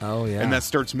pro. Oh, yeah. And that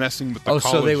starts messing with the college.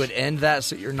 So they would end that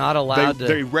so you're not allowed to...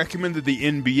 They recommended the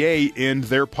NBA end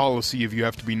their policy if you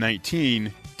have to be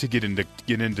 19 to get into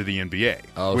the NBA.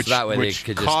 Oh, which, so that way which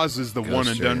they could causes just the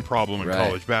one-and-done problem in Right.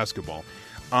 college basketball.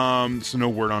 So no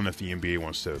word on if the NBA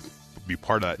wants to be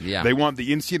part of that. Yeah. They want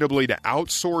the NCAA to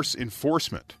outsource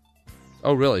enforcement.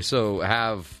 Oh, really? So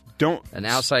have an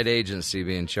outside agency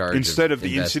be in charge instead of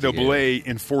the investigating. NCAA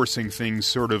enforcing things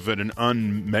sort of in an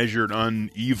unmeasured,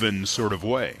 uneven sort of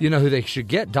way. You know who they should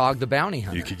get? Dog the Bounty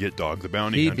Hunter. You could get Dog the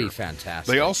Bounty Hunter. He'd be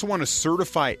fantastic. They also want to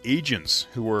certify agents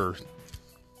who are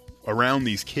around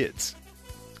these kids.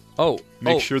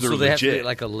 Make sure they're so they legit. have to be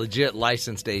like a legit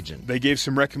licensed agent. They gave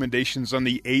some recommendations on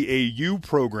the AAU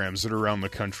programs that are around the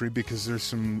country because there's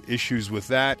some issues with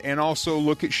that. And also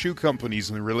look at shoe companies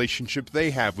and the relationship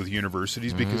they have with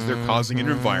universities because they're causing an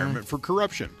environment for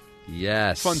corruption.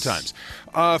 Yes. Fun times.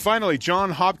 Finally,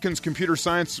 John Hopkins computer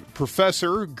science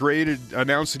professor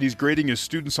announced that he's grading his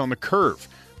students on the curve.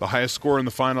 The highest score in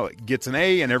the final gets an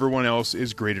A, and everyone else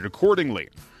is graded accordingly.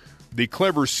 The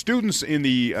clever students in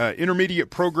the intermediate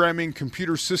programming,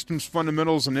 computer systems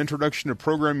fundamentals, and introduction to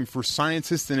programming for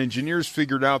scientists and engineers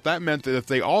figured out that meant that if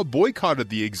they all boycotted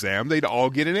the exam, they'd all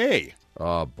get an A.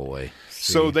 Oh, boy.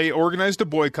 See. So they organized a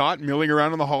boycott, milling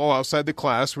around in the hall outside the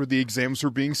class where the exams were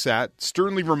being sat,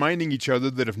 sternly reminding each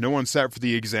other that if no one sat for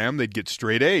the exam, they'd get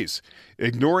straight A's.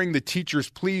 Ignoring the teacher's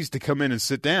pleas to come in and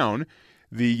sit down,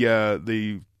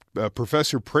 the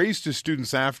professor praised his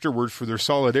students afterwards for their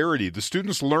solidarity. The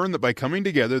students learned that by coming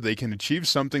together, they can achieve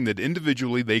something that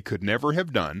individually they could never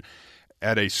have done.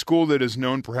 At a school that is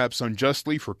known perhaps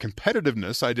unjustly for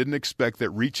competitiveness, I didn't expect that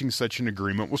reaching such an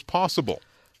agreement was possible.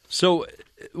 So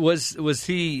was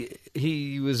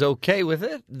he was okay with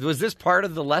it? Was this part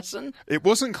of the lesson? It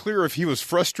wasn't clear if he was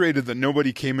frustrated that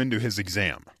nobody came into his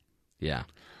exam. Yeah.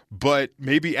 But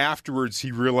maybe afterwards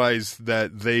he realized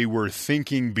that they were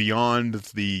thinking beyond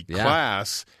the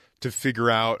class to figure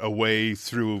out a way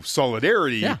through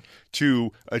solidarity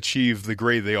to achieve the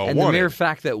grade they all wanted. And the mere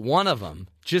fact that one of them,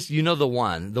 just the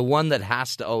one that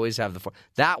has to always have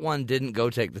that one didn't go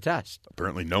take the test.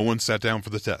 Apparently no one sat down for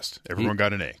the test. Everyone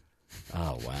got an A.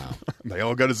 Oh, wow. They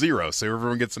all got a 0, so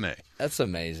everyone gets an A. That's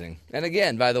amazing. And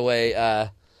again, by the way,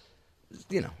 a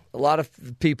lot of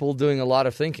people doing a lot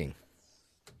of thinking,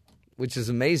 which is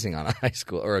amazing on a high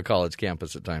school or a college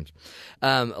campus at times.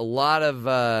 A lot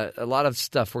of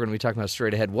stuff we're going to be talking about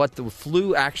straight ahead. What the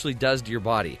flu actually does to your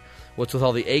body. What's with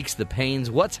all the aches, the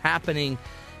pains, what's happening,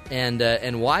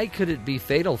 and why could it be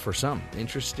fatal for some?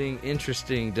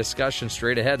 Interesting discussion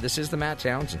straight ahead. This is the Matt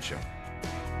Townsend Show.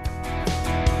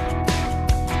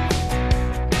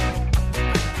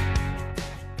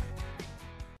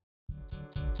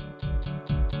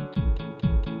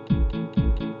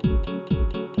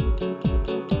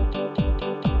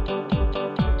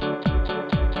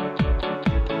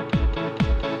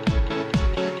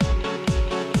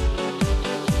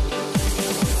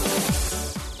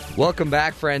 Welcome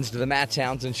back, friends, to the Matt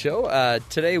Townsend Show.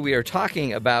 Today we are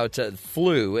talking about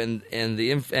flu and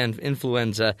the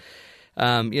influenza.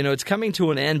 It's coming to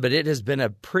an end, but it has been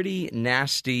a pretty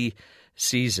nasty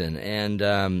season and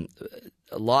a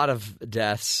lot of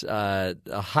deaths, a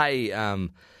high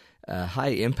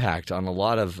impact on a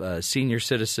lot of senior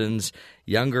citizens,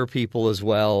 younger people as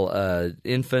well,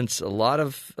 infants. A lot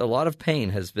of pain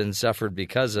has been suffered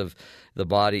because of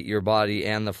your body,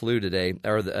 and the flu today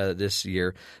or this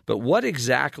year. But what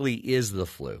exactly is the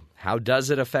flu? How does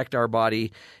it affect our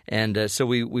body? And so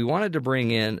we wanted to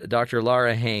bring in Dr.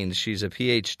 Laura Haynes. She's a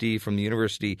Ph.D. from the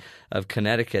University of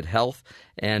Connecticut Health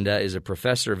and is a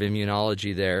professor of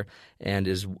immunology there, and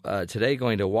is today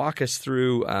going to walk us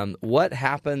through what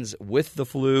happens with the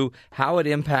flu, how it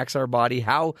impacts our body,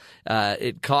 how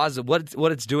it causes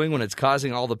what it's doing when it's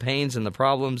causing all the pains and the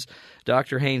problems.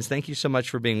 Dr. Haynes, thank you so much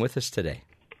for being with us today.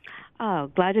 Oh,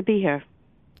 glad to be here.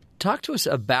 Talk to us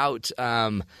about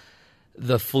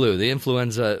the flu, the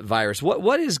influenza virus.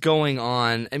 What is going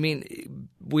on? I mean,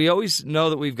 we always know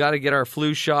that we've got to get our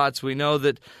flu shots. We know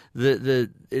that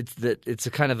it's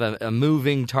a kind of a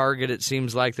moving target. It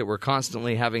seems like that we're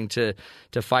constantly having to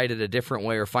fight it a different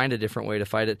way or find a different way to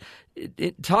fight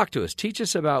it. Talk to us. Teach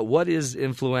us about what is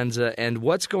influenza and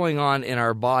what's going on in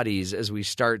our bodies as we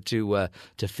start to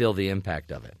feel the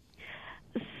impact of it.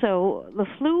 So the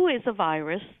flu is a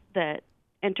virus that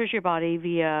enters your body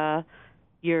via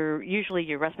usually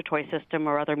your respiratory system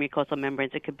or other mucosal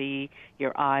membranes. It could be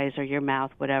your eyes or your mouth,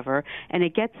 whatever, and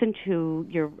it gets into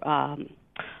your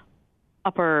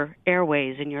upper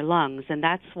airways in your lungs, and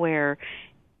that's where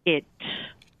it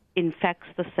infects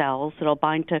the cells. It'll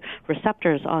bind to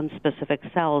receptors on specific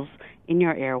cells in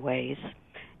your airways,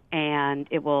 and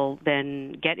it will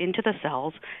then get into the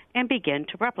cells and begin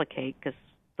to replicate, because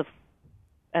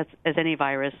as any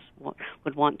virus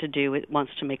would want to do, it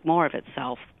wants to make more of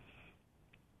itself.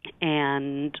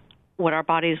 And what our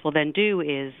bodies will then do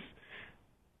is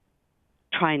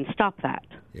try and stop that.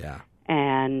 Yeah.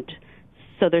 And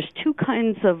so there's two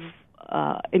kinds of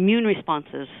immune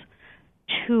responses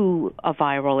to a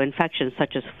viral infection,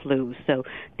 such as flu. So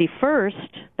the first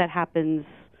that happens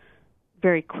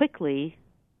very quickly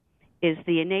is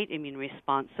the innate immune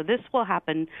response. So this will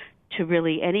happen to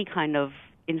really any kind of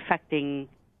infecting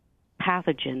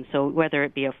pathogen. So whether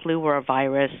it be a flu or a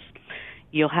virus,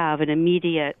 you'll have an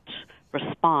immediate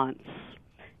response,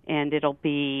 and it'll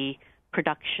be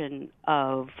production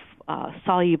of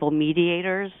soluble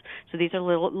mediators. So these are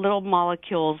little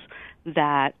molecules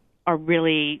that are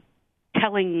really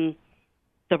telling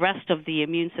the rest of the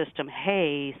immune system,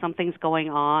 hey, something's going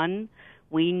on.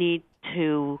 We need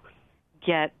to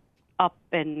get up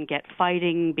and get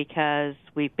fighting because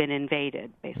we've been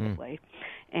invaded, basically.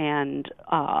 And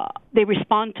they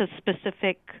respond to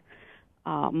specific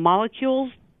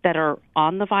molecules that are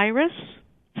on the virus.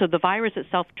 So the virus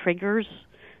itself triggers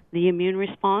the immune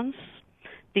response.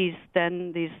 These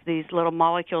little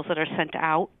molecules that are sent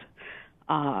out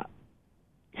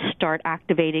start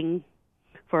activating,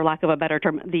 for lack of a better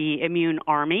term, the immune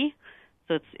army.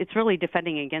 So it's really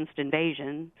defending against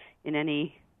invasion in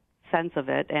any sense of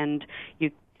it. And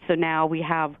so now we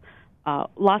have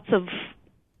lots of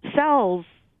cells,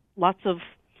 lots of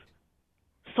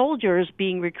soldiers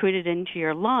being recruited into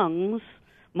your lungs,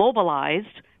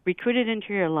 mobilized, recruited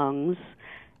into your lungs,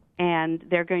 and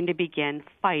they're going to begin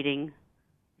fighting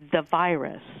the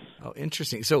virus. Oh,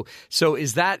 interesting. So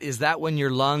is that when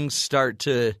your lungs start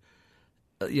to,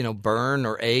 burn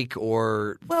or ache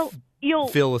or you'll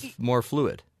fill with more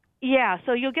fluid? Yeah.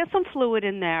 So you'll get some fluid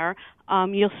in there.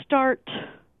 You'll start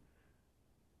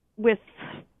with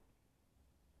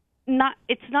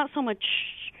it's not so much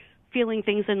feeling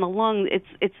things in the lung.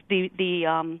 It's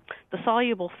the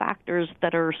soluble factors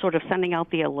that are sort of sending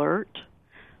out the alert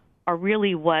are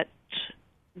really what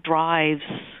drives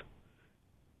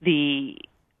the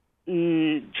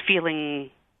feeling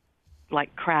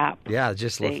like crap. Yeah,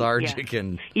 just lethargic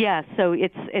and So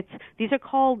it's these are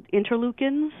called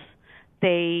interleukins.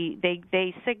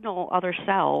 They signal other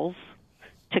cells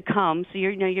to come. So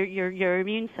your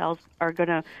immune cells are going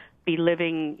to be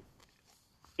living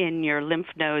in your lymph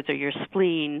nodes or your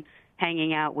spleen,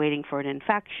 hanging out, waiting for an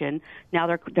infection.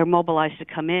 Now they're mobilized to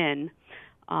come in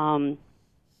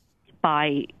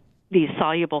by these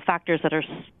soluble factors that are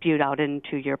spewed out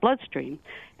into your bloodstream.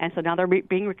 And so now they're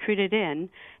being recruited in,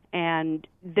 and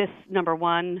this, number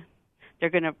one, they're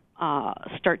going to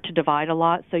start to divide a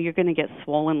lot, so you're going to get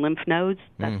swollen lymph nodes.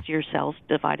 That's your cells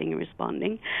dividing and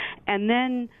responding. And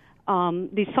then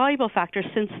these soluble factors,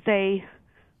 since they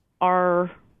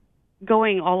are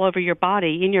going all over your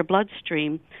body, in your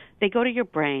bloodstream, they go to your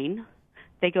brain,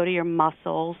 they go to your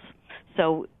muscles.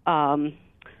 So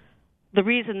the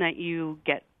reason that you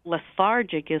get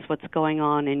lethargic is what's going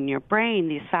on in your brain.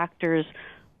 These factors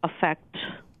affect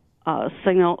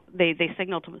signal. They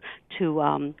signal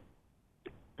to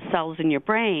cells in your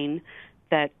brain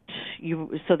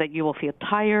so that you will feel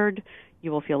tired,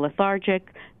 you will feel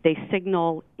lethargic. They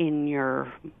signal in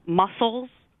your muscles,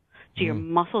 so your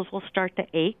muscles will start to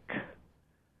ache.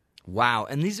 Wow,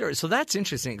 and so that's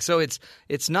interesting. So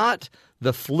it's not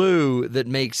the flu that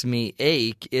makes me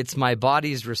ache; it's my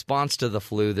body's response to the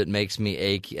flu that makes me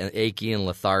achy and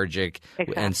lethargic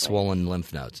and swollen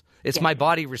lymph nodes. It's my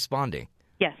body responding.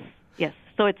 Yes.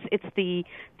 So it's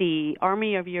the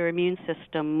army of your immune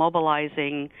system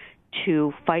mobilizing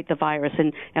to fight the virus,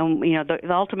 and the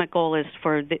ultimate goal is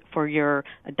for your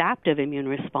adaptive immune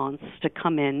response to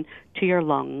come in to your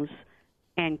lungs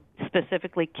and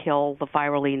specifically kill the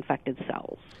virally infected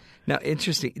cells. Now,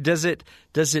 interesting. Does it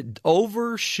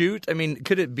overshoot? I mean,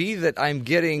 could it be that I'm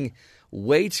getting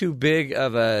way too big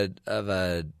of a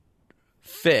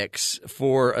fix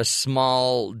for a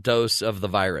small dose of the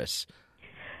virus?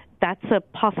 That's a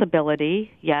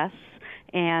possibility, yes.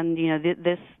 And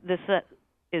this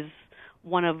is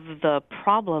one of the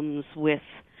problems with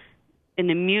an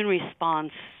immune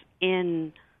response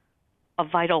in a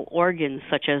vital organ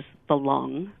such as the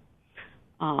lung.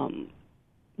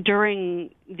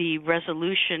 During the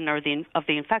resolution of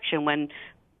the infection, when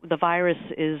the virus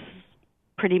is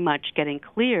pretty much getting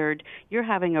cleared, you're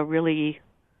having a really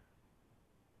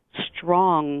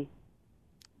strong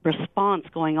response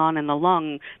going on in the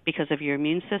lung because of your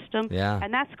immune system. Yeah.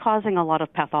 And that's causing a lot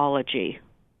of pathology.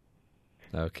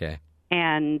 Okay.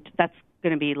 And that's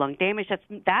going to be lung damage.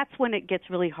 That's when it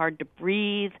gets really hard to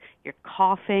breathe. You're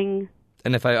coughing.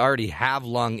 And if I already have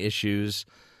lung issues,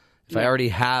 if I already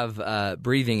have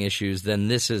breathing issues, then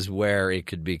this is where it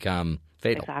could become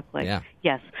fatal. Exactly. Yeah.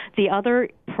 Yes. The other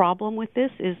problem with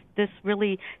this is this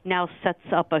really now sets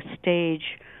up a stage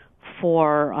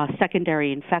for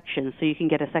secondary infections. So you can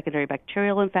get a secondary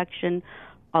bacterial infection.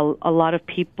 A lot of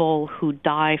people who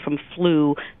die from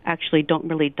flu actually don't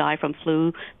really die from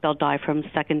flu. They'll die from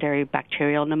secondary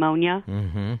bacterial pneumonia.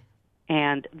 Mm-hmm.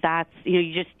 And that's,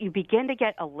 you begin to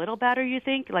get a little better, you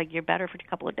think, like you're better for a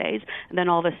couple of days, and then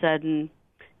all of a sudden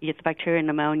you get the bacterial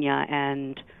pneumonia,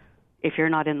 and if you're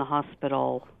not in the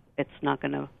hospital, it's not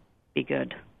going to be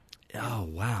good. Oh,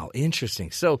 wow.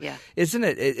 Interesting. So isn't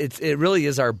it really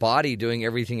is our body doing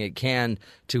everything it can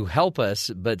to help us,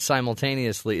 but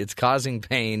simultaneously it's causing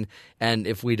pain, and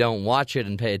if we don't watch it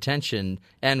and pay attention,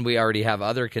 and we already have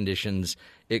other conditions,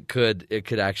 it could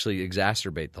actually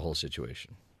exacerbate the whole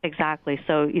situation. Exactly.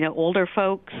 So, older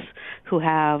folks who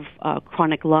have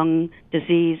chronic lung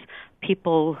disease,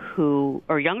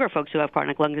 or younger folks who have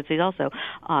chronic lung disease also,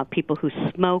 people who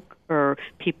smoke, or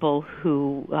people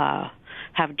who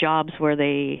have jobs where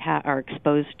they are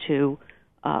exposed to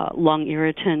lung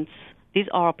irritants. These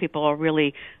all people are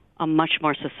really much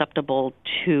more susceptible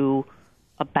to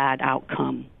a bad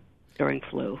outcome during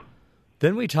flu.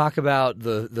 Then we talk about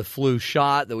the flu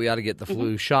shot, that we ought to get the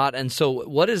flu shot. And so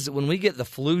when we get the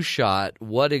flu shot,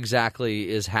 what exactly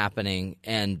is happening,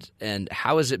 and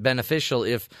how is it beneficial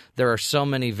if there are so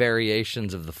many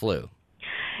variations of the flu?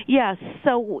 Yes,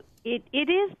 so it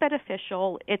is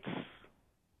beneficial. It's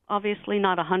obviously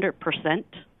not 100%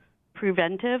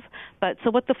 preventive, but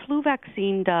so what the flu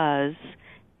vaccine does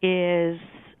is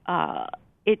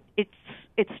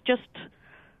it's just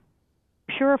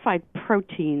purified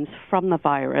proteins from the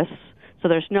virus. So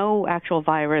there's no actual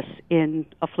virus in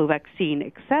a flu vaccine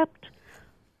except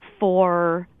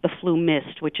for the flu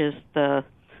mist, which is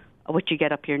what you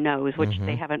get up your nose, which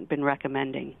they haven't been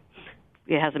recommending.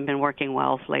 It hasn't been working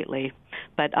well lately.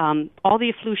 But all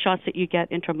the flu shots that you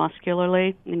get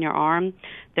intramuscularly in your arm,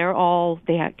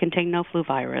 they contain no flu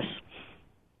virus.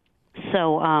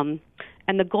 So,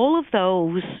 and the goal of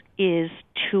those is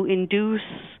to induce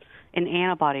an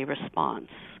antibody response.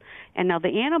 And now the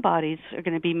antibodies are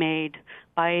going to be made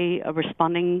by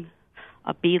responding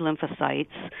B lymphocytes,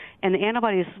 and the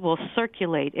antibodies will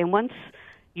circulate. And once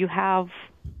you have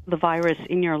the virus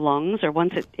in your lungs, or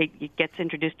once it gets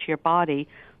introduced to your body,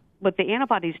 what the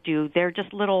antibodies do, they're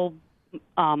just little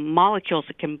molecules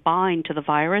that can bind to the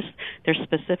virus. They're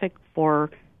specific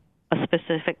for a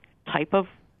specific type of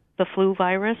the flu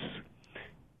virus,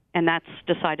 and that's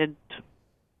decided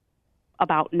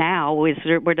about now.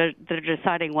 They're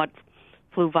deciding what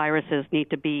flu viruses need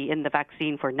to be in the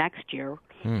vaccine for next year.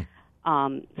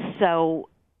 So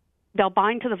they'll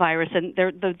bind to the virus, and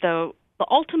the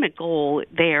ultimate goal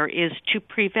there is to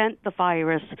prevent the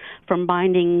virus from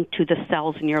binding to the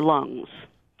cells in your lungs.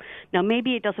 Now,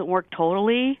 maybe it doesn't work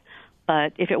totally,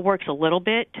 but if it works a little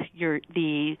bit,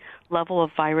 the level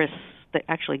of virus that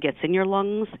actually gets in your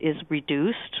lungs is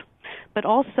reduced. But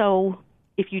also,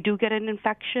 if you do get an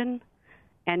infection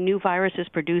and new virus is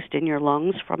produced in your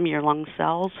lungs from your lung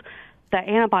cells, the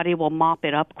antibody will mop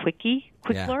it up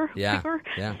quicker. Yeah.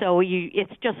 So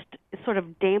it's sort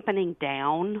of dampening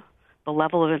down the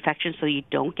level of infection so you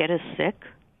don't get as sick.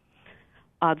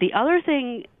 The other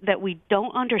thing that we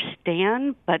don't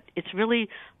understand, but it's really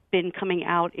been coming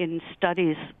out in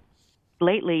studies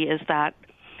lately, is that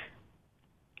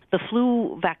the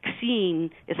flu vaccine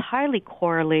is highly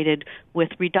correlated with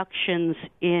reductions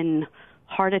in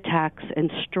heart attacks and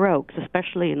strokes,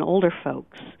 especially in older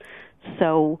folks.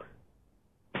 So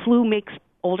flu makes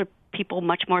older people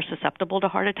much more susceptible to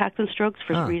heart attacks and strokes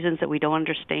for reasons that we don't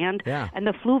understand. Yeah. And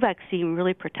the flu vaccine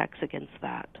really protects against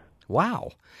that.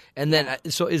 Wow. And then,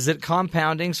 so is it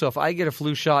compounding? So if I get a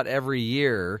flu shot every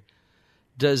year,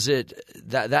 does it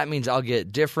that means I'll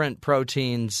get different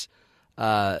proteins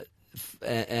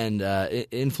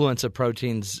influenza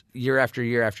proteins year after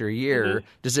year after year,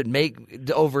 does it make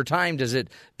over time? Does it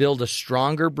build a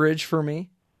stronger bridge for me,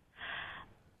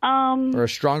 or a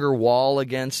stronger wall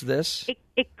against this?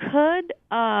 It could.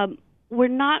 We're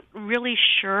not really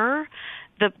sure.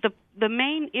 The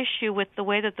main issue with the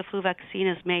way that the flu vaccine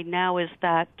is made now is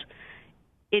that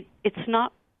it's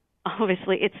not.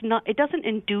 Obviously, it's not. It doesn't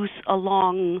induce a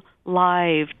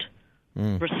long-lived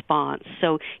response.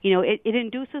 So, it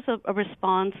induces a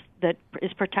response that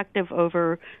is protective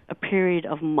over a period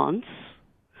of months,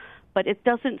 but it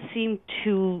doesn't seem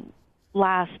to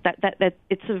last. That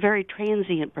it's a very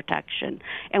transient protection,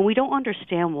 and we don't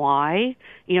understand why.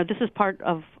 This is part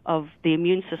of the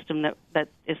immune system that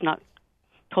is not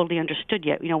totally understood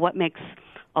yet. What makes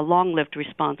a long-lived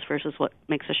response versus what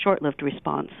makes a short-lived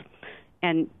response,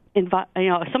 and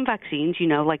some vaccines,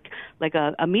 like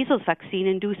a measles vaccine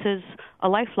induces a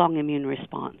lifelong immune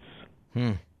response.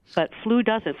 But flu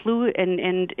doesn't. Flu,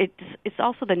 and it's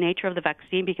also the nature of the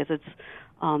vaccine because it's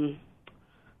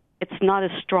not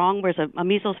as strong. Whereas a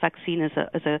measles vaccine is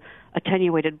a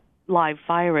attenuated live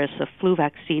virus. A flu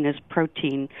vaccine is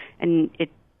protein, and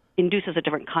it induces a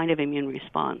different kind of immune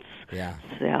response. Yeah.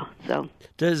 So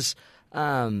does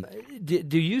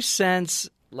do you sense,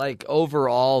 like,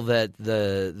 overall that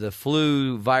the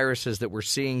flu viruses that we're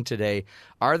seeing today,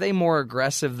 are they more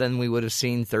aggressive than we would have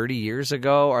seen 30 years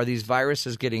ago? Are these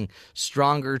viruses getting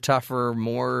stronger, tougher,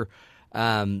 more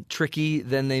tricky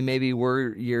than they maybe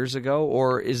were years ago?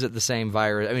 Or is it the same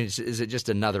virus? I mean, is it just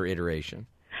another iteration?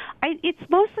 It's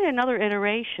mostly another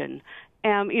iteration.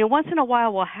 Once in a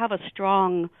while we'll have a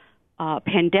strong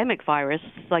pandemic virus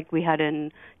like we had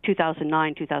in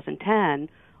 2009, 2010,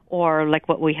 or like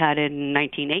what we had in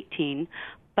 1918.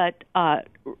 But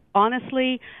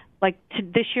honestly,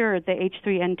 this year, the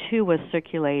H3N2 was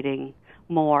circulating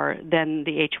more than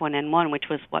the H1N1, which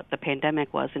was what the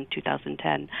pandemic was in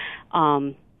 2010.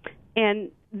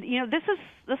 And this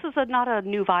is not a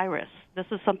new virus. This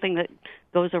is something that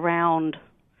goes around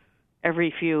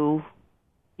every few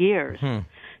years.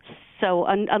 So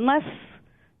unless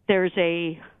there's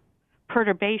a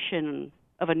perturbation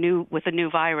with a new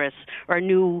virus or a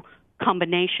new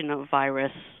combination of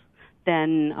virus,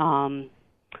 then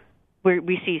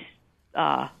we see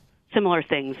similar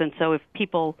things. And so if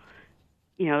people,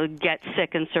 get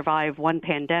sick and survive one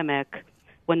pandemic,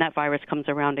 when that virus comes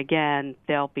around again,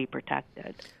 they'll be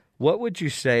protected. What would you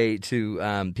say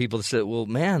to people that say, well,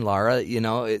 man, Laura,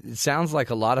 it sounds like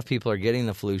a lot of people are getting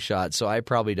the flu shot, so I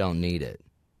probably don't need it?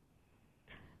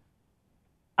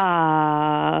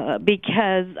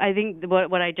 Because I think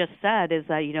what I just said is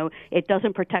that, it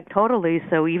doesn't protect totally.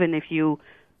 So even if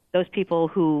those people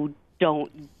who get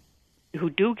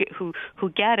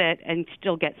it and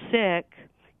still get sick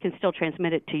can still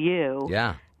transmit it to you.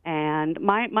 Yeah. And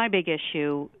my big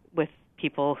issue with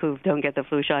people who don't get the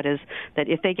flu shot is that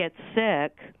if they get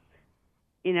sick,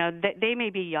 they may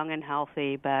be young and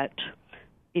healthy, but,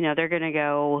 they're going to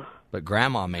go. But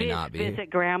grandma may not be. Visit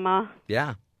grandma.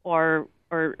 Yeah. Or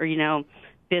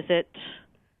visit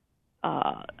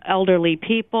elderly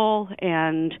people,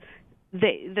 and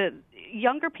the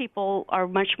younger people are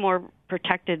much more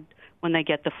protected when they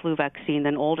get the flu vaccine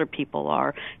than older people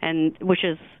are, and which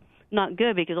is not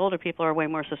good because older people are way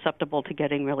more susceptible to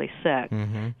getting really sick.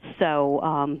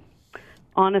 So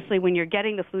honestly, when you're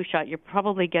getting the flu shot, you're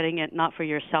probably getting it not for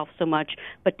yourself so much,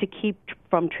 but to keep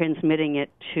from transmitting it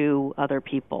to other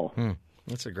people.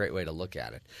 That's a great way to look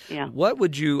at it. Yeah. What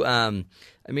would you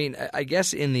I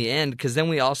guess in the end, because then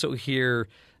we also hear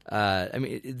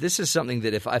this is something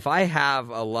that if I have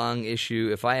a lung issue,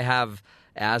 if I have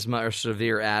asthma or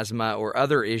severe asthma or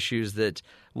other issues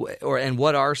and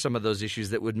what are some of those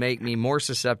issues that would make me more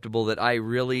susceptible that I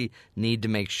really need to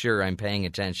make sure I'm paying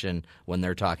attention when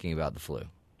they're talking about the flu?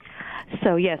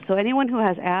 So anyone who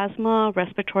has asthma,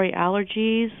 respiratory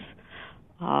allergies,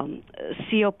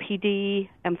 COPD,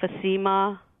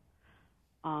 emphysema,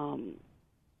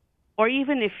 or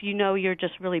even if you're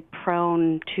just really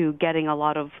prone to getting a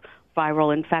lot of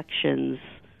viral infections,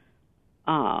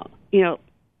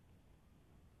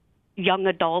 young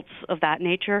adults of that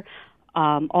nature,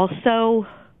 also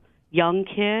young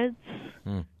kids.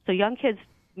 So young kids,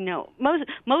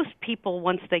 most people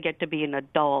once they get to be an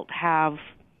adult have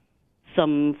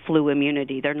some flu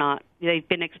immunity. They've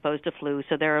been exposed to flu,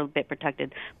 so they're a bit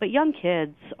protected. But young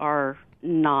kids are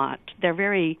not. They're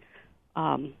very,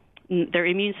 their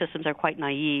immune systems are quite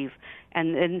naive,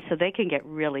 and so they can get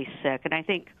really sick. And I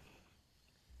think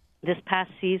this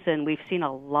past season we've seen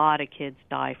a lot of kids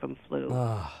die from flu.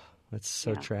 Oh, that's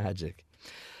so tragic.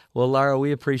 Well, Laura,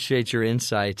 we appreciate your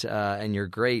insight and your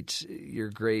great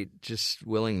just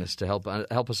willingness to help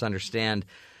us understand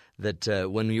that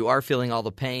when you are feeling all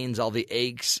the pains, all the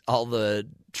aches, all the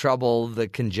trouble, the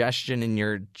congestion in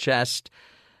your chest,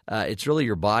 it's really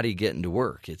your body getting to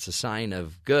work. It's a sign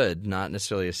of good, not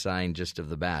necessarily a sign just of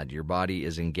the bad. Your body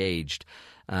is engaged.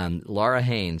 Laura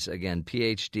Haynes, again,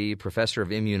 Ph.D., professor of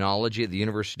immunology at the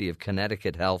University of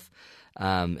Connecticut Health,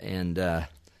 and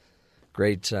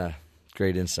great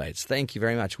insights. Thank you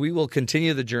very much. We will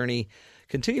continue the journey,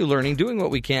 continue learning, doing what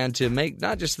we can to make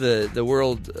not just the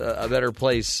world a better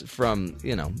place from,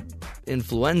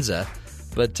 influenza,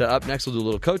 but up next we'll do a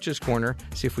little Coach's Corner,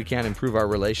 see if we can improve our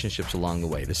relationships along the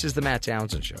way. This is the Matt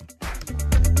Townsend Show.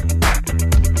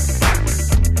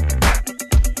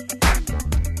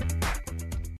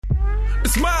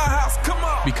 It's my house, come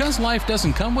on! Because life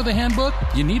doesn't come with a handbook,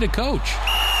 you need a coach.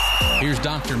 Here's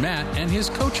Dr. Matt and his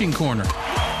Coaching Corner.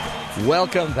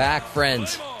 Welcome back,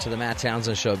 friends, to the Matt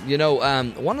Townsend Show.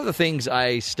 One of the things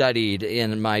I studied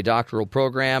in my doctoral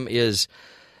program is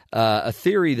a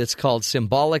theory that's called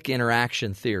symbolic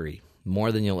interaction theory,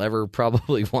 more than you'll ever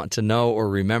probably want to know or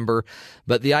remember.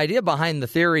 But the idea behind the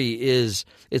theory is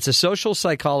it's a social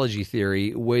psychology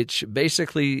theory, which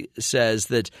basically says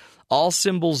that all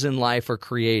symbols in life are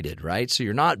created, right? So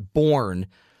you're not born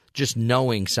just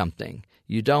knowing something.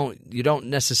 You don't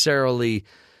necessarily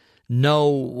know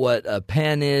what a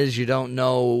pen is. You don't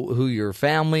know who your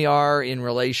family are in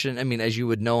relation, as you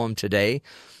would know them today.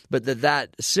 But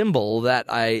that symbol,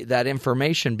 that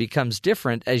information becomes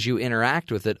different as you interact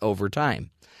with it over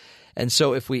time. And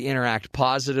so if we interact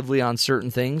positively on certain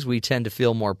things, we tend to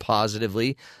feel more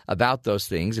positively about those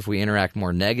things. If we interact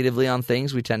more negatively on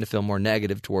things, we tend to feel more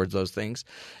negative towards those things.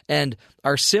 And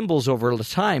our symbols over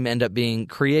time end up being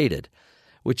created,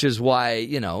 which is why,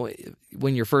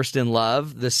 when you're first in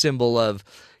love, the symbol of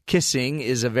kissing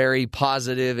is a very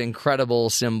positive, incredible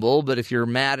symbol. But if you're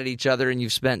mad at each other and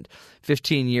you've spent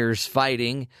 15 years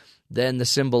fighting, then the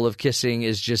symbol of kissing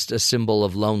is just a symbol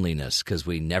of loneliness because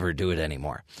we never do it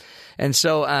anymore. And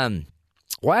so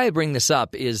why I bring this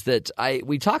up is that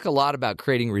we talk a lot about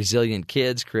creating resilient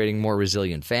kids, creating more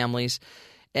resilient families.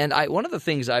 And one of the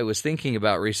things I was thinking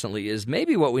about recently is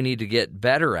maybe what we need to get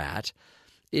better at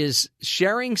is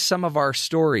sharing some of our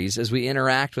stories as we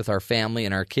interact with our family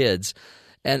and our kids.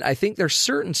 And I think there's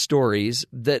certain stories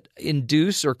that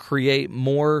induce or create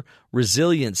more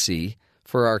resiliency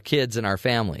for our kids and our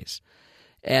families.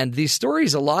 And these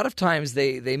stories, a lot of times,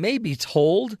 they may be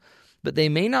told, but they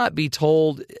may not be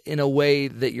told in a way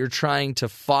that you're trying to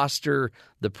foster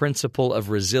the principle of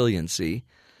resiliency.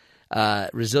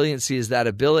 Resiliency is that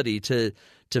ability to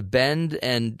bend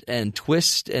and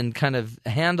twist and kind of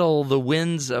handle the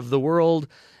winds of the world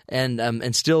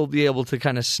and still be able to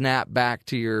kind of snap back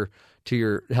to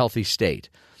your healthy state.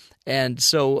 And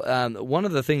so one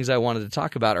of the things I wanted to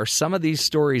talk about are some of these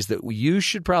stories that you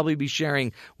should probably be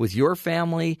sharing with your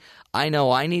family. I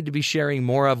know I need to be sharing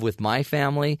more of with my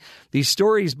family. These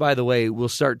stories, by the way, will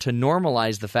start to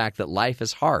normalize the fact that life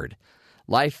is hard.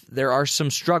 There are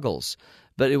some struggles,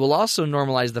 but it will also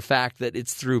normalize the fact that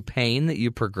it's through pain that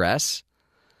you progress,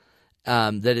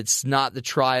 that it's not the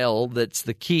trial that's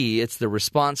the key, it's the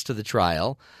response to the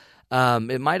trial.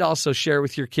 It might also share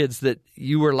with your kids that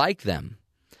you were like them.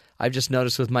 I've just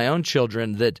noticed with my own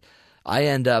children that I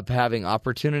end up having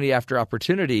opportunity after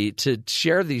opportunity to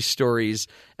share these stories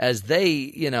as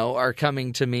they, are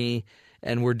coming to me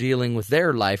and we're dealing with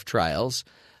their life trials.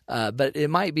 But it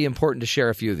might be important to share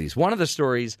a few of these. One of the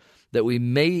stories that we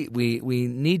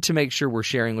need to make sure we're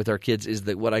sharing with our kids is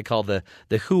what I call the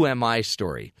who am I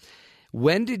story.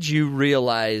 When did you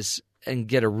realize and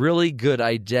get a really good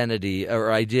identity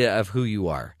or idea of who you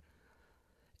are?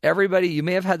 Everybody, you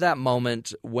may have had that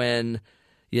moment when,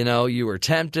 you were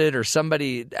tempted or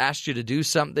somebody asked you to do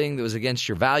something that was against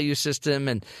your value system,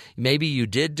 and maybe you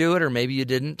did do it or maybe you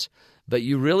didn't, but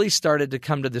you really started to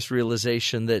come to this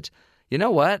realization that, you know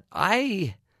what,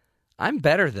 I'm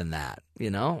better than that,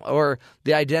 or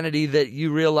the identity that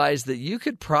you realize that you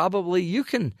could probably, you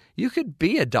could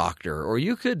be a doctor, or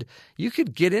you could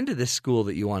get into this school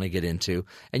that you want to get into,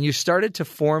 and you started to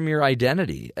form your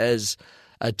identity as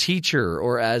a teacher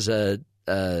or as a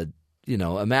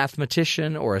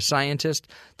mathematician or a scientist.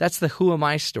 That's the who am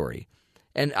I story.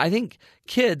 And I think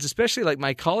kids, especially like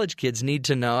my college kids, need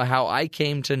to know how I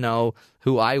came to know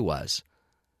who I was.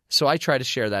 So I try to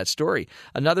share that story.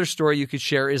 Another story you could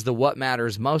share is the what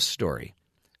matters most story,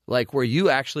 like where you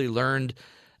actually learned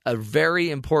a very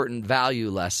important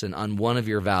value lesson on one of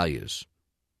your values,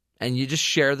 and you just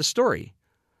share the story.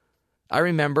 I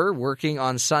remember working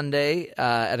on Sunday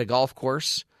at a golf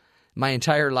course, my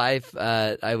entire life,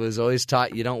 I was always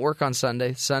taught you don't work on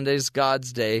Sunday. Sunday's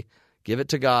God's day. Give it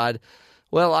to God.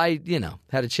 Well, I,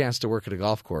 had a chance to work at a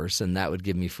golf course, and that would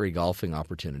give me free golfing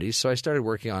opportunities. So I started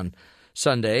working on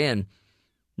Sunday, and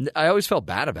I always felt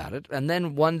bad about it. And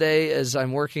then one day, as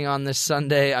I'm working on this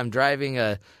Sunday, I'm driving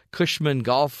a Cushman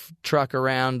golf truck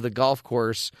around the golf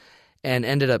course and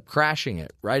ended up crashing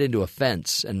it right into a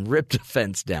fence and ripped a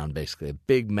fence down, basically, a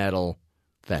big metal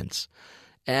fence.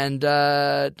 And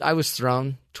I was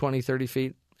thrown 20, 30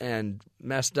 feet and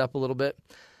messed up a little bit.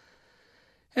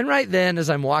 And right then, as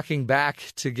I'm walking back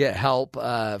to get help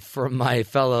from my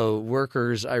fellow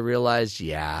workers, I realized,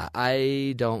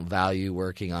 I don't value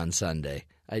working on Sunday.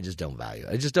 I just don't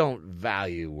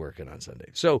value working on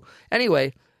Sunday. So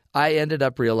anyway, I ended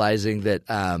up realizing that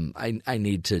I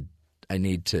need to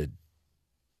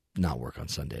not work on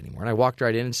Sunday anymore. And I walked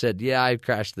right in and said, I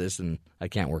crashed this and I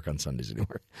can't work on Sundays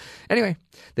anymore. Anyway,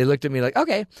 they looked at me like,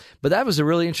 okay. But that was a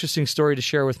really interesting story to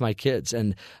share with my kids.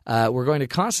 And we're going to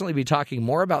constantly be talking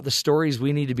more about the stories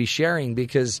we need to be sharing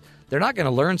because they're not going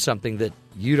to learn something that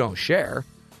you don't share.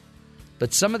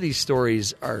 But some of these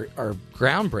stories are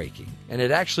groundbreaking, and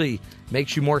it actually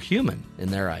makes you more human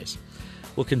in their eyes.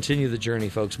 We'll continue the journey,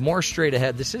 folks. More straight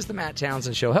ahead. This is the Matt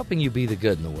Townsend Show, helping you be the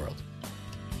good in the world.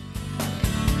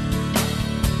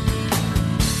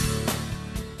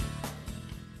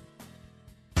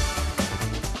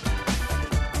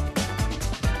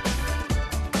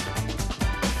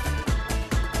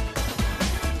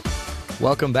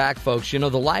 Welcome back, folks. The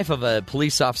life of a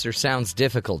police officer sounds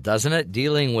difficult, doesn't it?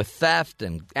 Dealing with theft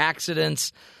and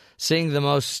accidents, seeing the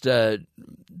most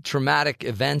traumatic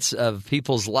events of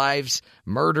people's lives,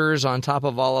 murders on top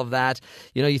of all of that.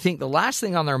 You think the last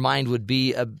thing on their mind would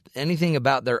be anything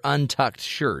about their untucked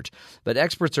shirt. But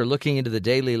experts are looking into the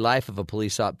daily life of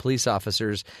police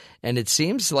officers, and it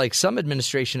seems like some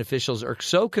administration officials are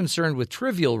so concerned with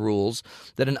trivial rules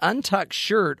that an untucked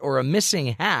shirt or a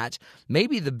missing hat may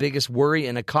be the biggest worry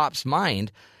in a cop's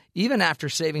mind, even after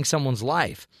saving someone's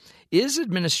life. Is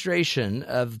administration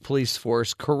of police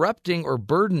force corrupting or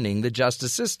burdening the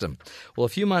justice system? Well, a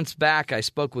few months back, I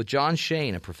spoke with John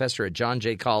Shane, a professor at John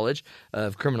Jay College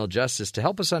of Criminal Justice, to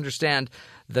help us understand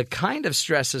the kind of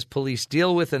stresses police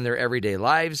deal with in their everyday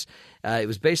lives. It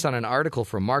was based on an article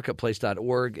from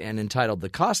marketplace.org and entitled The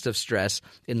Cost of Stress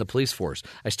in the Police Force.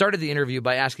 I started the interview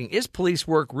by asking, is police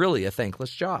work really a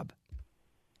thankless job?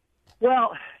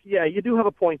 Well, yeah, you do have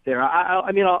a point there.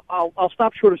 I'll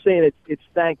stop short of saying it's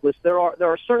thankless. There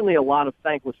are certainly a lot of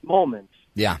thankless moments.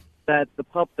 Yeah. That the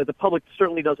public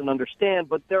certainly doesn't understand,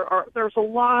 but there's a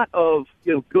lot of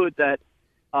good that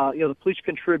the police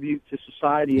contribute to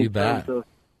society in terms of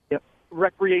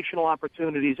recreational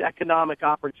opportunities, economic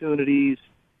opportunities.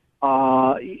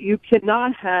 You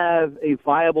cannot have a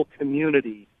viable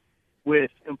community with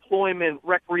employment,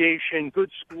 recreation, good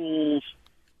schools,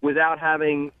 without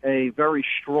having a very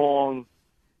strong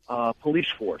police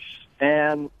force.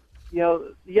 And,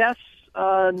 yes,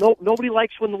 nobody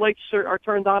likes when the lights are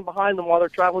turned on behind them while they're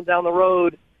traveling down the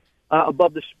road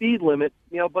above the speed limit,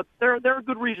 but there are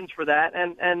good reasons for that.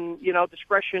 And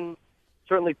discretion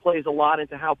certainly plays a lot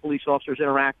into how police officers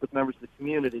interact with members of the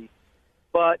community.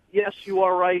 But, yes, you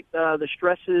are right. The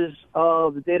stresses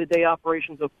of the day-to-day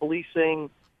operations of policing,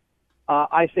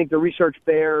 I think the research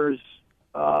bears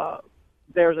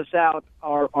us out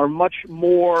are much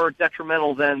more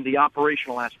detrimental than the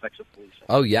operational aspects of policing.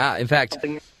 Oh, yeah. In fact,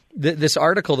 this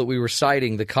article that we were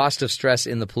citing, The Cost of Stress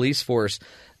in the Police Force,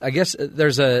 I guess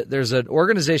there's an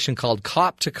organization called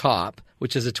Cop to Cop,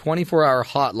 which is a 24-hour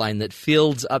hotline that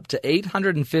fields up to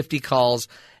 850 calls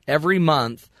every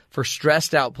month for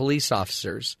stressed-out police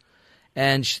officers.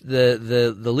 And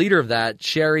the leader of that,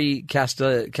 Sherry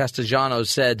Castellano,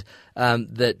 said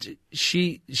that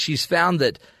she's found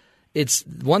that it's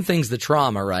one thing's the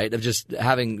trauma, right, of just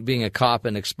being a cop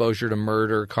and exposure to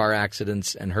murder, car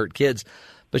accidents, and hurt kids.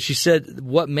 But she said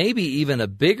what may be even a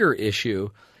bigger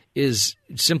issue is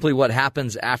simply what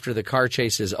happens after the car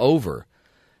chase is over.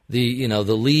 The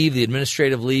leave, the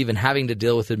administrative leave, and having to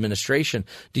deal with administration.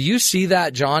 Do you see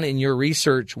that, John, in your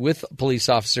research with police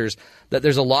officers, that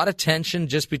there's a lot of tension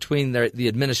just between the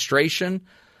administration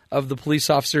of the police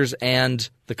officers and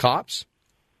the cops?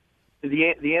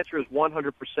 The answer is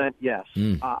 100% yes.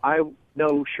 I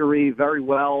know Cherie very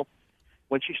well.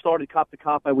 When she started Cop to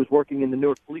Cop, I was working in the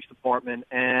Newark Police Department,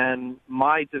 and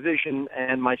my division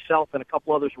and myself and a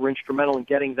couple others were instrumental in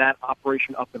getting that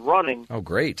operation up and running. Oh,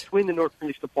 great. Between the Newark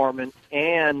Police Department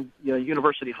and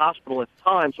University Hospital at the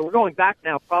time. So we're going back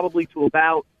now probably to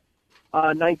about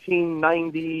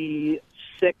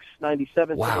 1996,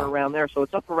 97, somewhere around there. So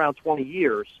it's up around 20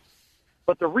 years.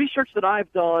 But the research that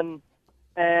I've done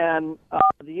And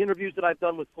the interviews that I've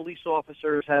done with police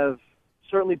officers have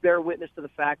certainly bear witness to the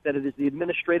fact that it is the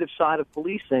administrative side of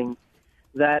policing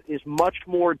that is much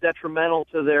more detrimental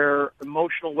to their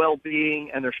emotional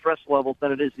well-being and their stress levels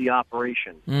than it is the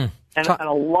operation. And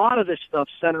a lot of this stuff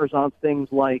centers on things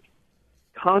like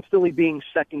constantly being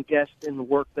second-guessed in the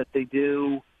work that they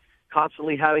do,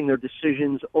 constantly having their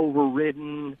decisions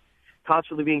overridden,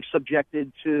 constantly being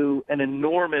subjected to an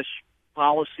enormous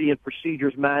policy and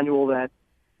procedures manual that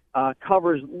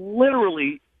covers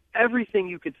literally everything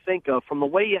you could think of, from the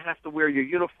way you have to wear your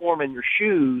uniform and your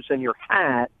shoes and your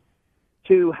hat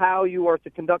to how you are to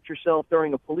conduct yourself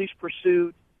during a police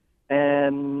pursuit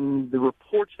and the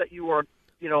reports that you are,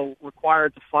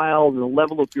 required to file, the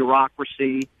level of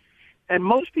bureaucracy. And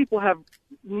most people have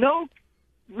no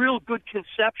real good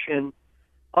conception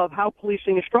of how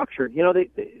policing is structured.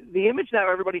 The image that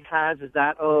everybody has is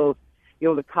that of,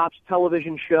 the cops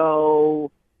television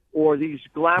show or these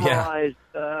glamorized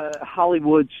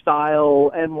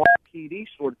Hollywood-style NYPD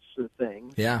sorts of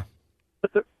things. Yeah.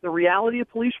 But the reality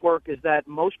of police work is that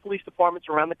most police departments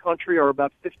around the country are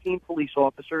about 15 police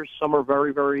officers. Some are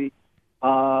very, very,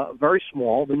 very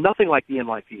small. They're nothing like the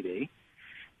NYPD.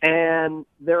 And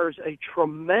there's a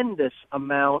tremendous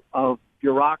amount of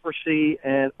bureaucracy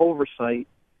and oversight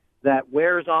that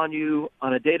wears on you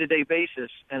on a day-to-day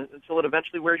basis, and until it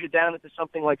eventually wears you down into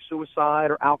something like suicide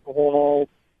or alcohol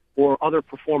or other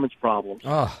performance problems.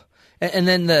 Oh, and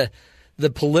then the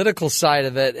political side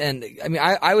of it. And I mean,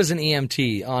 I was an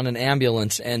EMT on an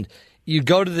ambulance, and you'd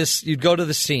go to the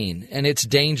scene, and it's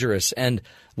dangerous, and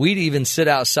we'd even sit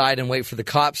outside and wait for the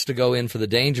cops to go in for the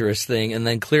dangerous thing and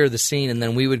then clear the scene, and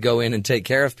then we would go in and take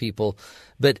care of people.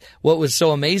 But what was so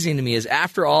amazing to me is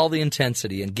after all the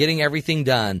intensity and getting everything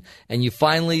done, and you've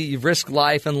risked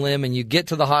life and limb, and you get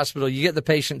to the hospital, you get the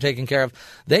patient taken care of,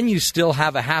 then you still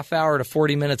have a half hour to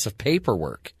 40 minutes of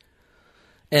paperwork.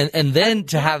 And then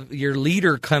to have your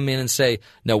leader come in and say,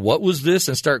 "Now, what was this?"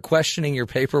 and start questioning your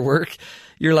paperwork,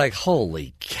 you're like,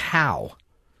 holy cow.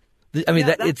 I mean,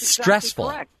 it's exactly stressful.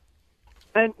 Correct.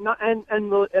 And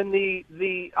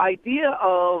the idea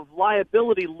of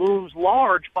liability looms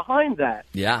large behind that.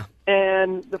 Yeah.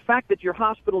 And the fact that your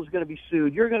hospital is going to be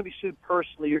sued, you're going to be sued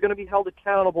personally, you're going to be held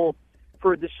accountable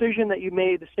for a decision that you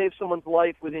made to save someone's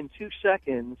life within 2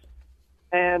 seconds,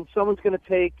 and someone's going to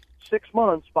take 6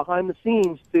 months behind the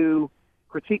scenes to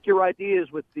critique your ideas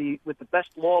with the best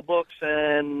law books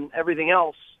and everything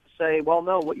else, say, well,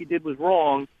 no, what you did was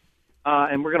wrong,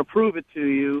 and we're going to prove it to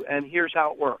you, and here's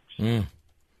how it works.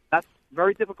 That's a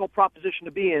very difficult proposition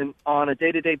to be in on a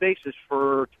day-to-day basis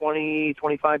for 20,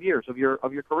 25 years of your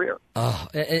career. Oh,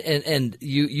 and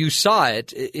you saw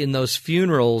it in those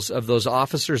funerals of those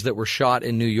officers that were shot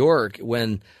in New York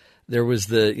when there was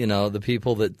the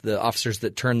people the officers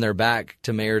that turned their back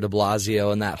to Mayor de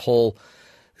Blasio and that whole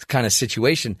kind of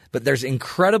situation. But there's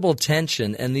incredible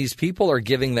tension, and these people are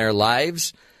giving their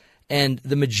lives, and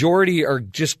the majority are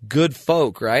just good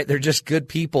folk, right? They're just good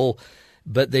people,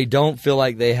 but they don't feel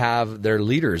like they have their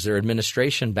leaders, their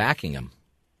administration backing them.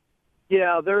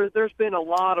 Yeah, there's been a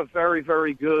lot of very,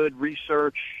 very good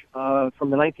research from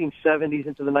the 1970s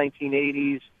into the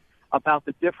 1980s about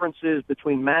the differences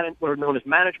between what are known as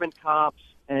management cops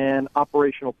and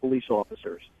operational police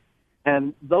officers.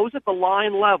 And those at the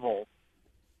line level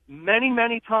many,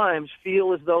 many times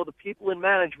feel as though the people in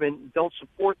management don't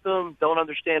support them, don't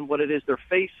understand what it is they're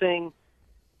facing,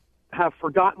 have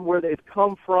forgotten where they've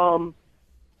come from,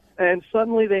 and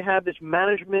suddenly they have this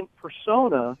management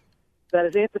persona that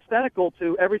is antithetical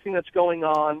to everything that's going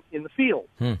on in the field.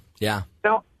 Yeah.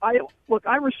 Now,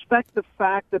 I respect the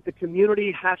fact that the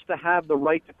community has to have the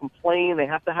right to complain. They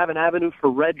have to have an avenue for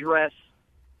redress,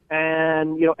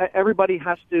 and everybody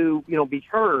has to be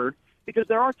heard, because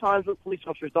there are times when police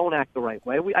officers don't act the right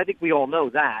way. I think we all know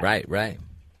that. Right.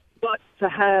 But to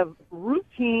have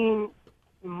routine,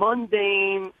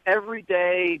 mundane,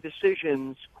 everyday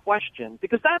decisions questioned,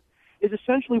 because that is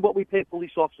essentially what we pay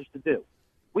police officers to do.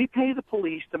 We pay the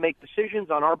police to make decisions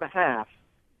on our behalf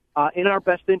in our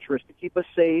best interest to keep us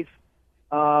safe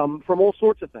from all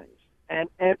sorts of things. And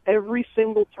at every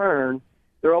single turn,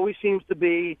 there always seems to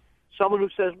be someone who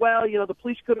says, well, the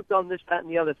police could have done this, that, and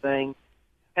the other thing.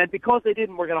 And because they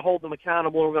didn't, we're going to hold them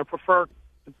accountable. We're going to prefer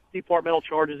departmental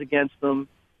charges against them.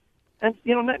 And,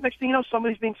 next thing you know,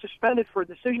 somebody's being suspended for a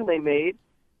decision they made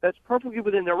that's perfectly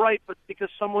within their right, but because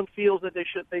someone feels that they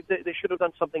should have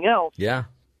done something else,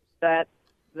 that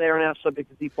they are now subject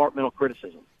to departmental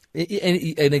criticism.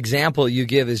 An example you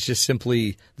give is just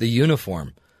simply the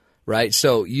uniform, right?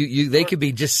 So they could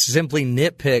be just simply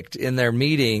nitpicked in their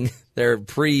meeting, their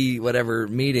pre-whatever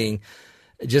meeting,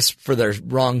 just for their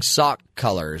wrong sock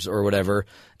colors or whatever.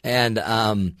 And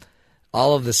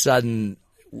all of a sudden,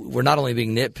 we're not only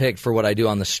being nitpicked for what I do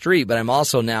on the street, but I'm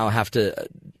also now have to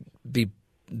be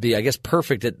I guess,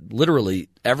 perfect at literally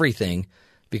everything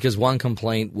because one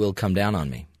complaint will come down on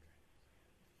me.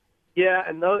 Yeah,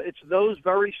 and it's those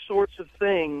very sorts of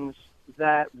things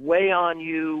that weigh on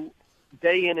you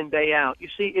day in and day out. You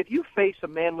see, if you face a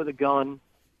man with a gun,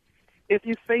 if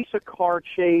you face a car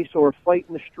chase or a fight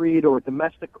in the street or a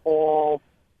domestic call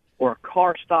or a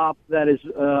car stop that is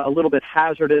a little bit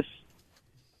hazardous,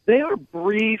 they are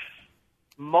brief,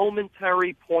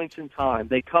 momentary points in time.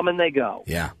 They come and they go.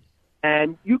 Yeah.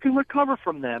 And you can recover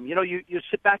from them. You know, you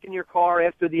sit back in your car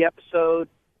after the episode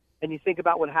and you think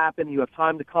about what happened. You have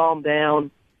time to calm down.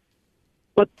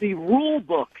 But the rule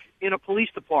book in a police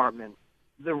department,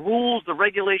 the rules, the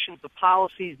regulations, the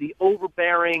policies, the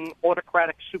overbearing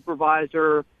autocratic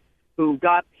supervisor who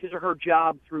got his or her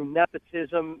job through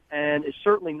nepotism and is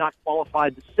certainly not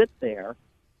qualified to sit there,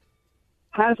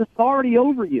 has authority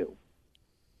over you.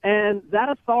 And that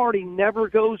authority never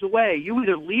goes away. You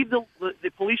either leave the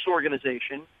police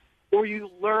organization or you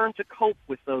learn to cope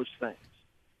with those things.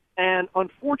 And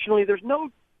unfortunately, there's no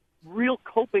real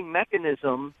coping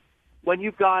mechanism when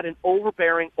you've got an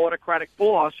overbearing autocratic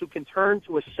boss who can turn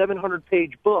to a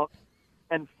 700-page book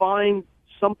and find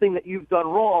something that you've done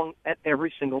wrong at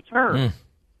every single turn.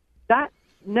 That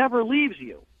never leaves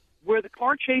you. Where the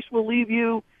car chase will leave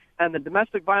you and the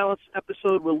domestic violence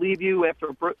episode will leave you after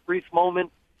a brief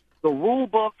moment, the rule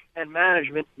book and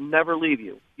management never leave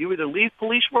you. You either leave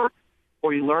police work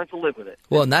or you learn to live with it.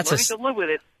 Well, and that's learning to live with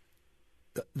it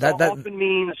that often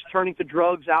means turning to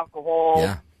drugs,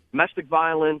 alcohol, domestic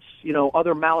violence,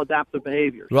 other maladaptive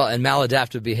behaviors. Well, and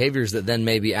maladaptive behaviors that then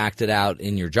may be acted out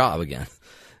in your job again.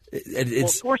 Well,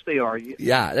 of course they are.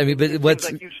 Yeah, I mean, but things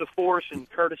like use of force and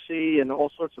courtesy and all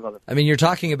sorts of other things. I mean, you're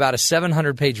talking about a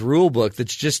 700-page rule book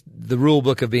that's just the rule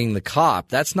book of being the cop.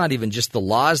 That's not even just the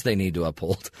laws they need to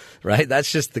uphold, right? That's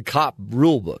just the cop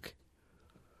rule book.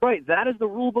 Right, that is the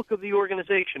rule book of the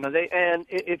organization.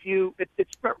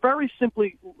 It's very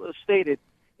simply stated.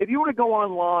 If you were to go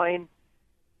online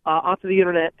onto the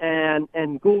internet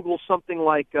and Google something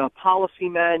like policy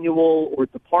manual or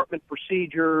department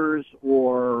procedures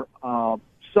or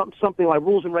something like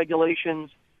rules and regulations,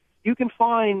 you can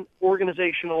find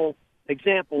organizational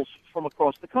examples from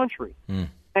across the country.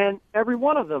 And every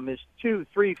one of them is 200,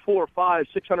 300, 400, 500,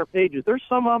 600 pages. There's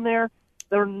some on there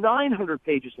that are 900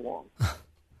 pages long.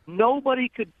 Nobody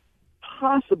could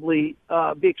possibly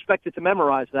be expected to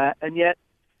memorize that, and yet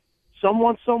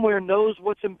someone somewhere knows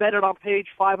what's embedded on page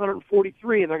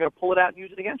 543, and they're going to pull it out and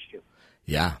use it against you.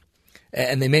 Yeah.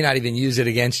 And they may not even use it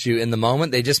against you in the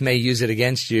moment. They just may use it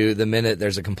against you the minute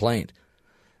there's a complaint.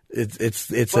 It's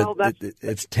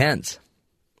tense.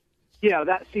 Yeah,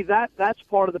 that's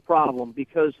part of the problem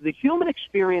because the human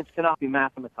experience cannot be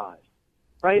mathematized,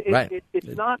 right? It's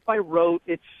not by rote.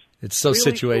 It's so really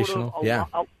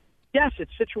situational. Yes,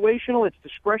 it's situational. It's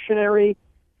discretionary.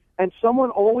 And someone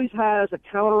always has a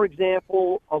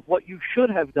counterexample of what you should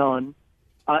have done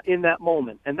in that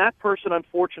moment. And that person,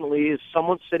 unfortunately, is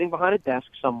someone sitting behind a desk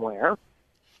somewhere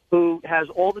who has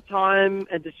all the time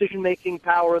and decision-making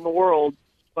power in the world,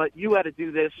 but you had to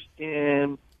do this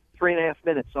in 3.5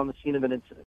 minutes on the scene of an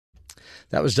incident.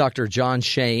 That was Dr. John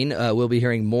Shane. We'll be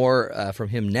hearing more from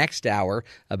him next hour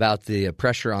about the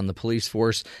pressure on the police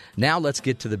force. Now let's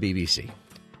get to the BBC.